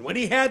 And when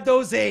he had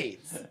those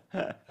AIDS,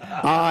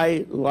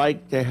 I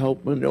like to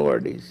help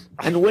minorities.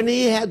 And when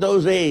he had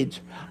those AIDS,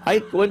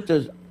 I went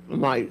to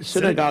my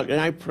synagogue and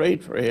I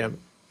prayed for him.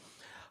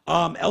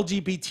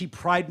 LGBT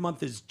Pride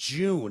Month is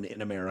June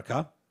in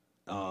America.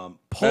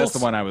 That's the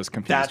one I was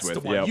confused That's with. the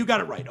one. Yep. You got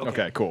it right.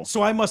 Okay, cool.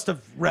 So I must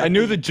have read. I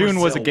knew the that June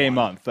was a Brazil gay one.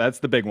 month. That's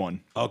the big one.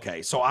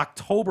 Okay, so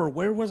October.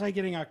 Where was I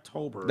getting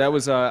October? That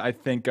was, I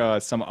think,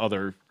 some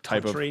other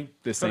type Country? of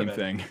the Could same have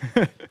thing.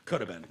 been.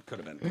 Could have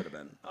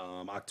been.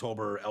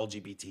 October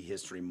LGBT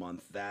History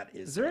Month. That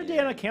is there a day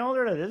on a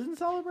calendar that isn't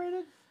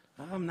celebrated?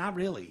 Not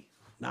really.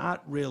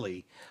 Not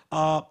really.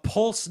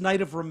 Pulse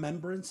Night of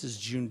Remembrance is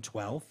June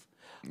 12th.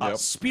 Yep.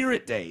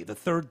 Spirit Day, the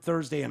third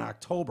Thursday in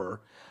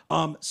October.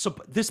 So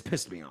this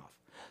pissed me off.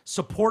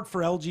 Support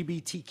for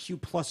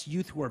LGBTQ plus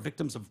youth who are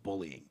victims of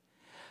bullying.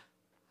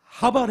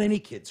 How about any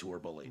kids who are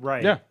bullied?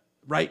 Right. Yeah.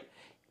 Right?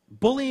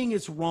 Bullying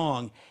is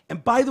wrong.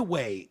 And by the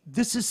way,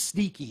 this is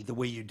sneaky the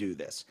way you do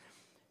this.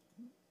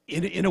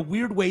 In a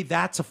weird way,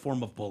 that's a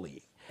form of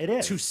bullying. It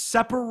is. To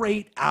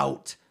separate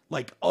out,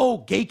 like, oh,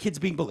 gay kids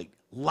being bullied.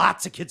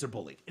 Lots of kids are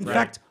bullied. In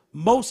fact,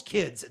 most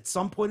kids at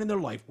some point in their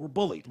life were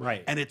bullied.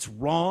 Right. And it's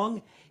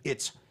wrong.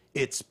 It's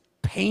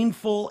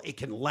painful. It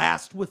can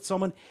last with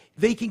someone.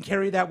 They can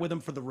carry that with them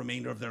for the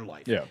remainder of their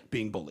life. Yeah.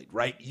 Being bullied,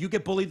 right? You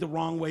get bullied the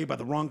wrong way by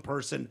the wrong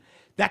person.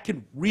 That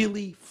can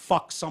really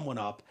fuck someone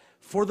up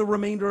for the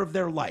remainder of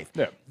their life.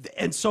 Yeah.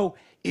 And so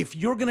if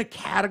you're going to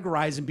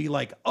categorize and be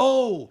like,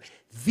 oh,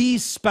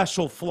 these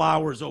special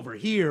flowers over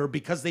here,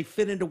 because they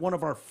fit into one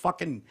of our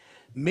fucking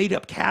made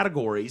up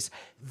categories,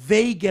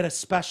 they get a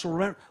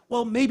special.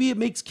 Well, maybe it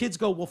makes kids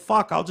go, well,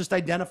 fuck, I'll just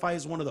identify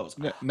as one of those.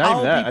 Not I'll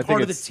even that. be I part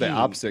think of it's the the team.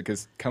 opposite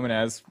because coming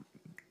as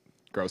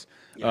gross.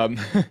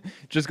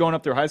 Just going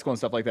up through high school and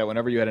stuff like that,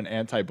 whenever you had an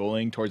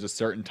anti-bullying towards a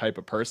certain type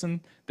of person,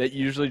 that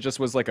usually just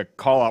was like a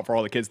call out for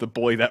all the kids to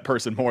bully that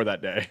person more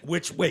that day.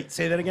 Wait,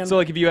 say that again? So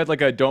like if you had like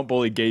a don't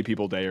bully gay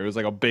people day, or it was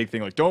like a big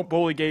thing like don't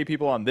bully gay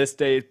people on this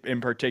day in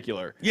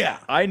particular. Yeah.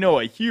 I know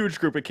a huge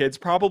group of kids,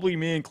 probably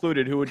me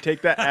included, who would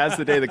take that as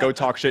the day to go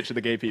talk shit to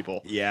the gay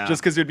people. Yeah.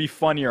 Just because it'd be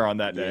funnier on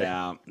that day.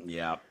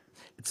 Yeah.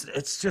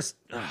 It's just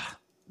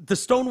the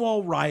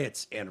Stonewall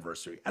riots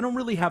anniversary. I don't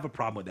really have a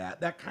problem with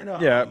that. That kind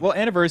of Yeah, well,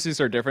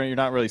 anniversaries are different. You're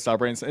not really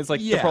celebrating. It's like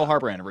the Yeah. Pearl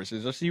Harbor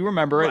anniversary. Just you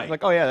remember Right. it.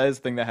 Like, oh yeah, that is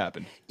a thing that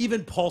happened.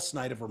 even Pulse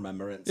Night of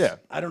Remembrance. Yeah.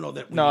 I don't know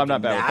that we No, need I'm not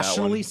to bad with that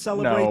nationally one.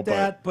 celebrate No, but-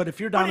 that, but if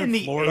you're down But in in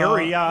the Florida,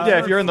 area. Yeah,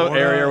 if you're in the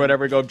Florida, area or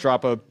whatever, go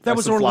drop that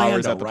was some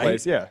flowers Orlando, at the right?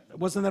 place. Yeah.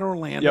 Wasn't that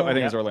Orlando? Yep, I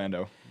think it's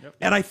Orlando.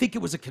 And I think it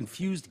was a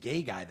confused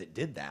gay guy that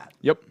did that.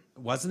 Yep.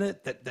 Wasn't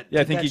it? That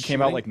Yeah, I did think that he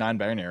came out shooting? like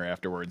non-binary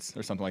afterwards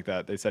or something like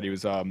that. They said he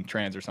was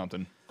trans or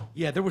something.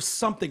 Yeah, there was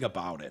something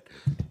about it.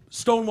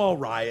 Stonewall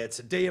riots,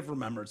 a day of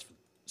remembrance.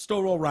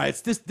 Stonewall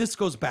riots. This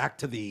goes back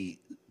to the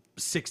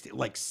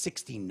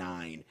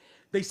 69.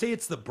 They say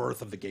it's the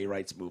birth of the gay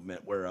rights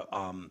movement, where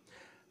a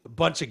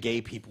bunch of gay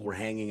people were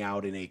hanging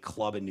out in a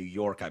club in New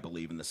York, I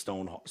believe, in the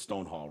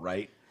Stonewall,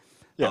 right?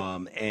 Yeah.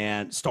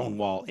 And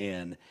Stonewall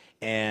Inn,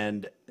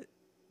 and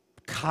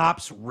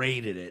cops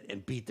raided it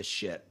and beat the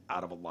shit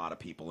out of a lot of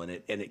people, and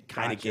it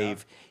kind of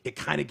gave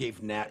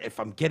if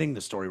I'm getting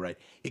the story right,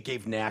 it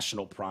gave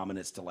national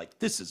prominence to like,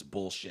 this is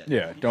bullshit.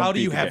 Yeah, how do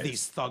you the have case.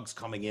 these thugs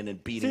coming in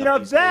and beating? So,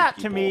 up these that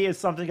gay to people? me is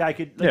something I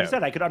could, like you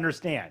said, I could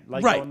understand.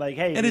 Like, Right. going like,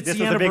 hey, And it's this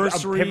the was a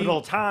anniversary.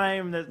 pivotal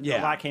time that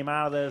a lot came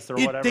out of this or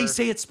whatever. They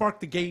say it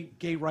sparked the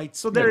gay rights.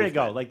 So there you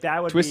go. Like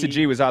that would Twisted be,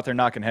 G was out there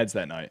knocking heads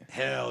that night.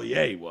 Hell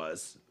yeah, he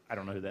was. I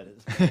don't know who that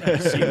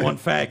is. You've seen one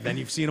fag, then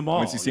you've seen them all.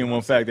 Once you've seen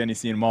one fact, then you've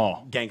seen them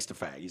all. Gangsta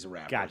fag. He's a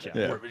rapper. Gotcha.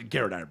 Yeah.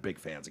 Garrett and I are big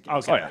fans of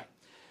Gangsta Okay. Oh, fag. yeah.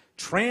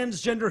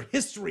 Transgender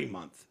History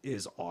Month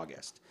is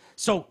August.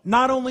 So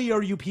not only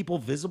are you people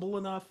visible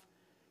enough,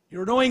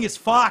 you're annoying as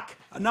fuck.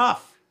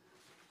 Enough.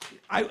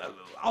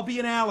 I'll be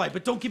an ally,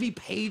 but don't give me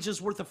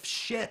pages worth of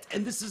shit.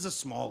 And this is a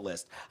small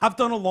list. I've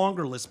done a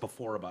longer list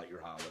before about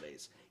your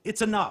holidays.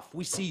 It's enough.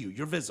 We see you.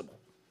 You're visible.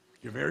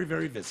 You're very,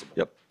 very visible.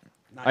 Yep.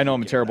 Not I know you,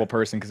 I'm a Garrett. terrible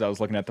person because I was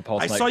looking at the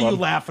Pulse I nightclub. saw you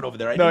laughing over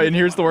there. No, and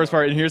here's the worst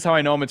part. And here's how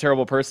I know I'm a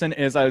terrible person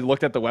is I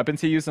looked at the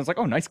weapons he used and I was like,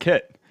 oh, nice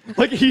kit.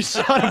 Like he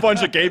shot a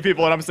bunch of gay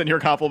people and I'm sitting here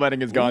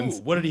complimenting his guns.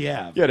 Ooh, what did he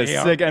have? He had a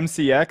AR? SIG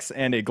MCX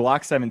and a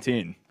Glock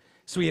 17.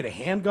 So he had a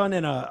handgun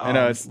and a long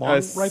a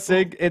rifle?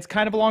 SIG. It's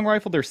kind of a long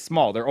rifle. They're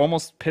small. They're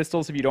almost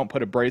pistols if you don't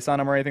put a brace on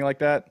them or anything like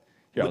that.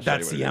 Here, I'll show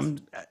That's you the what it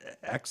is.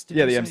 MX?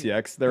 Yeah, the did you say?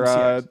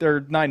 MCX.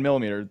 They're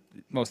 9mm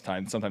most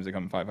times. Sometimes they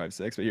come in 5.56.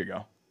 But here you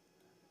go.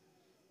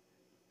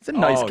 It's a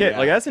nice Oh, kit. yeah.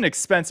 Like that's an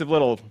expensive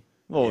little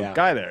Yeah.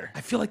 guy there.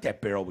 I feel like that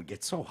barrel would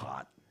get so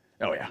hot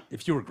Oh yeah.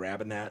 if you were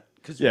grabbing that.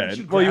 Cause Yeah. once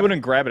you Well, you grab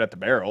wouldn't grab it at the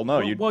barrel.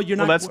 No. Well, you're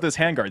not- that's what this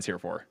handguard's here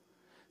for.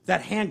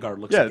 that handguard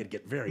looks Yeah. like it'd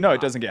get very No, hot.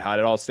 it doesn't get hot.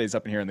 It all stays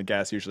up in here, and the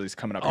gas usually is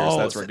coming up here. Oh, So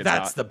that's where it gets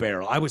hot. the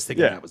barrel. I was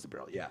thinking Yeah. that was the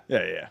barrel. Yeah.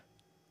 Yeah.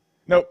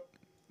 Nope.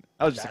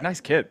 I was just like, nice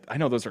kit. I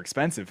know those are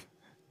expensive.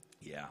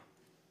 Yeah.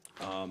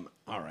 All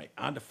right.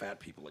 On to fat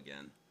people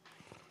again.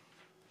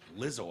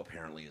 Lizzo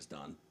apparently is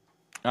done.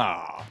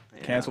 Ah,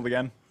 canceled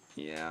again.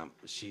 Yeah,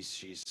 she's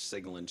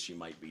signaling she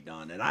might be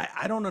done, and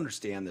I don't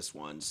understand this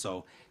one.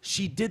 So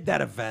she did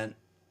that event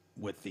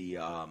with the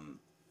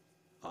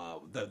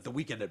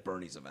Weekend at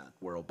Bernie's event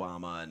where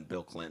Obama and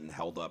Bill Clinton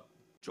held up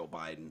Joe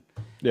Biden.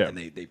 Yeah. And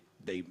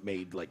they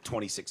made like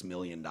 $26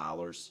 million.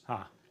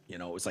 Huh. You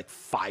know, it was like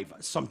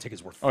some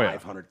tickets were Oh, yeah.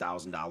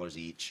 $500,000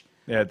 each.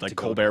 Yeah, like to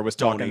go Colbert was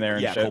talking donate. there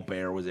and yeah, shit.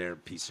 Colbert was there,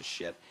 piece of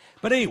shit.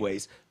 But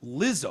anyways,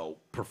 Lizzo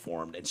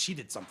performed, and she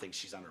did something.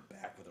 She's on her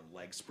back with her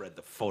legs spread.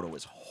 The photo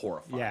is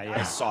horrifying. Yeah.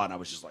 I saw it, and I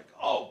was just like,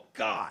 oh,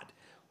 God.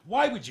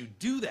 Why would you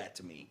do that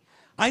to me?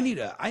 I need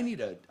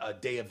a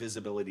day of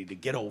visibility to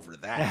get over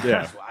that.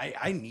 Yeah. So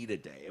I need a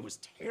day. It was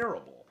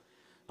terrible.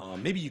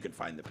 Maybe you can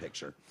find the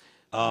picture.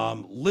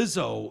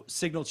 Lizzo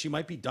signaled she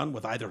might be done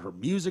with either her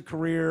music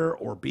career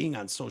or being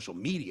on social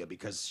media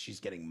because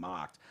she's getting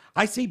mocked.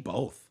 I say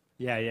both.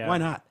 Yeah. Why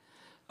not?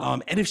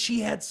 And if she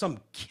had some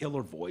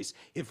killer voice,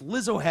 if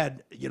Lizzo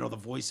had, the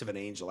voice of an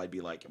angel, I'd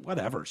be like,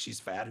 whatever. She's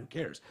fat. Who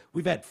cares?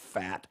 We've had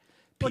fat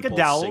Like people,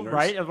 Adele, singers.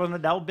 right? Wasn't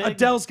Adele big?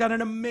 Adele's got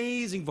an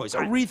amazing voice.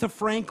 Aretha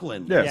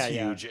Franklin Yes. is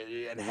Yeah, huge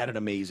and had an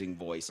amazing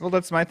voice. Well,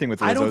 that's my thing with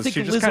Lizzo. I don't is think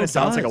she just Lizzo kind of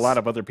sounds like a does. lot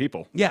of other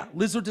people. Yeah,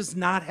 Lizzo does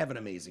not have an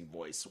amazing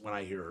voice when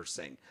I hear her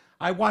sing.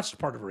 I watched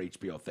part of her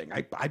HBO thing.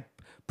 I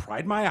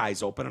pried my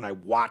eyes open and I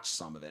watched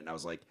some of it, and I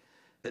was like,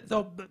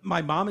 though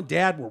my mom and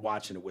dad were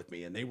watching it with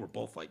me, and they were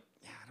both like,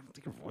 yeah, I don't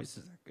think her voice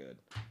is that good.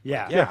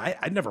 Yeah.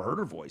 I'd never heard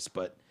her voice,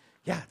 but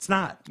yeah, it's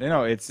not. You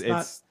know, it's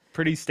not-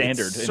 pretty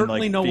standard. It's in,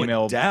 certainly like, no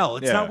female, Adele.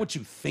 It's yeah. not what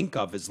you think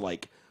of as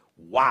like,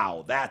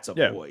 wow, that's a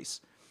Yeah.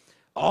 voice.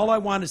 All I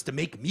want is to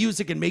make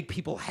music and make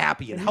people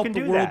happy and you help can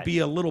the do world that. be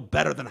a little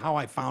better than how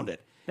I found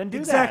it. Then do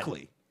that.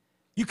 exactly.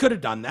 You could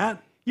have done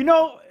that. You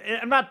know,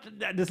 I'm not.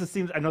 I know this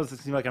seems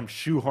like I'm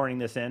shoehorning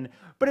this in,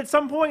 but at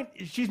some point,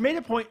 she's made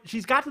a point.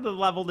 She's got to the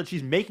level that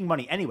she's making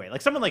money anyway.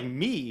 Like someone like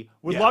me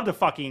would Yeah. love to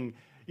fucking,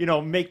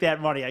 make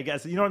that money. I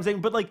guess you know what I'm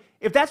saying. But like,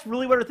 if that's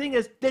really what her thing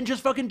is, then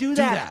just fucking do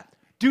that. that.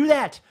 Do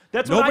that.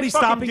 That's what I Nobody's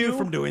fucking stopping do. you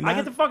from doing I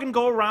that. get to fucking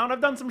go around. I've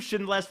done some shit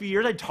in the last few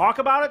years. I talk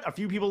about it. A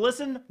few people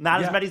listen.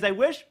 Not Yeah. as many as I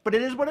wish, but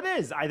it is what it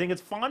is. I think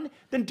it's fun.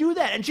 Then do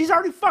that. And she's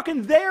already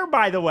fucking there,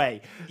 by the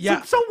way.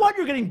 Yeah. So what?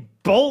 You're getting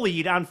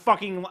bullied on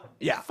fucking.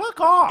 Yeah.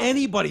 Fuck off.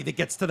 Anybody that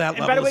gets to that And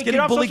level by the way, is get getting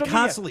off bullied social media.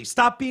 constantly.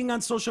 Stop being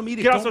on social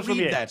media. Get Don't off social read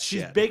media. that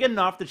She's shit. big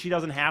enough that she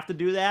doesn't have to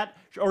do that,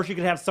 or she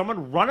could have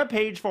someone run a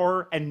page for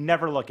her and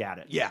never look at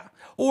it. Yeah.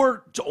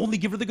 Or to only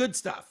give her the good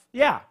stuff.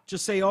 Yeah.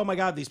 Just say, oh my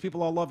God, these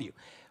people all love you.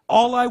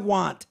 All I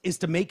want is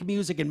to make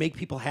music and make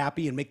people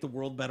happy and make the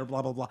world better,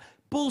 blah, blah, blah.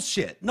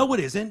 Bullshit. No,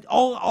 it isn't.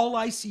 All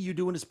I see you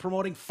doing is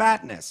promoting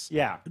fatness.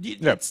 Yeah.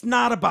 It's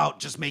not about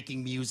just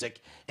making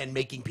music and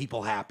making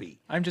people happy.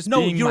 I'm just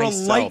no, being you're myself a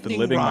and lightning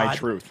living rod. my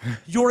truth.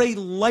 You're a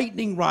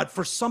lightning rod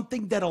for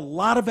something that a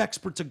lot of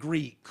experts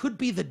agree could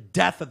be the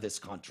death of this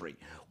country,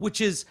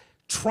 which is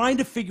trying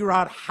to figure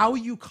out how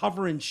you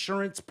cover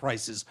insurance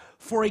prices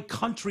for a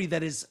country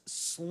that is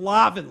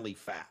slovenly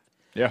fat.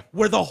 Yeah.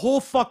 Where the whole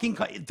fucking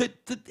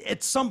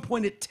at some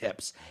point it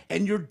tips,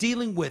 and you're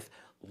dealing with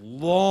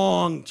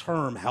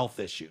long-term health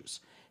issues.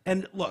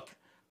 And look,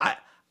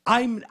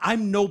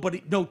 I'm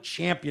no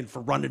champion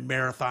for running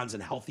marathons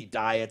and healthy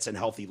diets and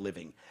healthy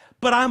living.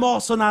 But I'm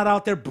also not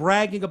out there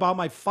bragging about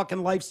my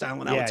fucking lifestyle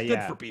and how it's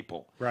good for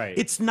people. Right.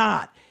 It's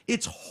not.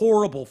 It's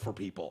horrible for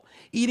people.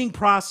 Eating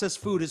processed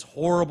food is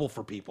horrible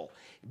for people.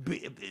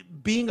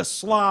 Being a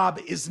slob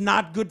is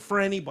not good for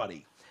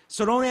anybody.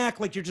 So don't act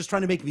like you're just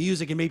trying to make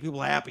music and make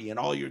people happy and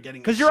all you're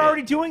getting. Because you're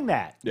already doing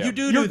that. Yeah. You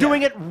do. You're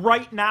doing it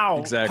right now.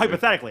 Exactly.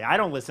 Hypothetically, I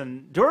don't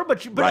listen to her,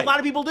 but a lot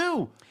of people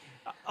do.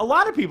 A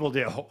lot of people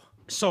do.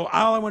 So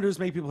all I want to do is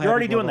make people happy. You're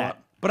already blah, doing blah, that.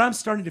 blah. But I'm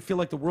starting to feel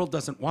like the world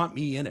doesn't want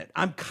me in it.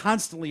 I'm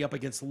constantly up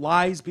against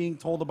lies being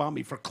told about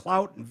me for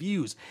clout and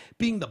views,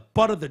 being the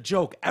butt of the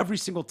joke every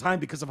single time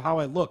because of how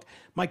I look,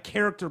 my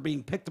character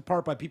being picked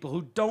apart by people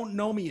who don't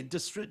know me and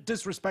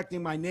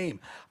disrespecting my name.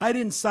 I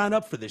didn't sign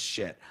up for this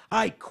shit.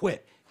 I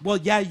quit. Well,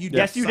 yeah, you did.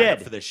 Yes, you sign up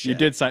did. for this shit. You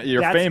did sign.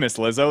 You're famous,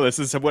 Lizzo. This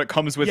is what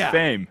comes with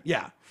fame.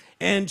 Yeah,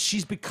 and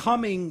she's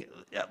becoming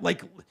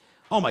like,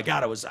 oh my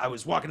God, I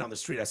was walking down the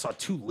street. I saw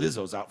 2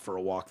 Lizzos out for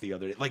a walk the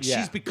other day. Like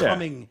she's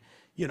becoming,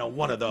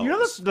 one of those. You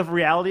know, the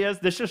reality is,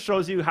 this just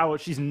shows you how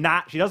she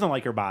doesn't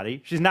like her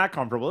body. She's not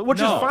comfortable, which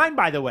is fine,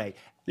 by the way.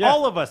 Yeah.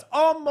 All of us,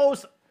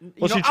 almost.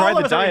 Well, she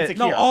tried the diet.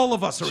 No, all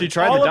of us are. She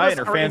tried the diet,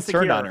 and her fans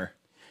turned on her.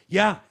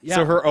 Yeah.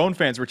 So her own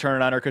fans were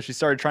turning on her because she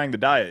started trying the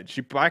diet.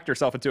 She backed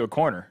herself into a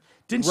corner.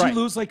 Didn't she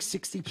lose like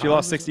 60 pounds? She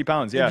lost 60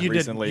 pounds,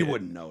 recently. You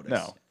wouldn't notice.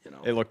 No.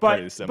 It looked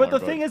pretty similar. But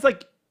the thing is,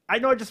 like, I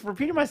know I just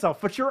repeated myself,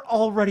 but you're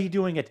already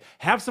doing it.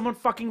 Have someone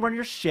fucking run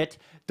your shit.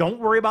 Don't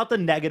worry about the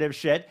negative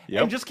shit.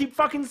 Yep. And just keep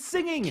fucking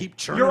singing. Keep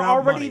churning You're out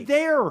already money.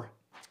 there.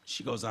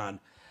 She goes on.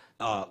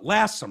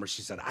 Last summer,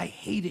 she said, I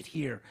hate it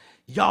here.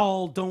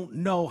 Y'all don't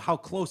know how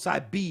close I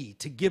be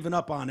to giving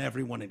up on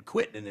everyone and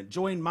quitting and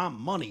enjoying my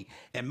money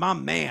and my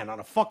man on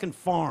a fucking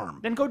farm.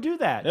 Then go do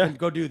that. And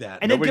go do that.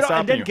 And then, Nobody's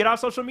stopping you. get off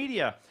social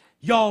media.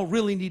 Y'all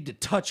really need to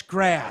touch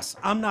grass.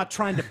 I'm not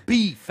trying to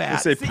be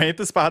fat. They say paint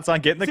the spots on,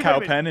 get in the cow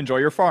pen, enjoy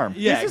your farm.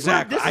 Yeah, This is where-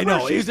 exactly. this is I where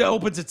know. she's- It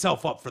opens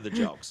itself up for the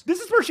jokes. This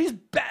is where she's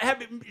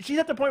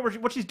at the point where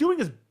what she's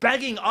doing is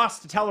begging us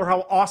to tell her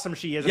how awesome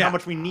she is and Yeah. how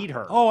much we need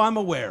her. Oh, I'm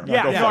aware.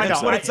 Yeah, no, I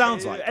that's know. what it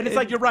sounds like. And it's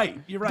like, you're right.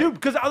 You're right. Dude,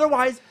 because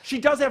otherwise, she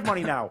does have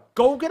money now.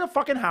 Go get a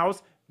fucking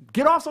house.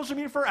 Get off social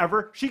media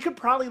forever. She could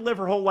probably live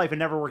her whole life and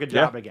never work a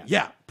job again.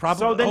 Yeah, probably.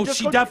 So then oh, just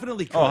she go-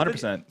 definitely could. Oh,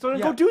 100%. So then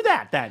Yeah. go do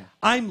that then.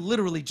 I'm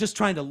literally just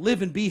trying to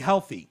live and be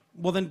healthy.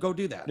 Well, then go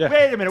do that. Yeah.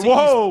 Wait a minute. To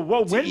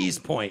Whoa. To E's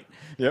point.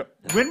 Yep.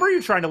 When were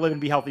you trying to live and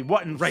be healthy?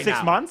 What, in Right 6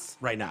 now. months?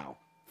 Right now.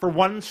 For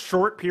one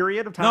short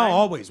period of time? No,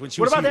 always. When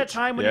she What was about that huge.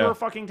 time when Yeah. you were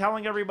fucking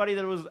telling everybody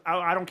that it was,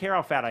 I don't care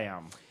how fat I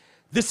am?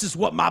 This is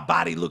what my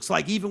body looks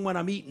like, even when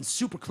I'm eating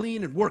super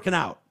clean and working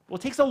out. Well,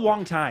 it takes a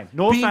long time.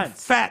 No Being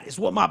offense. fat is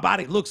what my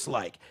body looks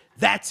like.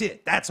 That's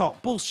it. That's all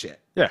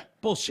bullshit. Yeah.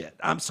 Bullshit.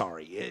 I'm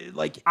sorry.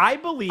 I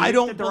believe I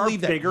don't that there believe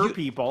are that bigger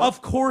people.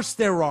 Of course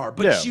there are,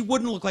 but Yeah. she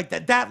wouldn't look like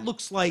that. That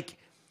looks like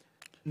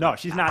No,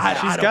 she's not. I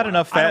fat. She's don't got wanna-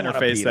 enough I fat don't in her wanna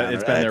face beat that on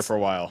it's her. been there That's- for a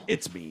while.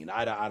 It's mean.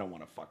 I don't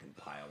want to fucking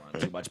pile on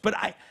too much, but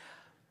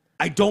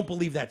I don't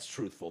believe that's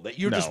truthful. That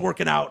you're just No.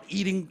 working out,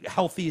 eating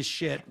healthy as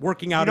shit,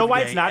 working out. You know every why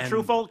day, it's not and-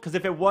 truthful? Because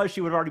if it was,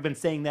 she would have already been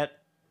saying that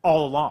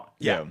all along.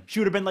 Yeah. She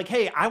would have been like,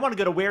 hey, I want to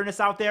get awareness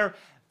out there.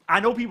 I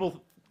know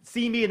people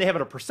see me and they have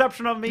a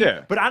perception of me.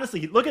 Yeah. But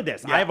honestly, look at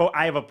this. Yeah.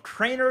 I have a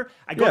trainer.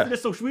 I go Yeah. through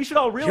this, so we should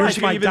all realize. She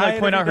can even like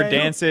point out her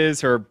dances,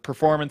 her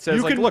performances.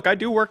 You Like, can- look, I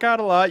do work out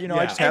a lot. I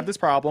Yeah. just have this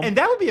problem. And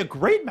that would be a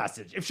great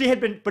message if she had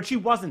been, but she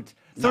wasn't.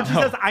 So when she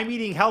says, I'm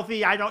eating healthy.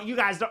 You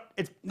guys don't.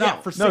 It's No. yeah,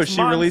 for 6 no, months.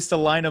 she released a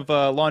line of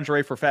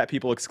lingerie for fat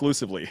people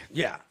exclusively.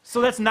 Yeah,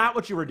 So that's not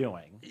what you were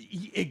doing.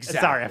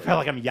 exactly. Sorry, I felt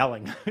like I'm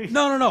yelling.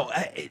 No.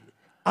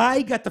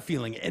 I got the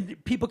feeling,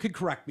 and people could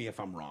correct me if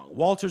I'm wrong.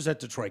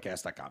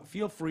 Walters@DetroitCast.com.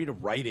 Feel free to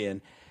write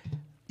in.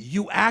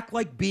 You act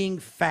like being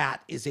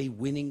fat is a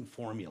winning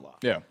formula.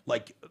 Yeah.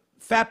 Like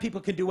fat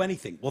people can do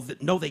anything. Well,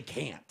 no, they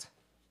can't.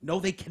 No,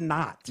 they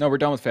cannot. No, we're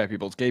done with fat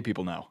people. It's gay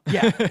people now.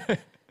 Yeah.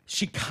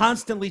 She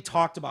constantly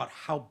talked about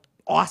how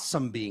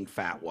awesome being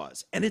fat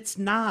was, and it's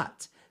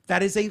not.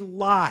 That is a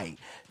lie.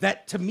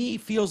 That to me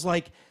feels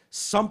like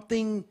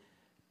something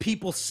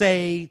people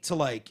say to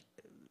like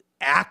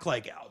act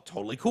like, oh,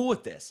 totally cool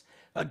with this.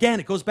 Again,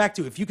 it goes back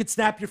to if you could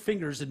snap your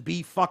fingers and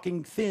be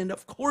fucking thin,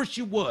 of course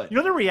you would. You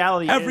know the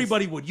reality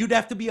Everybody would. You'd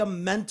have to be a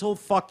mental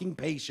fucking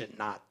patient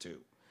not to.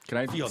 Can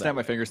I Feel that snap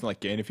my way. fingers and like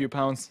gain a few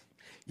pounds?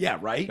 Yeah,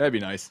 right? That'd be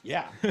nice.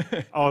 Yeah.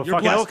 Oh, You're fucking, it'll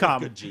blessed with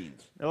come. good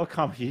genes. It'll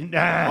come. Oh,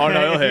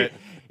 no, it'll hit.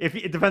 If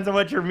it depends on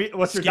what your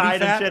Skinny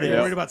diet fat? and shit Are you is.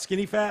 worried about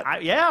skinny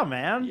fat? Yeah,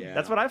 man. Yeah.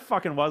 That's what I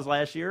fucking was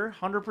last year,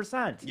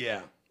 100%.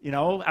 yeah. You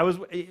know, I would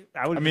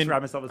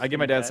describe myself as I give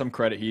my skinny dad fat. some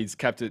credit. He's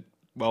kept it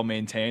well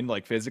maintained,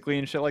 like physically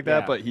and shit like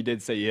that. Yeah. But he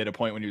did say he hit a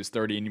point when he was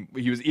 30 and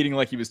he was eating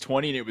like he was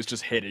 20, and it was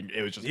just hitting.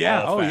 It was just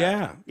Yeah. all Oh, fat.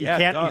 yeah. Yeah.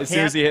 can't- it does. As soon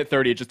as he hit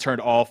 30, it just turned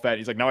all fat.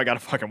 He's like, now I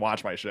gotta fucking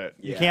watch my shit.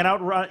 You can't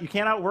outrun. You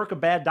can't outwork a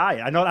bad diet.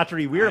 I know not to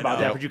be weird about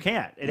know. that, but you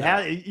can't. It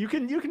has. You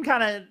can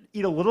kind of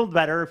eat a little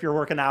better if you're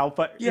working out,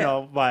 but you Yeah.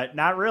 know, but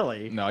not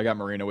really. No, I got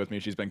Marina with me.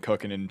 She's been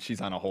cooking and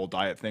she's on a whole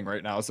diet thing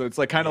right now. So it's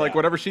like kind of like Yeah.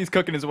 whatever she's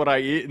cooking is what I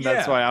eat, and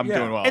that's Yeah, why I'm yeah.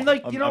 doing well. And,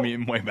 like, I'm, you know- I'm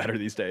eating way better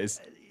these days.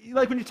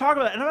 like when you talk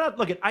about it, and I'm not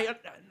looking. I've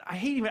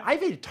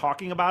hated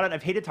talking about it.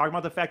 I've hated talking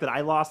about the fact that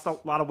I lost a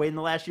lot of weight in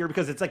the last year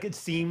because it's like it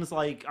seems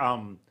like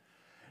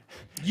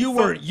you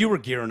were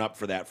gearing up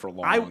for that for a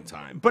long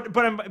time. But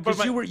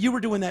you were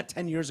doing that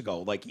 10 years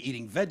ago, like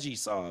eating veggie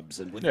subs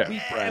and with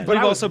wheat bread. But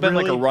you've I also was been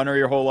like a really- runner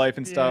your whole life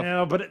and stuff.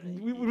 Yeah, but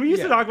we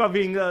used to talk about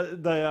being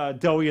the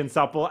doughy and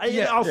supple.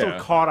 It also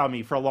caught on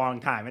me for a long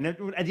time. And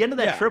at the end of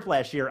that trip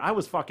last year, I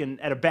was fucking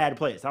at a bad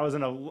place. I was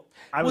in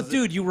a.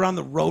 Dude, you were on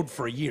the road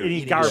for a year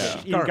eating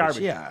garbage.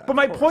 Yeah, but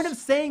my point of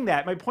saying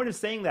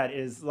that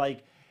is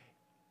like,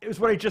 it was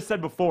what I just said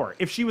before.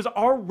 If she was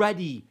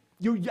already.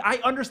 I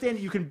understand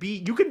that you can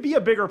be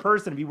a bigger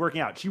person and be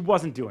working out. She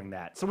wasn't doing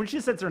that. So when she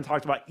sits there and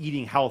talks about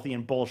eating healthy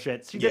and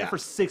bullshit, she did it for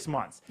 6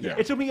 months. Yeah.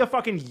 It took me a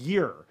fucking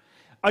year.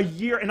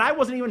 And I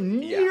wasn't even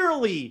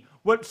nearly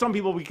what some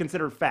people would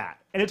consider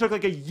fat. And it took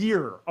like a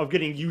year of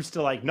getting used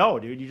to like, no,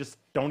 dude, you just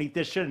don't eat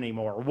this shit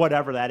anymore, or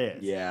whatever that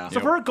is. Yeah.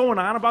 So for her going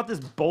on about this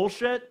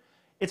bullshit,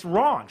 it's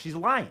wrong. She's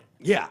lying.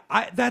 Yeah,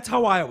 that's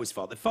how I always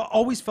felt. It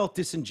always felt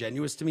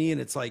disingenuous to me.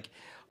 And it's like,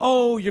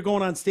 oh, you're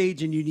going on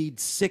stage and you need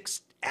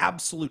 6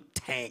 absolute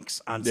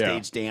tanks on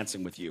stage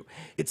dancing with you.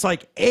 It's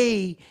like,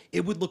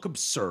 it would look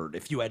absurd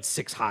if you had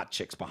 6 hot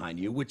chicks behind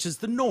you, which is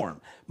the norm.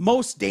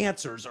 Most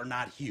dancers are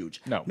not huge.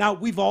 No. Now,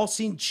 we've all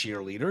seen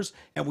cheerleaders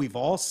and we've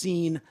all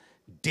seen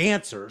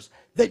dancers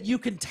that you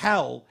can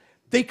tell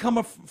they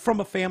come from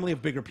a family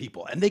of bigger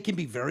people, and they can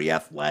be very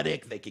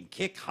athletic. They can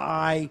kick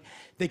high.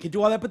 They can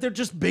do all that, but they're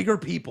just bigger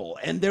people,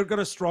 and they're going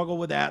to struggle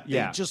with that.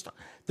 Yeah.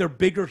 They're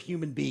bigger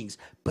human beings,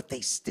 but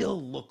they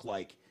still look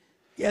like,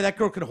 yeah, that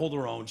girl can hold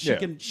her own. She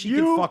can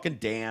fucking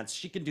dance.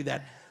 She can do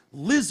that.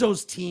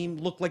 Lizzo's team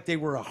looked like they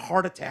were a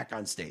heart attack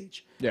on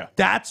stage. Yeah.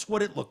 That's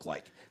what it looked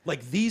like.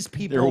 Like these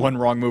people. They were one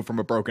wrong move from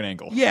a broken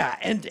ankle. Yeah,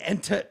 and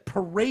to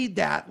parade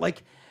that,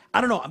 like,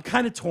 I don't know. I'm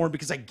kind of torn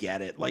because I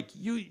get it. Like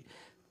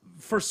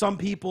for some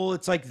people,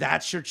 it's like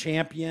that's your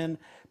champion.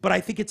 But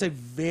I think it's a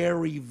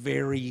very,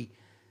 very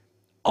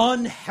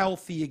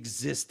unhealthy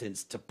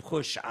existence to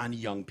push on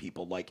young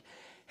people. Like,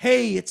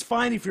 hey, it's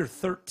fine if you're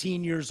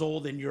 13 years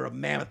old and you're a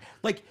mammoth.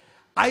 Like,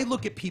 I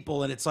look at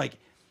people and it's like,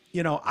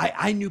 you know,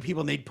 I knew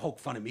people and they'd poke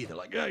fun at me. They're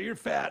like, oh, you're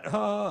fat.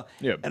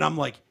 Yep. And I'm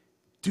like,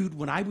 dude,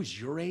 when I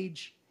was your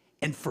age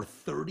and for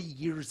 30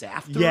 years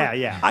after,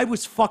 I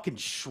was fucking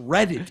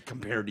shredded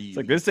compared to you. It's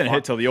like this didn't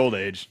hit till the old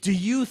age. Do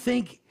you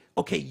think,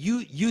 okay,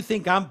 you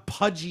think I'm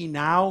pudgy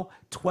now,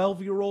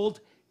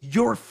 12-year-old?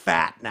 You're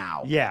fat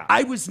now. Yeah.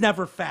 I was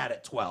never fat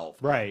at 12.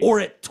 Right.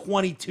 Or at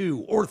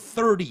 22 or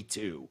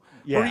 32.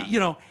 Yeah. Or, you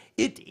know,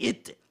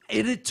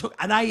 it took,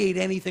 and I ate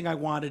anything I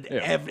wanted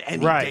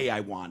any day I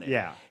wanted.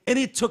 Yeah. And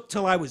it took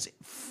till I was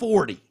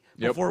 40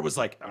 Yep. before it was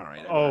like, all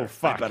right.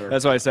 Fuck.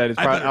 That's why I said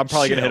I'm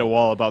probably going to hit a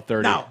wall about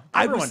 30. Now,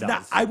 Everyone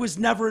does. I was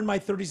never in my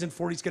 30s and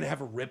 40s going to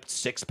have a ripped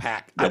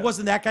 6-pack. I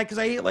wasn't that guy because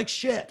I ate like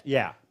shit.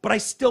 Yeah. But I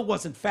still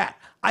wasn't fat.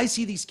 I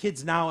see these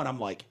kids now and I'm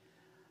like,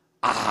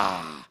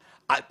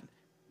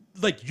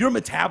 like your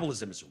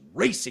metabolism is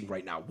racing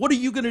right now. What are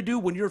you going to do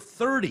when you're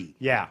 30?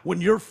 Yeah. When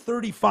you're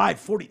 35,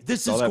 40?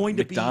 This all is that going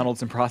to be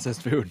McDonald's and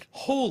processed food.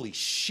 Holy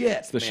shit.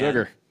 It's the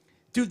sugar.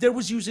 Dude, there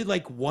was usually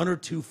like 1 or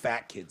 2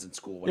 fat kids in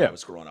school when I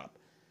was growing up.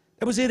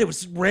 That was it. It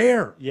was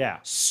rare. Yeah.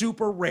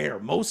 Super rare.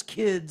 Most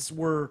kids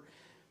were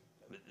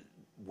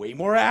way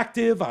more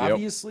active,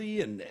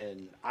 obviously,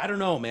 and I don't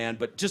know, man,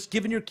 but just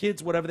giving your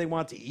kids whatever they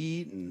want to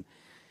eat, and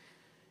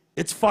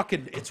it's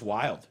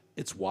wild.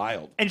 It's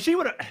wild. And she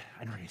would have,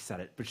 I already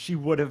said it, but she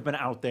would have been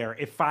out there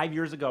if 5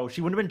 years ago,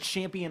 she wouldn't have been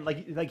champion,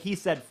 like he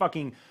said,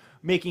 fucking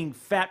making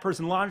fat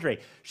person lingerie.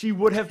 She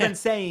would have been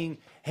saying,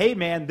 hey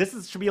man,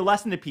 should be a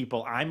lesson to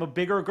people. I'm a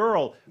bigger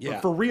girl. Yeah.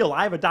 But for real,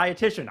 I have a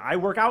dietitian. I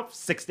work out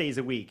 6 days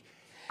a week.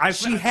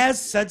 She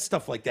has said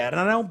stuff like that, and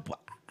I don't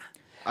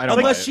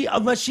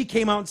unless she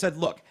came out and said,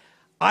 look,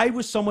 I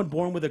was someone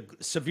born with a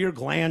severe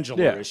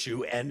glandular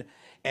issue, and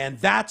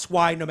that's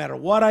why no matter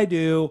what I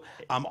do,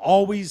 I'm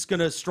always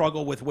gonna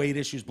struggle with weight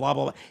issues. Blah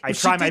blah blah. I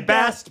try my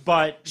best,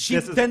 but she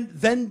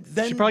then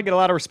She'd probably get a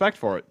lot of respect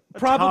for it.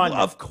 Probably,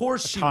 of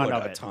course, she would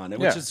a ton,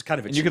 which is kind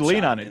of a and you cheap could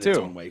lean shot on it in too. its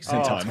own way.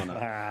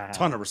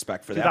 Ton of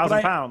respect for that.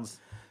 2,000 pounds.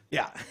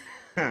 Yeah.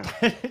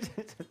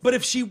 But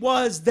if she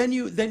was, then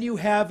you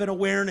have an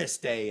awareness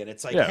day, and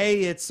it's like,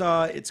 hey,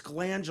 it's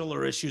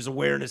glandular issues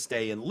awareness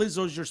day, and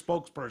Lizzo's your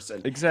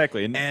spokesperson.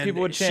 Exactly, and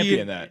people would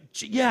champion that.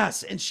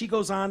 Yes, and she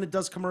goes on and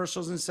does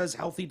commercials and says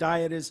healthy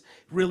diet is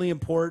really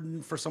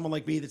important for someone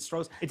like me that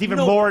struggles. It's even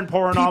more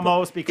important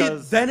almost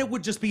because then it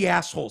would just be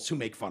assholes who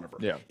make fun of her.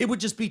 Yeah. It would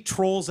just be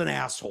trolls and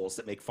assholes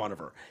that make fun of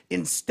her.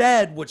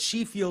 Instead, what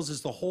she feels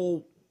is the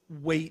whole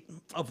weight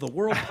of the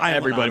world.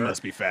 Everybody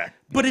must be fat.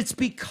 But it's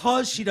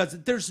because she does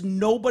it. There's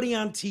nobody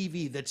on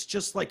TV that's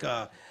just like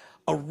a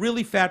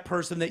really fat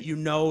person that you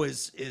know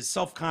is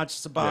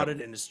self-conscious about it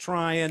and is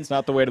trying. It's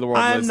not the way to the world.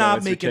 I'm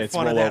not making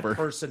fun of that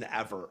person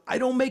ever. I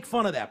don't make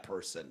fun of that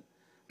person.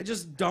 I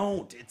just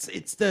don't.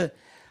 It's the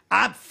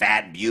I'm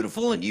fat and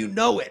beautiful and you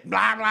know it.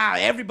 Blah blah.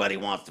 Everybody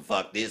wants to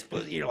fuck this,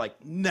 but you're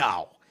like,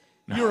 no.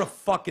 You're a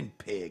fucking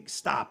pig.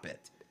 Stop it.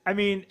 I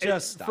mean,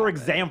 Just stop for it.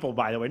 example,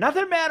 by the way, not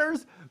that it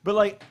matters, but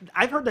like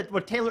I've heard that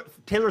what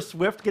Taylor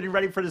Swift getting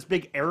ready for this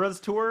big Eras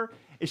tour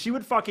is she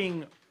would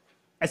fucking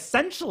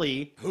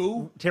essentially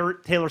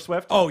Taylor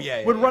Swift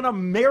would run a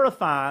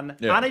marathon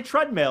on a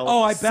treadmill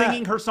I bet.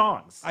 singing her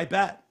songs. I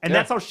bet. And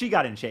that's how she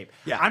got in shape.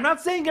 Yeah. I'm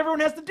not saying everyone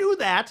has to do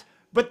that,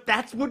 but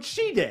that's what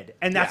she did.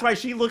 And that's why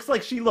she looks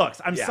like she looks.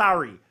 I'm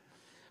sorry.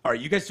 All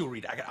right, you guys do a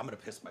read. I'm going to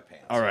piss my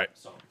pants. All right.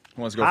 So.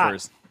 Who wants to go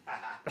first?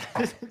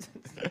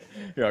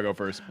 Here, I'll go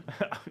first.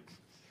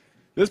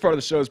 This part of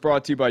the show is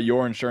brought to you by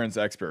Your Insurance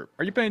Expert.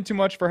 Are you paying too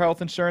much for health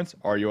insurance?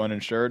 Are you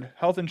uninsured?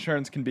 Health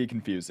insurance can be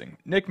confusing.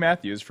 Nick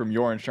Matthews from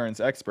Your Insurance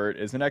Expert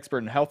is an expert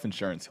in health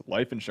insurance,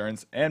 life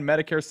insurance, and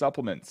Medicare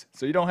supplements,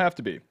 so you don't have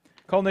to be.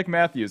 Call Nick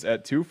Matthews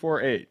at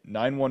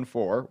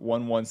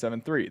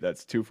 248-914-1173.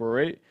 That's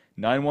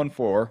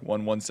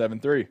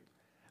 248-914-1173.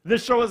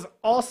 This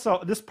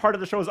part of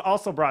the show is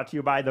also brought to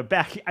you by the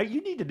back. You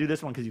need to do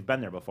this one because you've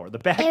been there before. The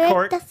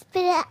Backcourt. Eric,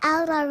 spit it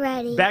out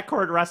already.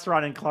 Backcourt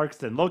Restaurant in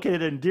Clarkston,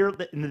 located in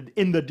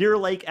the Deer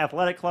Lake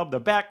Athletic Club. The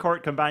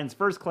Backcourt combines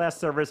first-class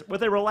service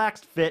with a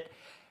relaxed fit,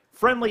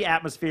 friendly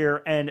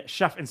atmosphere, and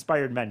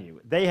chef-inspired menu.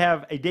 They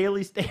have a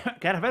daily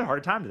God, I've had a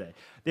hard time today.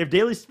 They have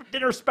daily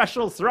dinner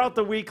specials throughout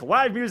the week,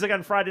 live music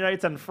on Friday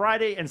nights, on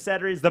Friday and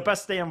Saturdays, the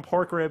best damn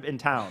pork rib in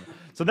town.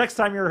 So next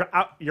time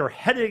you're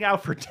heading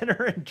out for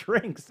dinner and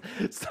drinks,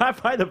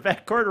 stop by the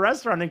Backcourt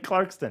Restaurant in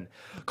Clarkston.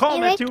 Call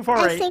them at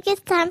 248. I think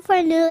it's time for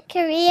a new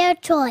career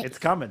choice. It's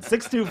coming.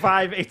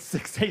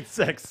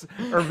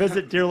 625-8686 or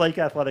visit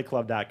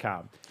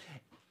DeerLakeAthleticClub.com.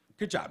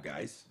 Good job,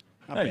 guys.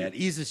 Not Thank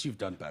bad. Isis, you've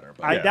done better.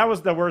 But That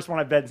was the worst one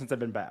I've been since I've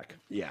been back.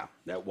 yeah,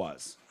 that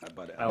was.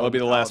 But It'll be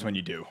the last one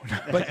you do.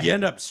 but you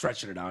end up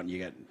stretching it out, and you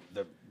get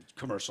the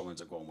commercial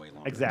ends up going way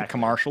longer. Exactly.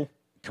 Commercial.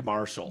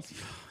 Commercial.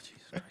 Oh,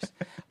 Jesus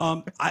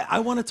Christ. I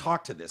want to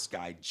talk to this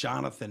guy,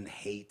 Jonathan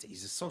Haidt.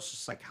 He's a social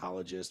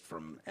psychologist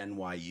from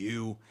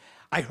NYU.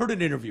 I heard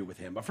an interview with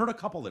him. I've heard a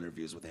couple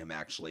interviews with him,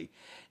 actually.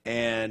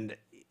 And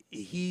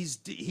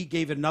he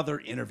gave another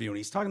interview, and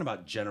he's talking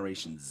about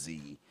Generation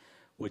Z,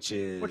 which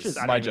is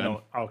I My don't even gen.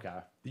 know. Okay.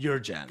 your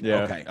gen.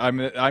 Yeah. Okay.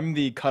 I'm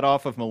the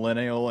cutoff of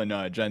millennial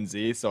and Gen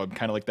Z, so I'm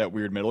kind of like that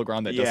weird middle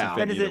ground that doesn't Yeah. fit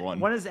When is either it? one.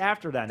 When is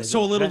after then? Is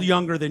So it a little then-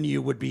 younger than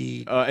you would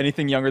be.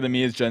 Anything younger than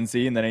me is Gen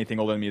Z, and then anything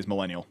older than me is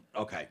millennial.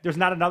 Okay. There's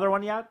not another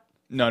one yet.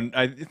 No,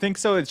 I think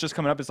so. It's just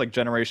coming up. It's like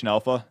Generation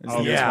Alpha. Is the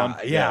next Yeah, one.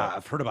 yeah,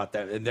 I've heard about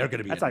that, and they're going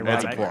to be That's a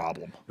ironic. That's a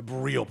problem.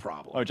 real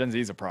problem. Oh, Gen Z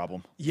is a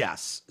problem.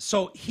 Yes.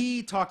 So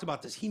he talked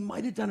about this. He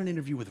might have done an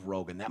interview with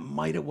Rogan. That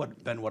might have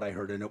been what I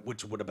heard in it,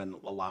 which would have been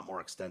a lot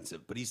more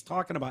extensive. But he's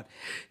talking about,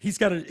 he's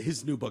got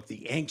his new book,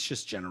 The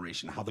Anxious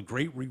Generation, How the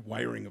Great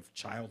Rewiring of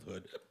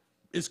Childhood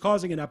is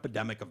Causing an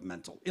Epidemic of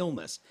Mental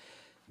Illness.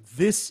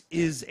 This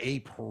is a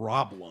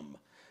problem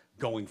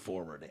going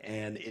forward,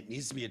 and it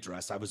needs to be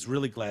addressed. I was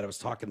really glad. I was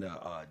talking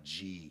to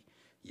G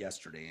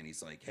yesterday, and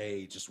he's like,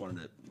 "Hey, just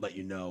wanted to let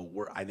you know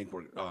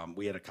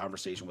we had a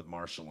conversation with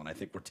Marshall, and I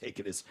think we're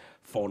taking his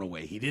phone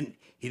away. He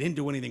didn't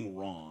do anything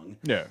wrong.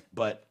 Yeah.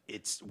 but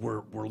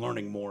we're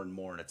learning more and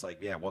more, and it's like,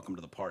 yeah, welcome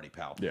to the party,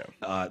 pal.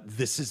 Yeah.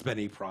 This has been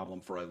a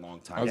problem for a long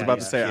time. I was about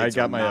to say I Kids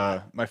got are my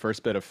not- my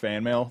first bit of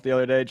fan mail the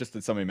other day. Just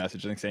that somebody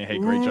messaging saying, "Hey,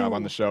 great job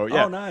on the show."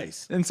 Yeah. Oh,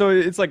 nice. And so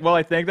it's like, well,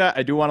 I think that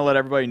I do want to let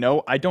everybody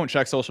know I don't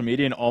check social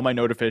media, and all my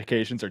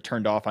notifications are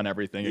turned off on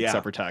everything Yeah.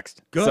 except for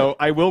text. Good. So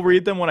I will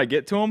read them when I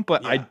get to them,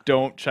 but I Yeah.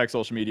 don't check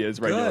social media as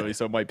regularly, Good.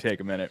 so it might take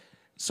a minute.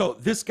 So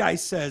this guy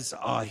says,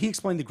 he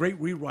explained the Great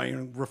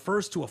Rewiring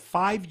refers to a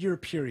 5-year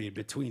period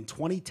between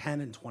 2010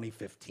 and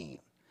 2015.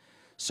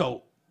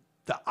 So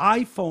the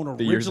iPhone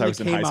The years I originally was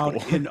in came high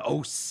out school. in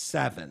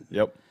 2007.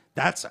 Yep.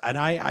 And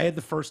I had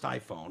the first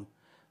iPhone.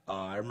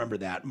 I remember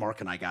that.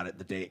 Mark and I got it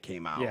the day it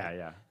came out.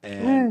 Yeah.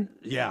 And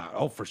yeah,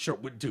 oh, for sure.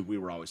 Dude, we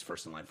were always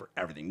first in line for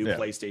everything. New Yeah.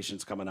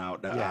 PlayStation's coming out,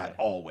 Yeah.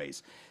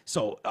 always.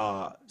 So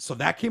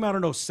that came out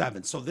in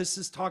 2007. So this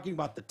is talking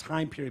about the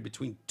time period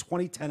between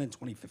 2010 and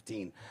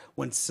 2015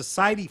 when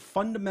society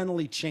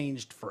fundamentally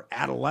changed for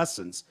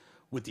adolescents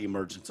with the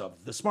emergence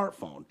of the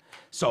smartphone.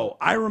 So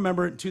I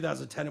remember in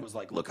 2010, it was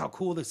like, look how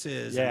cool this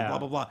is, and Yeah. blah,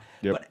 blah, blah.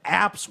 Yep. But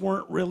apps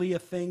weren't really a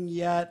thing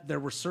yet. There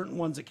were certain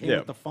ones that came Yep.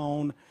 with the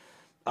phone.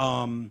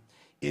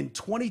 In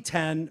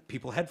 2010,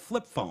 people had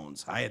flip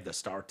phones. I had the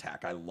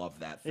StarTAC. I love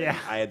that thing. Yeah.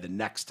 I had the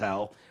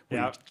Nextel.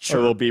 where Yeah. you Or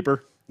a little chirp.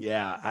 beeper.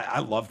 Yeah, I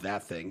love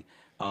that thing.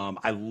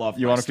 I love.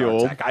 You my wanna feel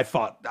old? StarTAC.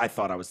 I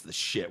thought I was the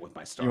shit with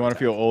my StarTAC. You want to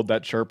feel old?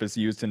 That chirp is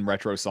used in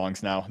retro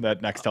songs now.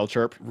 That Nextel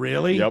chirp.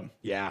 Really? Yep.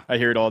 Yeah. I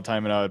hear it all the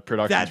time in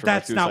productions for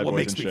That's Suicide not what Boys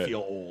makes and me shit.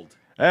 feel old.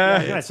 I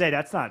was gonna say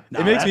that's not. No,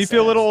 It makes me that's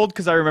feel a sad. little old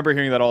because I remember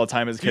hearing that all the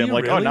time as a kid. I'm you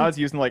like, oh, really? now it's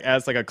used in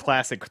as a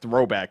classic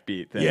throwback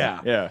beat thing.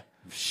 Yeah. Yeah.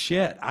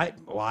 Shit. I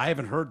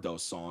haven't heard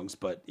those songs,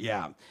 but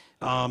yeah.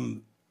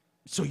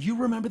 So you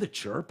remember the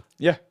chirp?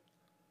 Yeah.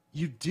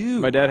 You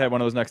do. My dad had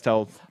one of those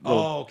Nextel.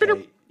 Oh,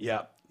 okay.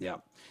 Yeah, yeah.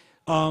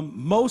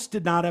 Most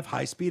did not have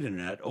high-speed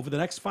internet. Over the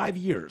next 5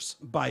 years,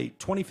 by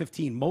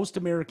 2015, most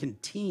American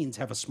teens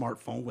have a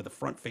smartphone with a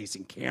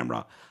front-facing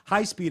camera,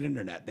 high-speed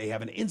internet. They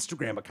have an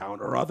Instagram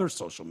account or other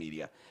social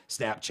media,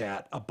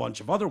 Snapchat, a bunch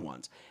of other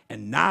ones.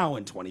 And now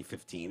in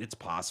 2015, it's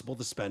possible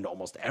to spend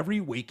almost every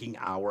waking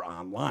hour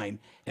online,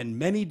 and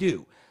many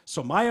do.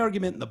 So my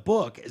argument in the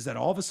book is that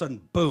all of a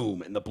sudden,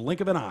 boom, in the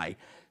blink of an eye,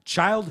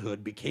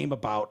 childhood became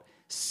about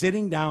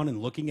sitting down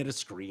and looking at a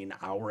screen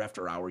hour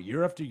after hour,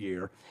 year after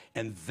year.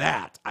 And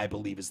that, I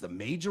believe, is the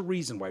major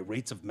reason why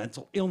rates of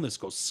mental illness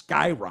go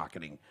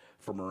skyrocketing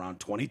from around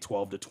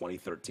 2012 to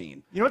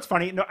 2013. You know what's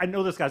funny? No, I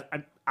know this guy's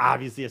I'm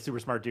obviously a super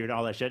smart dude and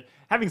all that shit.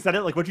 Having said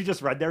it, like what you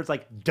just read there, it's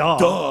like,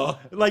 duh.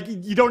 Like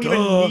you don't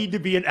even need to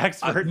be an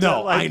expert.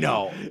 No, like, I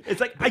know.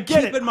 It's like, I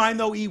get Keep in mind,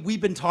 though,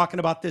 we've been talking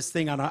about this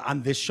thing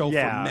on this show for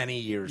many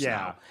years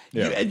now.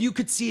 Yeah. And you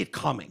could see it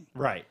coming.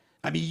 Right.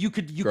 I mean, you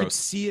could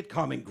see it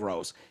coming.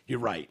 Gross. You're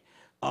right.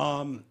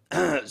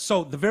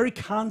 So the very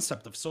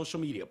concept of social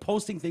media,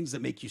 posting things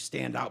that make you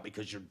stand out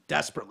because you're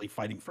desperately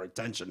fighting for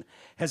attention,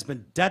 has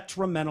been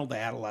detrimental to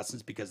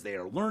adolescents because they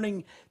are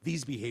learning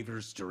these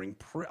behaviors during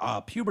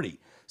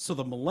puberty. So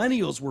the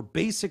millennials were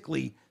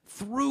basically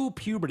through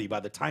puberty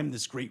by the time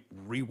this great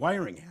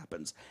rewiring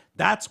happens.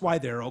 That's why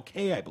they're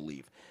okay, I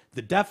believe.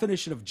 The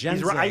definition of Gen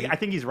Z. I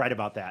think he's right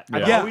about that. Yeah.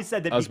 I've always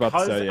said that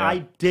because yeah. I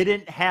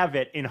didn't have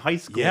it in high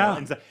school. Yeah.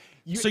 And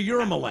so you're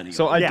a millennial.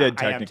 So I Yeah, did I am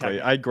technically.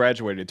 technically. I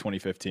graduated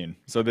 2015.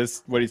 So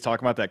this, what he's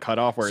talking about, that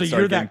cutoff where So it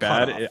started you're getting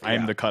that bad, cutoff, I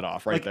am yeah. the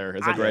cutoff right Like, there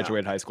as I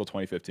graduated high school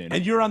 2015.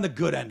 And you're on the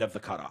good end of the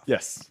cutoff.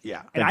 Yes.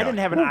 Yeah. And I God. didn't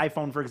have an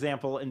iPhone, for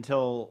example,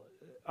 until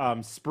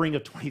spring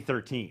of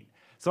 2013.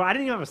 So I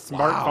didn't even have a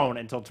smartphone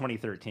until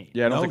 2013.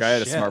 Yeah, I don't No think I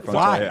had a shit. smartphone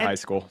Why? until I hit high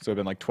school. So it'd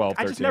been like 12,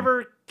 13. I just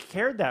never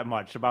cared that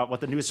much about what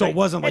the news. So say. it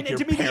wasn't like And your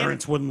to me, the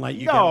parents wouldn't let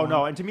you get No, one?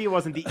 no. And to me, it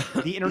wasn't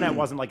the internet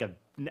wasn't like a.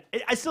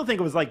 I still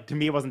think it was like, to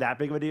me, it wasn't that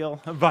big of a deal.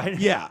 But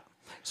Yeah.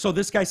 So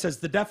this guy says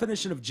the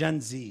definition of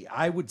Gen Z,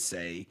 I would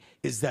say,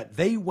 is that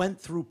they went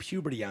through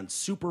puberty on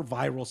super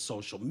viral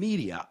social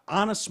media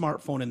on a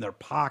smartphone in their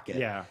pocket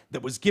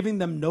that was giving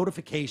them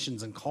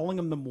notifications and calling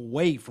them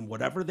away from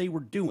whatever they were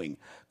doing,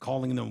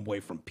 calling them away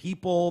from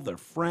people, their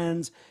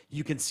friends.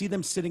 You can see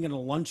them sitting in a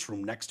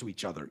lunchroom next to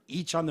each other,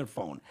 each on their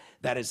phone.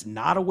 That is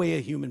not a way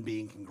a human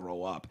being can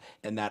grow up.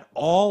 And that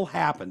all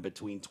happened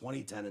between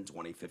 2010 and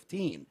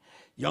 2015.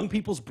 Young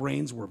people's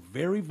brains were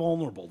very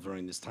vulnerable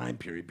during this time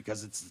period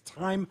because it's the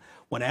time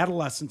when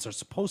adolescents are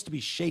supposed to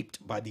be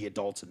shaped by the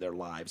adults in their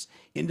lives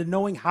into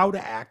knowing how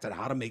to act and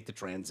how to make the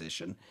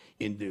transition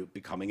into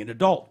becoming an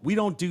adult. We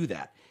don't do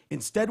that.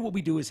 Instead, what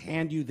we do is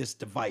hand you this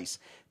device.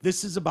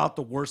 This is about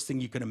the worst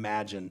thing you can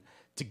imagine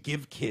to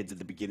give kids at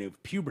the beginning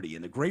of puberty.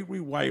 And the Great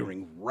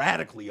Rewiring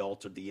radically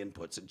altered the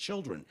inputs in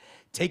children,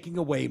 taking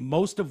away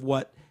most of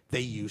what they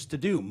used to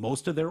do,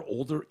 most of their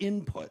older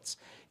inputs,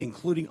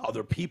 including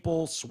other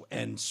people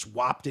and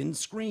swapped in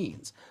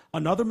screens.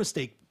 Another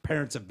mistake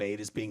parents have made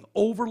is being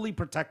overly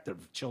protective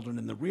of children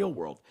in the real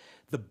world.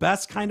 The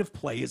best kind of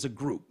play is a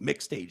group,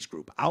 mixed age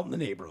group, out in the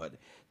neighborhood.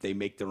 They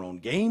make their own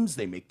games,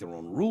 they make their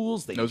own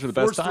rules, they Those are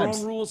the enforce best their times.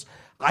 own rules.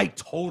 I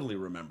totally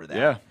remember that.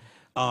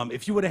 Yeah.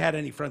 If you would have had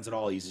any friends at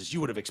all, Isis, you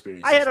would have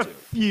experienced I had a this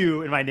too.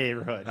 few in my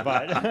neighborhood,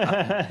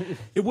 but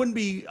It wouldn't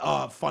be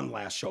a fun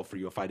last show for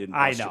you if I didn't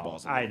I bust your know,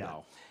 balls. I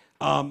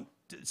know.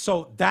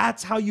 So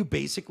that's how you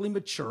basically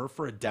mature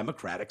for a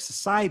democratic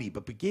society.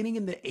 But beginning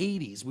in the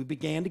 80s, we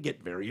began to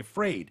get very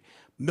afraid.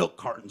 Milk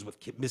cartons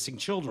with missing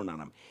children on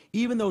them.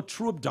 Even though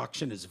true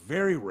abduction is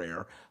very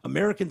rare,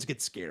 Americans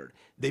get scared.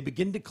 They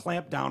begin to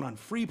clamp down on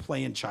free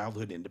play and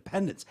childhood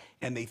independence.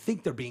 And they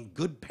think they're being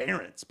good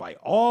parents by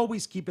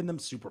always keeping them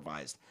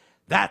supervised.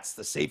 That's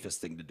the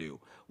safest thing to do.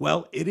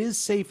 Well, it is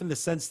safe in the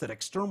sense that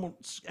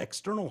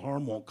external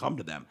harm won't come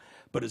to them.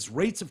 But as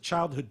rates of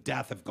childhood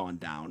death have gone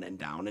down and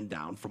down and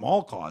down from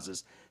all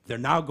causes, they're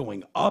now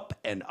going up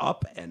and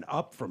up and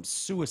up from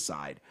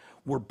suicide.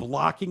 We're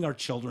blocking our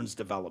children's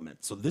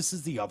development. So this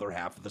is the other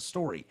half of the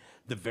story.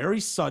 The very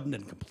sudden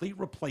and complete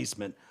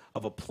replacement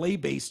of a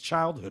play-based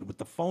childhood with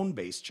the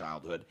phone-based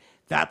childhood.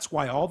 That's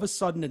why all of a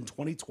sudden in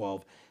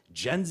 2012,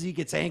 Gen Z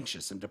gets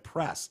anxious and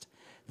depressed.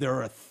 There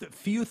are a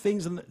few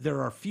things in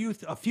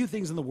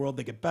the world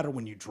that get better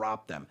when you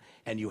drop them,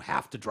 and you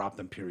have to drop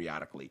them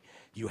periodically.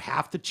 You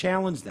have to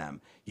challenge them.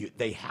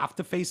 They have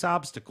to face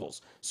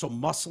obstacles. So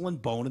muscle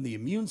and bone and the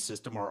immune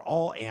system are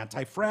all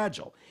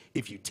anti-fragile.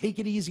 If you take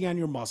it easy on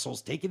your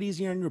muscles, take it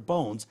easy on your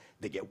bones,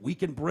 they get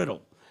weak and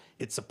brittle.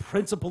 It's a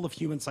principle of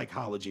human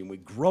psychology, and we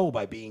grow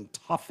by being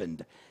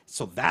toughened.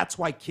 So that's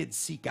why kids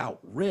seek out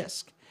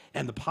risk,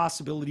 and the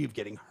possibility of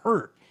getting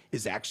hurt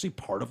is actually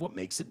part of what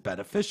makes it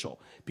beneficial,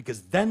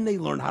 because then they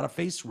learn how to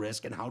face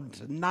risk and how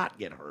to not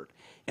get hurt.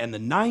 And the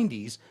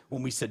 90s,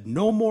 when we said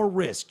no more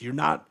risk, you're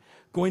not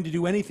going to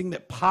do anything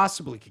that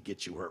possibly could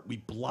get you hurt, we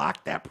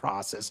blocked that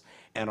process,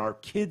 and our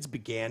kids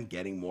began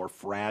getting more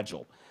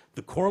fragile.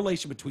 The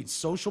correlation between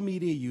social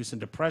media use and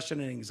depression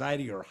and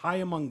anxiety are high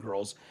among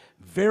girls,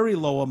 very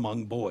low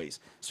among boys.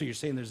 So you're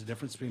saying there's a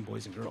difference between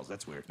boys and girls?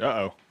 That's weird.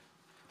 Uh-oh.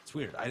 It's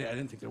weird. I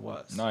didn't think there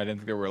was. No, I didn't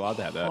think they were allowed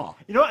to have that. Huh.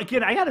 You know,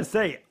 again, I gotta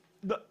say,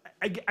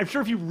 I'm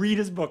sure if you read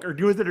his book or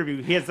do his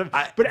interview, he has some.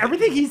 But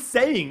everything he's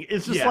saying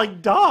is just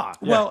like, duh.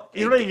 Well,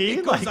 you know what I mean?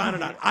 It goes on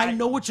and on. I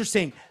know what you're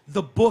saying.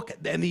 The book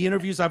and the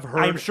interviews I've heard.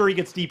 I'm sure he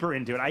gets deeper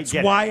into it. That's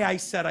why I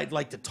said I'd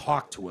like to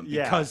talk to him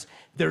because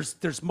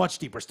there's much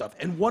deeper stuff.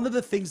 And one of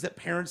the things that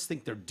parents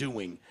think they're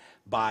doing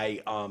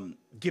by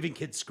giving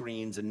kids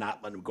screens and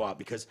not letting them go out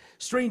because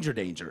stranger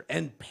danger.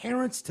 And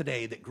parents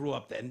today that grew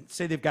up and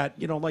say they've got,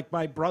 like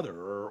my brother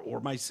or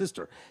my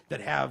sister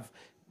that have,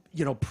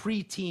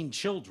 preteen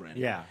children.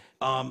 Yeah.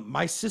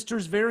 My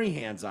sister's very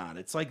hands-on.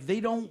 It's like they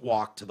don't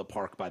walk to the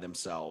park by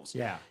themselves.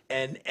 Yeah.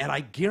 And I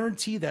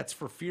guarantee that's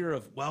for fear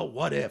of, well,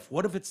 what if?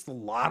 What if it's the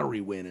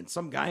lottery win and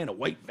some guy in a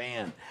white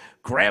van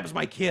grabs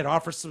my kid,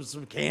 offers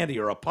some candy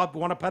or a pup,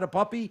 want to pet a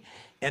puppy?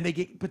 And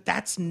but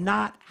that's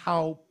not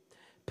how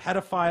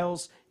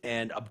pedophiles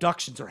and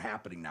abductions are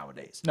happening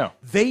nowadays. No.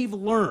 They've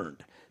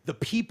learned. The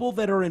people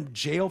that are in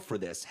jail for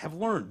this have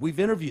learned. We've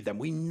interviewed them.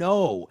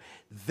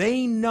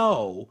 They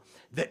know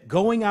that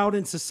going out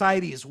in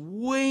society is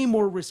way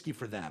more risky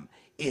for them.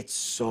 It's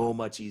so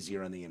much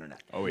easier on the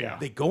internet. Oh, yeah.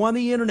 They go on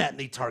the internet and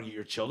they target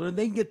your children.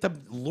 They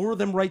can lure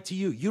them right to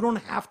you. You don't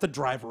have to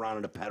drive around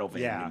in a pedo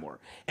van anymore.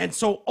 And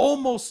so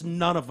almost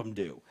none of them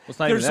do. Well, it's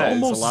not even that.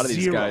 It's a lot of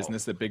these zero. guys, and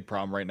this is a big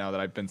problem right now that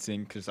I've been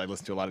seeing because I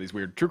listen to a lot of these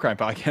weird true crime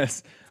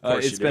podcasts.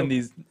 It's been do.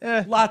 these.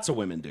 Lots of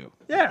women do.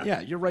 Yeah. Yeah,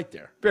 you're right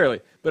there.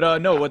 Barely.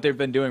 But no, what they've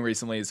been doing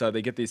recently is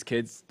they get these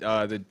kids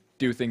that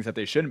do things that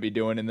they shouldn't be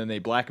doing, and then they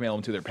blackmail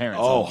them to their parents.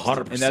 Oh, almost.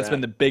 100%. And that's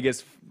been the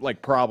biggest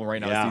problem right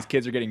now. Yeah. Is these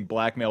kids are getting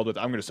blackmailed with,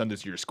 I'm going to send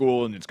this to your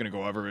school, and it's going to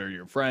go everywhere to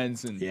your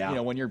friends. And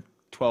when you're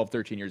 12,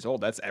 13 years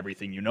old, that's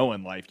everything you know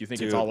in life. You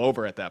think it's all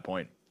over at that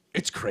point.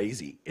 It's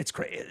crazy. It's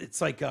crazy.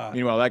 It's like.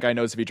 Meanwhile, that guy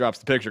knows if he drops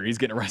the picture, he's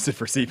getting arrested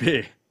for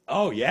CP.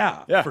 Oh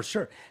yeah, for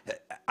sure.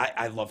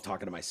 I love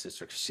talking to my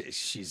sister.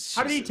 She's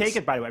How did he take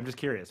it? By the way, I'm just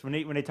curious. When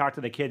they talked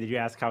to the kid, did you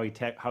ask how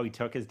he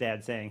took his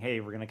dad saying,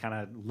 "Hey, we're going to kind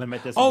of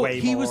limit this"? Oh, way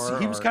he more,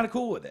 was kind of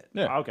cool with it.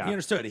 Yeah. Okay. He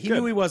understood. He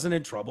knew he wasn't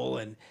in trouble,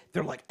 and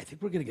they're like, I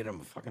think we're going to get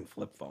him a fucking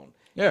flip phone.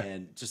 Yeah.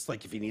 And just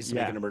like if he needs to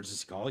make an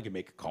emergency call, he can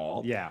make a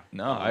call. Yeah.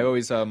 No, I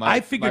always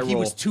I figured he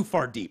was too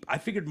far deep. I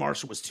figured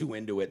Marshall was too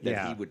into it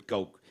that he would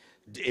go.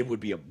 It would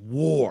be a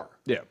war.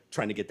 Yeah.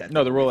 Trying to get that.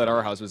 No, the rule at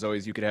our house was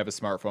always you could have a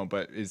smartphone,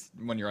 but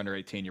when you're under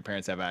 18, your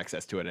parents have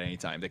access to it at any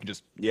time. They can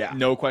just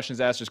no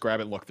questions asked, just grab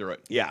it, look through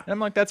it. Yeah. And I'm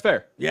like, that's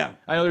fair. Yeah.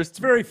 I know It's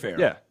very fair.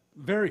 Yeah.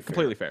 Very fair.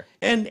 Completely fair.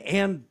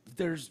 And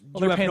there's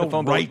they're paying the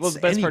phone bill. Well, the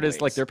best part is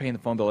anyways. they're paying the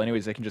phone bill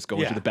anyways. They can just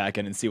go into the back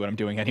end and see what I'm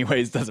doing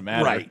anyways. Doesn't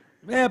matter. Right.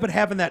 Yeah, but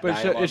having that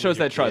But it shows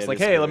that trust. Like,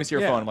 hey, let me see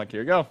your phone. I'm like,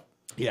 here you go.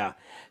 Yeah.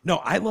 No,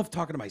 I love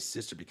talking to my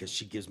sister because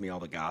she gives me all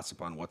the gossip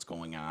on what's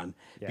going on.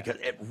 Yeah. Because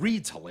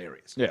Reed's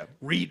hilarious. Yeah.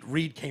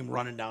 Reed came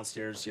running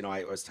downstairs.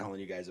 I was telling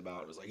you guys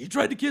about. It was like, he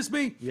tried to kiss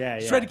me. Yeah,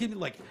 He tried to kiss me.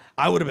 Like,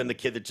 I would have been the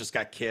kid that just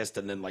got kissed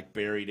and then like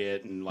buried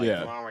it and like,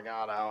 oh my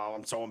god,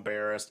 I'm so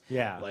embarrassed.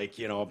 Yeah. Like,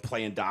 I'm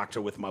playing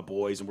doctor with my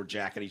boys and we're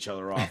jacking each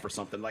other off or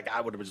something. Like, I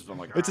would have just been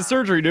like, It's a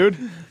surgery, dude.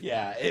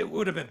 yeah, it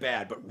would have been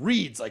bad. But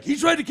Reed's like, he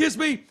tried to kiss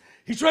me.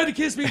 He tried to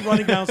kiss me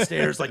running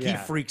downstairs. Like he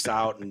freaks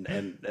out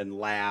and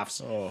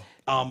laughs. Oh.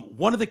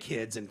 One of the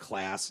kids in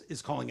class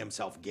is calling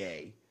himself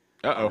gay.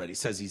 Already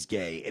says he's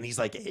gay, and he's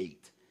like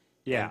 8.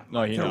 Yeah.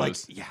 No, he They're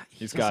knows. like,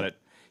 he's got it.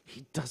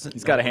 He doesn't.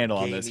 He's know got a what handle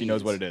on gay this. He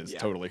knows what it means. is. Yeah.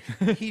 Totally.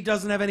 He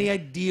doesn't have any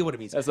idea what it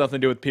means. That's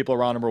nothing to do with people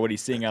around him or what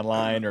he's seeing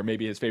online, or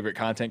maybe his favorite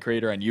content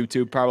creator on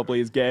YouTube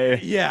probably is gay.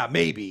 Yeah,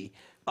 maybe.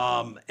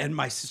 And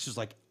my sister's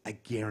like, I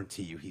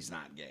guarantee you he's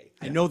not gay.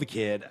 I know the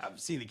kid.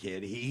 I've seen the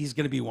kid. He's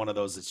going to be one of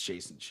those that's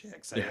chasing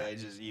chicks.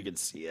 You can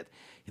see it.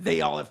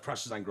 They all have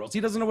crushes on girls. He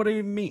doesn't know what it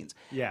even means.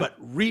 Yeah. But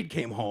Reed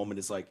came home and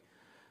is like,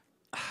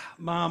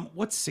 Mom,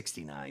 what's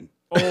 69?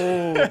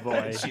 Oh boy.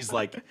 And she's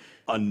like,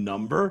 a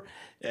number?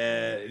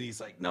 And he's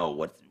like,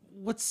 no,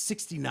 what's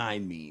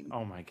 69 mean?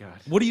 Oh my god.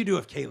 What do you do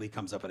if Kaylee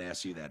comes up and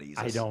asks you that easy?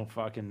 I don't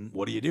fucking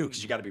What do you do?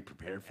 Because you got to be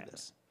prepared for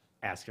this.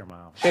 ask your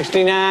mom.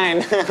 69.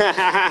 You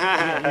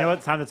know what?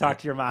 It's time to talk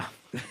to your mom.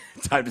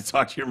 Time to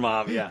talk to your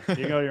mom. Yeah.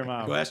 You go to your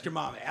mom. Go ask your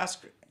mom.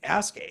 Ask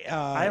have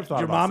thought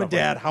your about mom and stuff like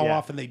dad that. how Yeah.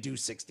 often they do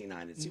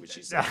 69 and see what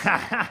she says.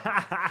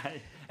 And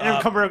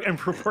then come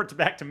and report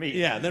back to me.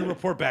 Yeah, and then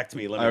report back to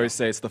me. Let I me always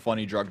know. say it's the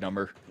funny drug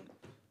number.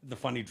 The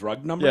funny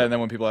drug number. Yeah, and then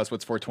when people ask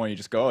what's 420, you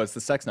just go, oh, it's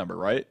the sex number,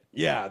 right?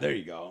 Yeah, there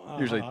you go.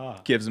 Usually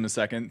gives them a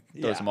second,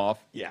 throws them off.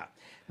 Yeah.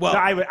 Well, No,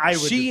 I would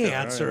she just-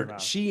 answered.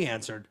 She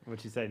answered.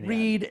 What'd she say in the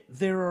Reed,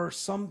 there are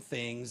some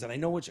things, and I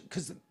know what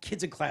because the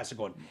kids in class are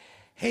going,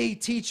 "Hey,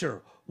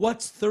 teacher,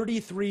 what's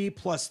 33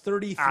 plus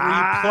 33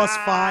 plus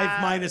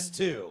 5 minus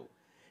 2?"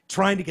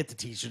 Trying to get the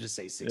teacher to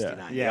say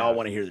 69. They Yeah. all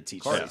want to hear the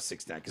teacher say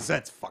 69 because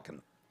that's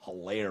fucking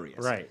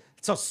hilarious. Right.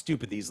 That's how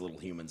stupid these little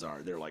humans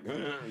are. They're like,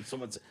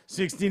 someone's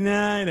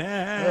 69.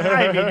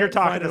 I mean, you're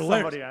talking Find it to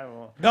hilarious. somebody. I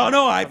will.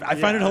 No, I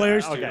find it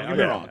hilarious too. Okay, Don't get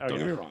me okay, wrong. okay. Don't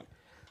get me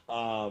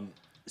wrong.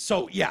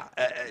 So yeah,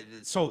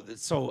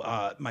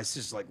 my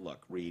sister's like,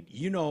 look, Reed,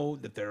 you know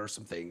that there are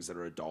some things that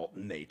are adult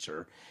in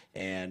nature,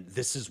 and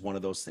this is one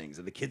of those things.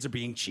 And the kids are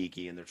being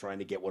cheeky, and they're trying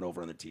to get one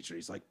over on the teacher.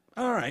 He's like,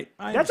 all right,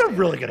 That's a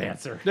really good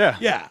answer. Yeah.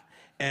 Yeah.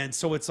 And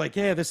so it's like,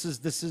 yeah, this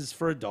is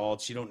for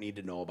adults. You don't need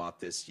to know about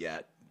this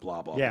yet.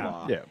 Blah blah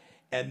blah. Yeah.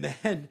 And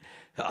then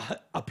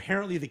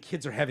apparently the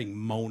kids are having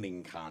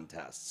moaning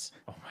contests.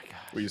 Oh my god.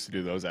 We used to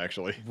do those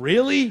actually.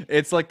 Really?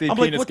 It's like the I'm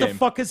penis like, what game. the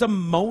fuck is a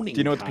moaning? Do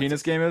you know what the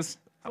penis contest? game is?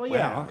 Oh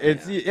yeah.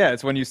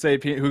 It's when you say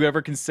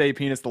whoever can say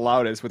penis the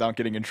loudest without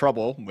getting in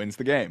trouble wins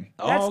the game.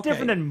 That's okay.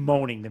 different than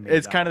moaning to me.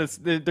 It's though. kind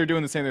of they're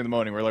doing the same thing in the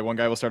moaning, where like one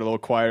guy will start a little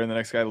quieter and the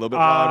next guy a little bit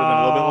louder, then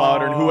a little bit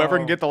louder, and whoever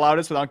can get the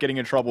loudest without getting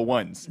in trouble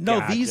wins. No,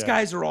 Gotcha. these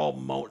guys are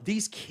all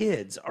these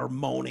kids are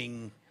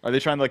moaning. Are they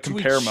trying to like to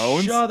compare each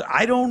moans? other.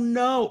 I don't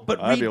know. But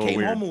That'd be a Reed little came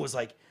weird. home and was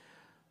like,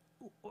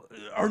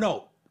 or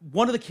no,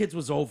 one of the kids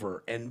was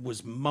over and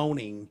was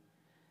moaning.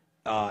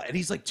 And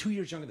he's like 2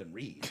 years younger than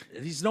Reed.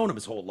 And he's known him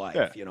his whole life,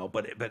 Yeah. you know.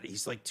 But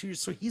he's like 2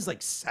 years, so he's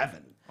like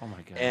 7. Oh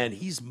my god. And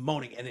he's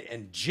moaning,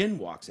 and Jin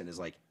walks in and is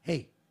like,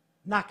 "Hey,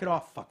 knock it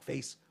off,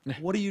 fuckface.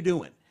 What are you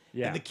doing?"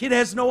 Yeah. And the kid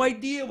has no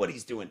idea what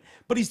he's doing,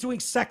 but he's doing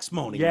sex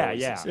moaning. Yeah,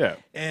 noises. yeah.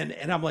 And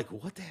I'm like,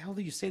 what the hell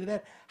do you say to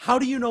that? How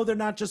do you know they're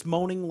not just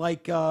moaning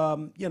like,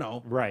 you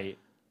know, Right.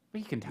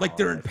 You can tell. like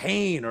they're in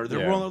pain or they're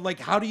Yeah. rolling? Like,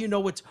 how do you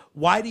know it's?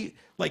 Why do you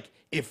like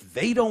if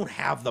they don't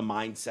have the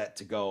mindset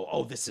to go,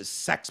 oh, this is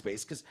sex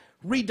based? Because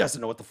Reed doesn't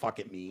know what the fuck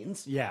it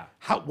means. Yeah.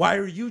 Why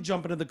are you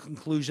jumping to the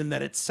conclusion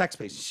that it's sex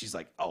based? She's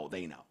like, oh,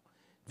 they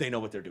know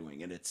what they're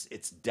doing, and it's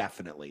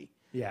definitely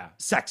Yeah.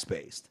 sex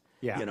based.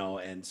 Yeah. You know,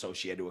 and so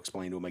she had to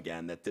explain to him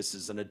again that this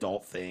is an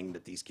adult thing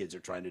that these kids are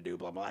trying to do,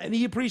 blah, blah. And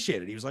he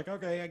appreciated it. He was like,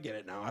 okay, I get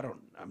it now.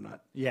 I'm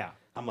not, Yeah.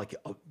 I'm like,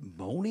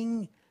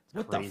 moaning?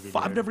 What crazy, the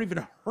fuck? I've dude. never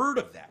even heard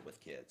of that with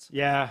kids.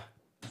 Yeah.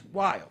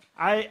 Wild.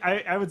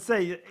 I would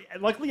say,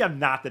 luckily I'm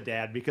not the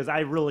dad because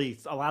I really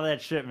a lot of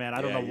that shit, man. I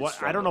don't Yeah, know you what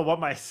struggle.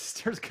 what my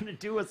sister's gonna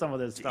do with some of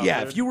this stuff.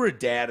 Yeah, dude. if you were a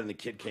dad and the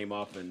kid came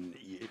up and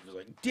it was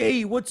like,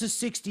 "Hey, what's a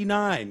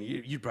 69?"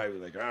 You'd probably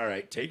be like, "All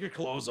right, take your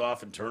clothes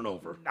off and turn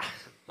over.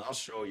 I'll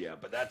show you."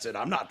 But that's it.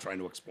 I'm not trying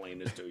to explain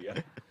this to you.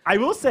 I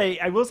will say,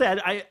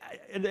 I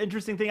an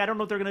interesting thing. I don't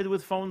know what they're gonna do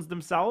with phones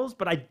themselves,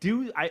 but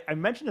I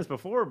mentioned this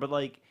before, but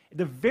like at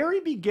the very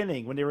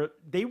beginning when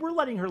they were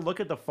letting her look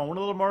at the phone a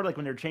little more, like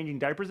when they're changing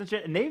diapers and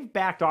shit, and they've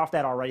backed off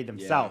that already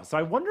themselves. Yeah. So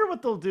I wonder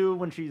what they'll do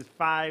when she's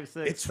 5,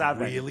 6, It's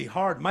 7. really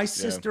hard. My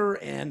sister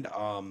and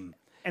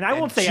I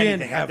won't say Jen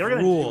anything. have They're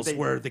gonna rules do- they-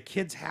 where the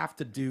kids have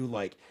to do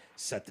like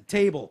set the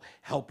table,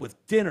 help with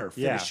dinner,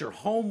 finish Yeah. your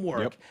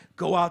homework, Yep.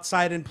 go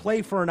outside and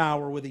play for an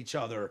hour with each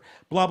other,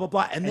 blah blah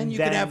blah, and then And you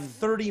can have then-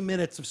 30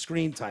 minutes of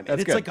screen time, and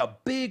That's it's good. like a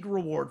big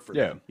reward for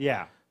Yeah. them.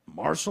 Yeah.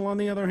 Marshall, on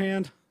the other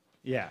hand,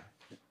 Yeah.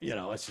 you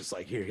know, it's just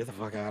like, here, get the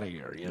fuck out of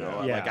here. You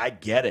know, Yeah. like I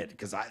get it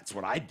because it's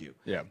what I do.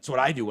 Yeah. It's what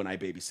I do when I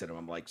babysit him.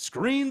 I'm like,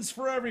 screens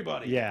for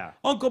everybody. Yeah.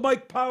 Uncle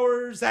Mike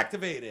powers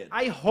activated.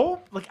 I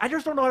hope, like, I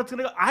just don't know how it's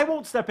gonna go. I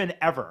won't step in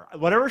ever.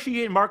 Whatever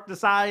she and Mark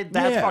decide,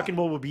 that's Yeah. fucking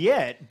what will be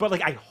it. But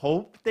like, I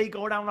hope they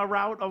go down a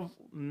route of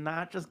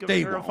not just giving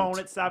They her a phone won't.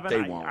 at 7.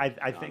 They won't.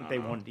 I think they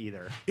won't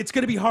either. It's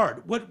going to be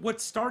hard.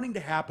 What's starting to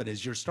happen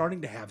is you're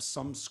starting to have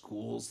some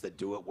schools that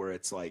do it where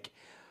it's like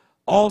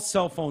all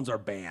cell phones are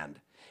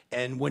banned.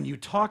 And when you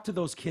talk to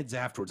those kids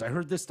afterwards, I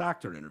heard this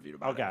doctor interviewed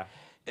about Okay.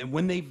 it. And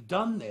when they've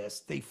done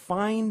this, they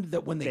find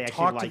that when they They actually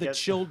talk to like the it.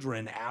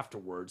 children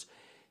afterwards,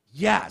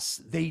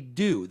 yes, they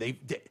do.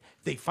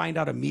 They find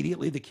out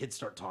immediately. The kids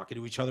start talking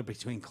to each other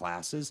between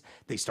classes.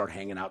 They start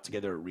hanging out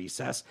together at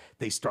recess.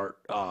 They start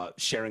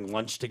sharing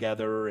lunch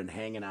together and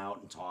hanging out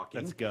and talking.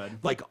 That's good.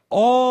 Like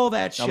all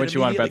that shit. How much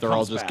you want to bet immediately they're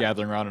all comes just back.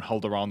 gathering around and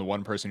huddled around the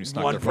one person who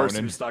stuck One their phone person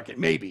in? who stuck it,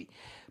 maybe.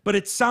 But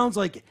it sounds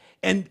like,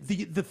 and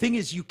the thing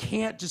is, you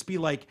can't just be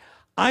like,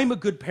 I'm a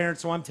good parent,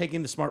 so I'm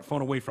taking the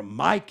smartphone away from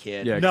my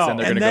kid. Yeah, 'cause No. then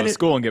they're And going to then go to it-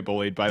 school and get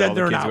bullied by Then all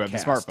they're the an kids who have the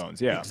outcast.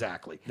 smartphones. Yeah,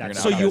 Exactly. You're gonna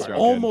So you outcast your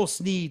own kid.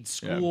 almost need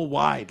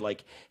school-wide,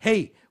 like,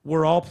 hey,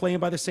 we're all playing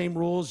by the same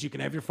rules. You can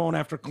have your phone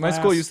after class. My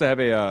school used to have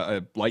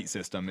a light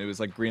system. It was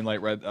like green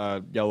light, red,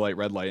 yellow light,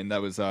 red light, and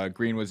that was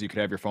green was you could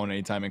have your phone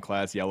anytime in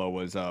class. Yellow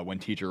was when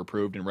teacher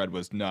approved, and red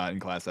was not in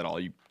class at all.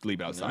 You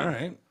leave it outside. All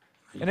right.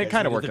 And it guys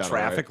kind of needed worked the out.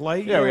 traffic all right.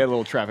 light. Yeah, we had a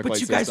little traffic but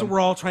light you guys system. were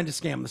all trying to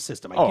scam the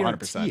system. I Oh,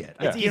 guarantee 100%. it.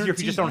 Yeah. It's easier if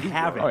you just don't guarantee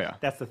have you it. were. Oh, yeah.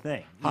 That's the thing.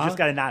 You Huh? just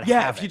got to not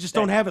Yeah, have if you it. just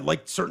don't have it,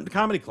 like certain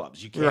comedy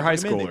clubs, you can't. were high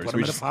put them in. They schoolers. put them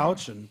We in a just-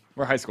 pouch and.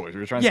 We're high schoolers. We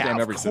were trying to Yeah, scam of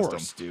every course,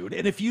 system. dude.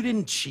 And if you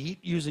didn't cheat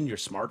using your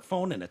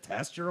smartphone in a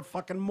test, you're a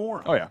fucking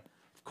moron. Oh yeah,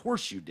 Of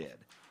course you did.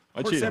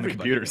 I Of course cheated on the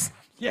everybody computers. did.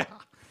 Yeah.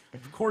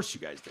 Of course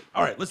you guys did.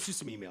 All right, let's do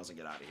some emails and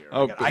get out of here.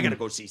 Oh, I gotta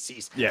go see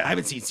Cece. Yeah. I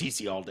haven't seen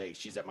Cece all day.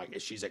 She's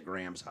at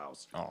Graham's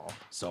house. Oh.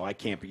 So I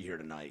can't be here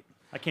tonight.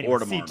 I can't Or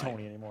even see tomorrow night.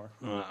 Tony anymore.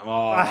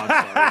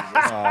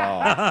 I'm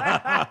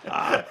sorry.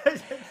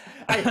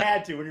 I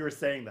had to when you were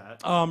saying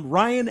that.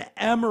 Ryan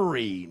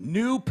Emery,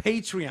 new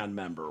Patreon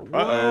member.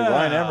 Uh-oh,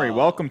 Ryan Emery,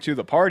 welcome to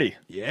the party.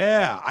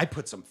 Yeah, I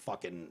put some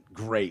fucking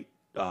great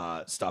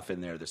stuff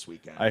in there this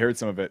weekend. I heard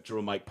some of it.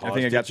 Drew Mike I Pause.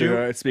 think I got Did you?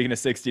 through, speaking of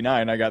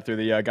 69, I got through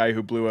the guy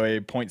who blew a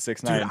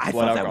 .69 Dude, I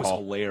blood thought that was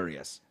alcohol.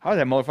 hilarious. How is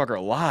that motherfucker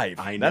alive?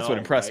 I That's what know,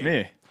 impressed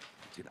right? me.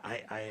 Dude,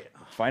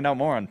 Find out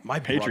more on my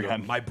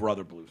Patreon. my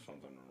brother blew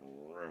something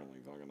really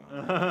fucking high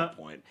at that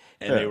point,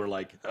 and they were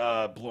like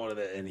blowing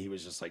it, and he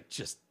was just like,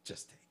 just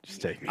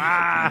take me.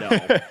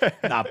 No,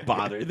 not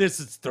bother. This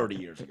is 30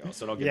 years ago,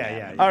 so don't get mad.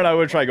 at me. I don't know. I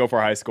would try to go for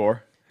a high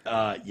score.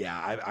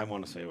 Yeah, I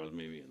want to say it was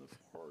maybe in the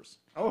fours.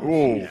 Oh,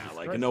 Ooh, Yeah,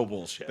 like no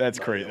bullshit. that's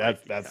But, crazy.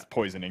 like, That's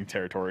poisoning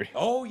territory.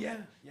 Oh yeah.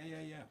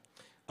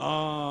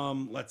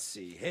 Let's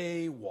see.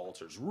 Hey,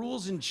 Walters,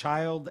 rules in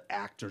child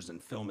actors in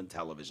film and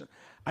television.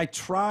 I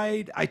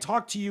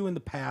talked to you in the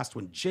past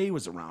when Jay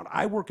was around.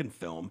 I work in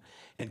film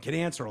and can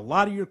answer a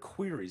lot of your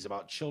queries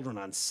about children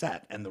on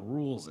set and the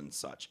rules and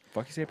such.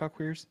 Fuck you say about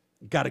queers?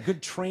 Got a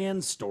good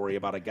trans story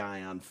about a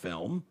guy on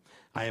film.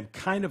 I am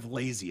kind of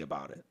lazy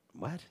about it.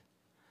 What?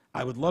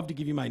 I would love to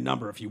give you my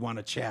number if you want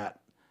to chat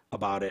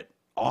about it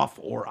off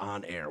or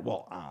on air.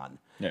 Well, on.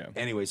 Yeah.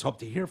 Anyways, hope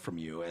to hear from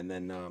you. And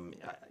then,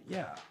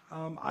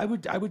 I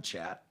would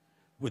chat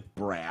with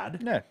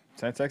Brad. Yeah,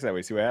 send text that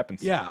way. See what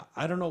happens. Yeah,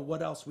 I don't know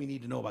what else we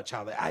need to know about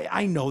child.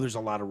 I know there's a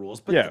lot of rules,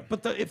 but Yeah.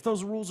 if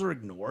those rules are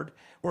ignored,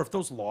 or if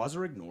those laws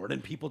are ignored,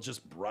 and people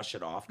just brush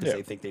it off because Yeah.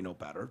 they think they know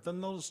better,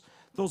 then those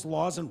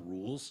laws and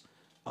rules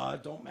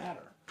don't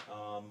matter.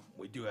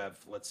 We do have.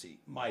 Let's see,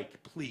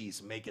 Mike.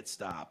 Please make it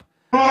stop.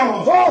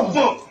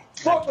 What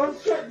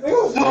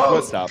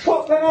stop?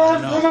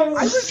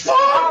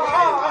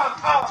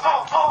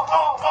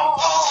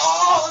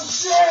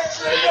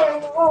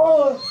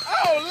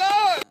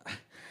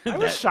 I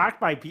was shocked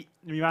by the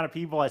amount of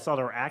people I saw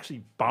that were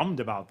actually bummed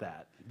about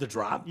that. The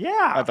drop.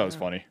 Yeah. I thought it was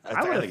funny.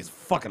 I think it's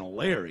fucking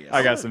hilarious.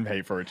 I got some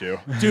hate for it too.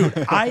 Dude,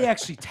 I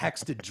actually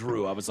texted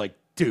Drew. I was like,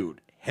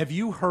 dude, have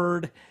you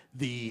heard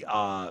the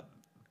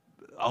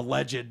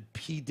alleged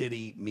P.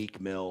 Diddy Meek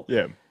Mill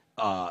Yeah.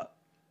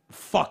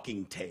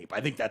 fucking tape?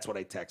 I think that's what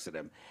I texted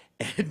him.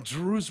 And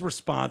Drew's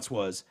response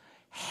was,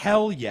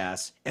 hell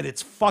yes. And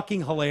it's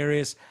fucking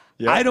hilarious.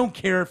 Yeah. I don't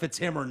care if it's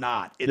him or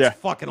not. It's Yeah.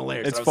 fucking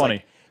hilarious. It's And I was funny.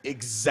 like,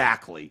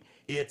 exactly.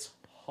 It's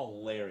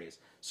hilarious.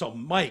 So,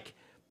 Mike,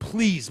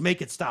 please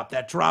make it stop.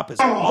 That drop is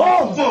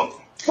awful.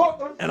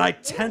 And I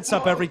tense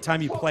up every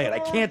time you play it. I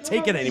can't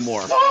take it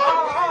anymore.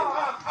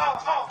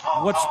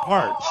 Which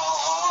part?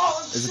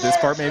 Is it this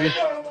part maybe?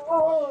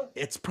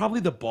 It's probably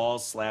the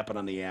balls slapping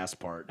on the ass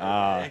part.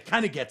 It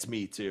kind of gets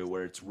me too,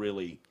 where it's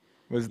really,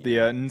 Was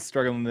the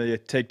struggling to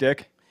take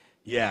dick?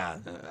 yeah.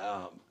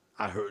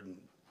 I heard.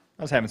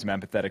 I was having some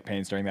empathetic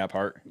pains during that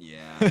part. Yeah.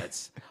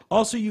 It's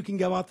also, you can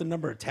go out the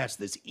number attached to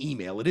this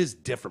email. It is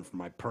different from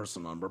my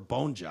personal number.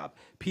 Bone Job.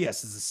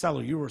 P.S. As a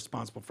seller, you were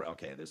responsible for.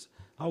 Okay, this.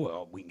 Oh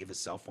well, we can give his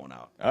cell phone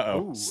out.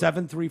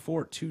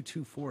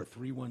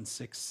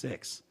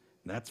 734-224-3166.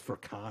 That's for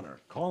Connor.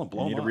 Call him.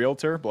 Blow You him need a up.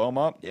 realtor? Blow him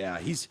up. Yeah,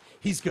 he's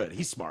good.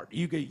 He's smart.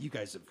 You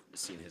guys have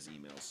seen his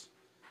emails.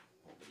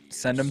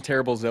 Send him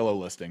terrible Zillow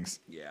listings.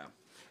 Yeah.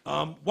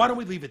 Why don't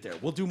we leave it there?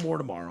 We'll do more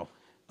tomorrow.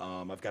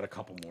 I've got a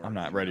couple more. I'm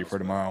not ready emails, for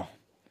but- tomorrow.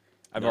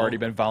 I've No? already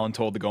been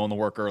voluntold to go into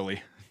work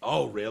early.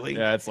 Oh, really?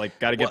 Yeah, it's like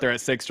got to get What? there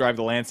at 6, drive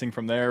to Lansing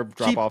from there,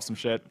 drop Keep- off some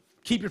shit.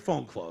 Keep your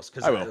phone close,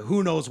 because I will.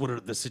 who knows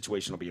what the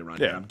situation will be around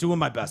Yeah. here. I'm doing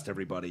my best,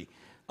 everybody.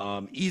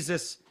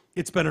 Isis,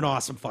 it's been an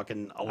awesome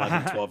fucking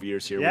 11, 12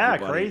 years here. Yeah, with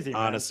you, buddy. crazy,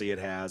 man. Honestly, it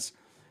has.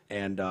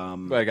 And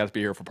But I got to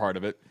be here for part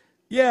of it.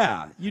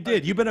 yeah, you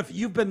did. You've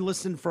been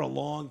listening for a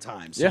long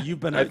time, so Yeah, you've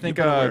been I think,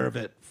 you've been aware of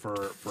it for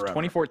forever.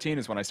 2014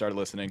 is when I started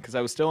listening because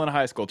I was still in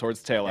high school towards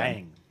the tail end.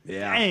 Dang.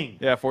 Yeah. Dang.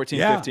 Yeah, 14,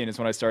 Yeah. 15 is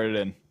when I started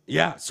in.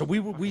 Yeah, so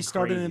we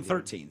started crazy, in dude.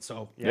 13.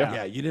 So Yeah.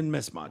 yeah, you didn't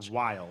miss much.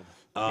 Wild.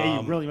 Yeah,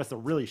 you really missed the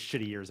really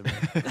shitty years of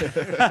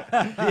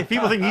it.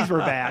 People think these were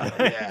bad.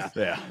 Yeah.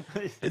 Yeah.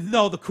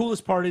 No, the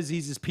coolest part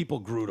is people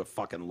grew to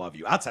fucking love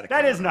you outside of That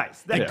Connor. is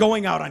nice. And That-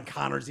 going out on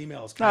Connor's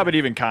emails. Nah, but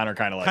even Connor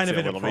kind of likes Kind it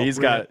of a little bit. He's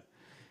got, inappropriate.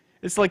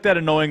 it's like that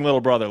annoying little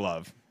brother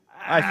love.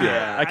 I feel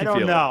it. I can don't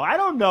feel know. I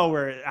don't know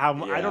where. How?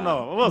 I don't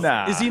know. We'll see.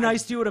 Nah. Is he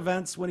nice to you at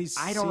events when he's?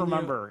 I seen don't you?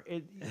 remember.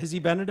 Has he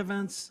been at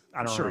events?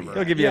 I don't Sure remember. he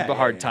He'll give you Yeah, a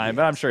hard yeah, time,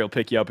 yeah. but I'm sure he'll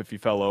pick you up if you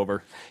fell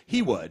over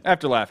He would.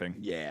 after laughing.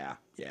 Yeah,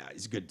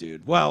 he's a good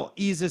dude. Well,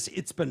 Isis,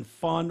 it's been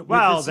fun.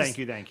 Well, This is-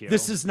 thank you.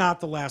 This is not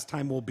the last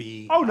time we'll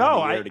be. Oh no,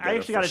 on the air I together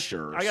actually for got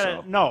sure. I got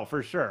so. no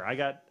for sure. I'm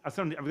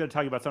going to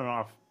tell you about something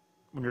off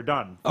when you're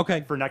done.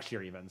 Okay. For next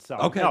year even. So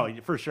Okay. no,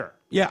 for sure.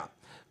 Yeah.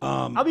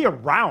 I'll be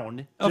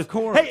around. Of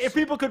course. Hey, if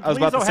people could I was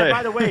please, about to say.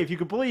 by the way, if you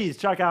could please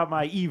check out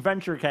my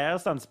eVenture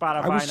cast on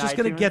Spotify. I was just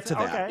going going to get to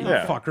that. Okay. You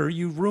Yeah. fucker,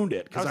 you ruined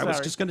it because Oh, I was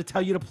sorry. just going to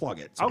tell you to plug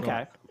it. So Okay. go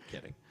ahead. I'm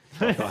kidding.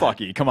 Fuck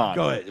you. Come on.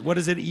 Go ahead. What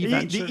is it?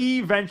 eVenture?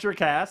 The eVenture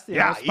cast. You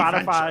Yeah, know,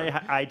 Spotify,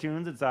 eVenture.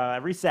 iTunes. It's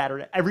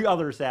every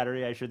other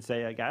Saturday, I should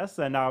say, I guess.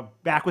 And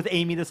back with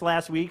Amy this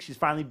last week. She's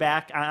finally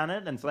back on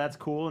it, and so that's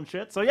cool and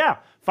shit. So yeah,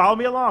 follow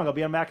me along. I'll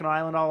be on Mackinac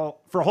Island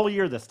for a whole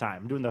year this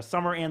time. I'm doing the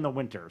summer and the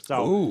winter.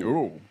 So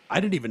Ooh. I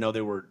didn't even know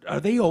they were.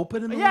 Are they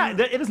open in the yeah,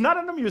 winter? it is not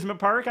an amusement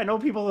park. I know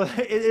people.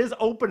 It is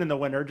open in the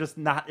winter, just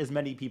not as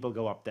many people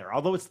go up there.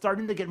 Although it's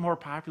starting to get more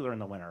popular in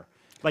the winter.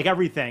 like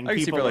everything. I can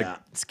see people for like Yeah.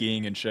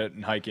 skiing and shit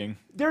and hiking.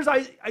 There's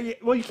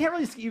well, you can't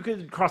really ski. You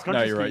could cross country.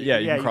 No, you're ski. right. Yeah,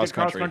 you can cross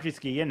cross country. country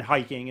ski and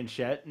hiking and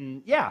shit,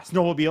 and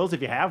snowmobiles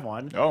if you have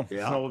one. Oh,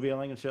 Yeah.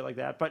 Snowmobiling and shit like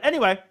that. But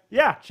anyway,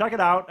 yeah, check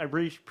it out. I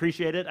really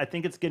appreciate it. I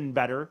think it's getting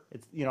better.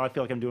 It's I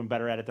feel like I'm doing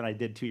better at it than I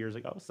did 2 years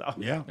ago. So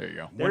Yeah. There you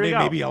go. There One you day go.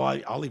 maybe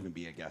I'll even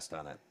be a guest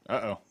on it.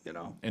 Uh-oh.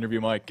 Interview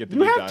Mike. Get the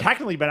You deep have dive.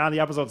 technically been on the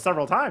episode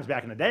several times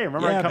back in the day.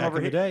 Remember I'd come back over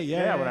in the here? day.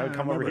 Yeah, when I would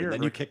come over remember. here.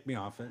 Then you kicked me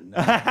off it.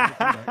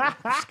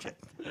 Just kidding.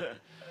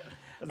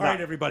 All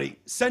right, everybody,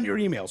 send your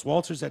emails,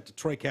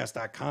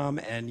 walters@detroitcast.com.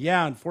 And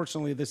yeah,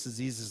 unfortunately, this is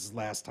Izzy's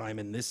last time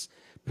in this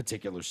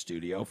particular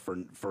studio for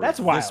That's this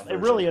wild. It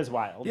version. really is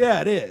wild. Yeah,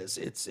 it is.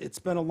 It's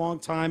been a long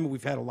time.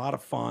 We've had a lot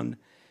of fun.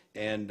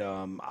 And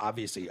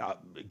obviously,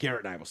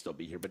 Garrett and I will still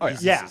be here. But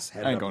Izzy's yeah. is I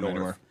headed ain't up going north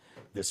anywhere.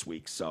 this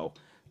week. So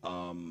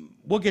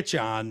we'll get you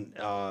on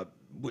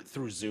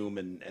through Zoom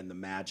and the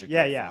magic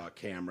of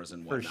cameras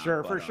and For whatnot.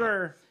 sure, But, for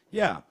sure.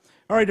 Yeah.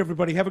 All right,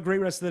 everybody. Have a great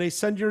rest of the day.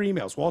 Send your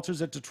emails.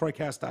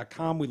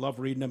 walters@detroitcast.com. We love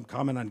reading them.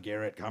 Comment on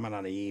Garrett. Comment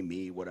on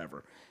me,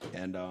 whatever.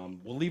 And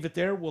we'll leave it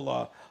there.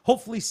 We'll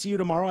hopefully see you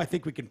tomorrow. I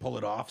think we can pull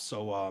it off.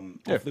 So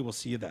hopefully we'll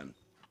see you then.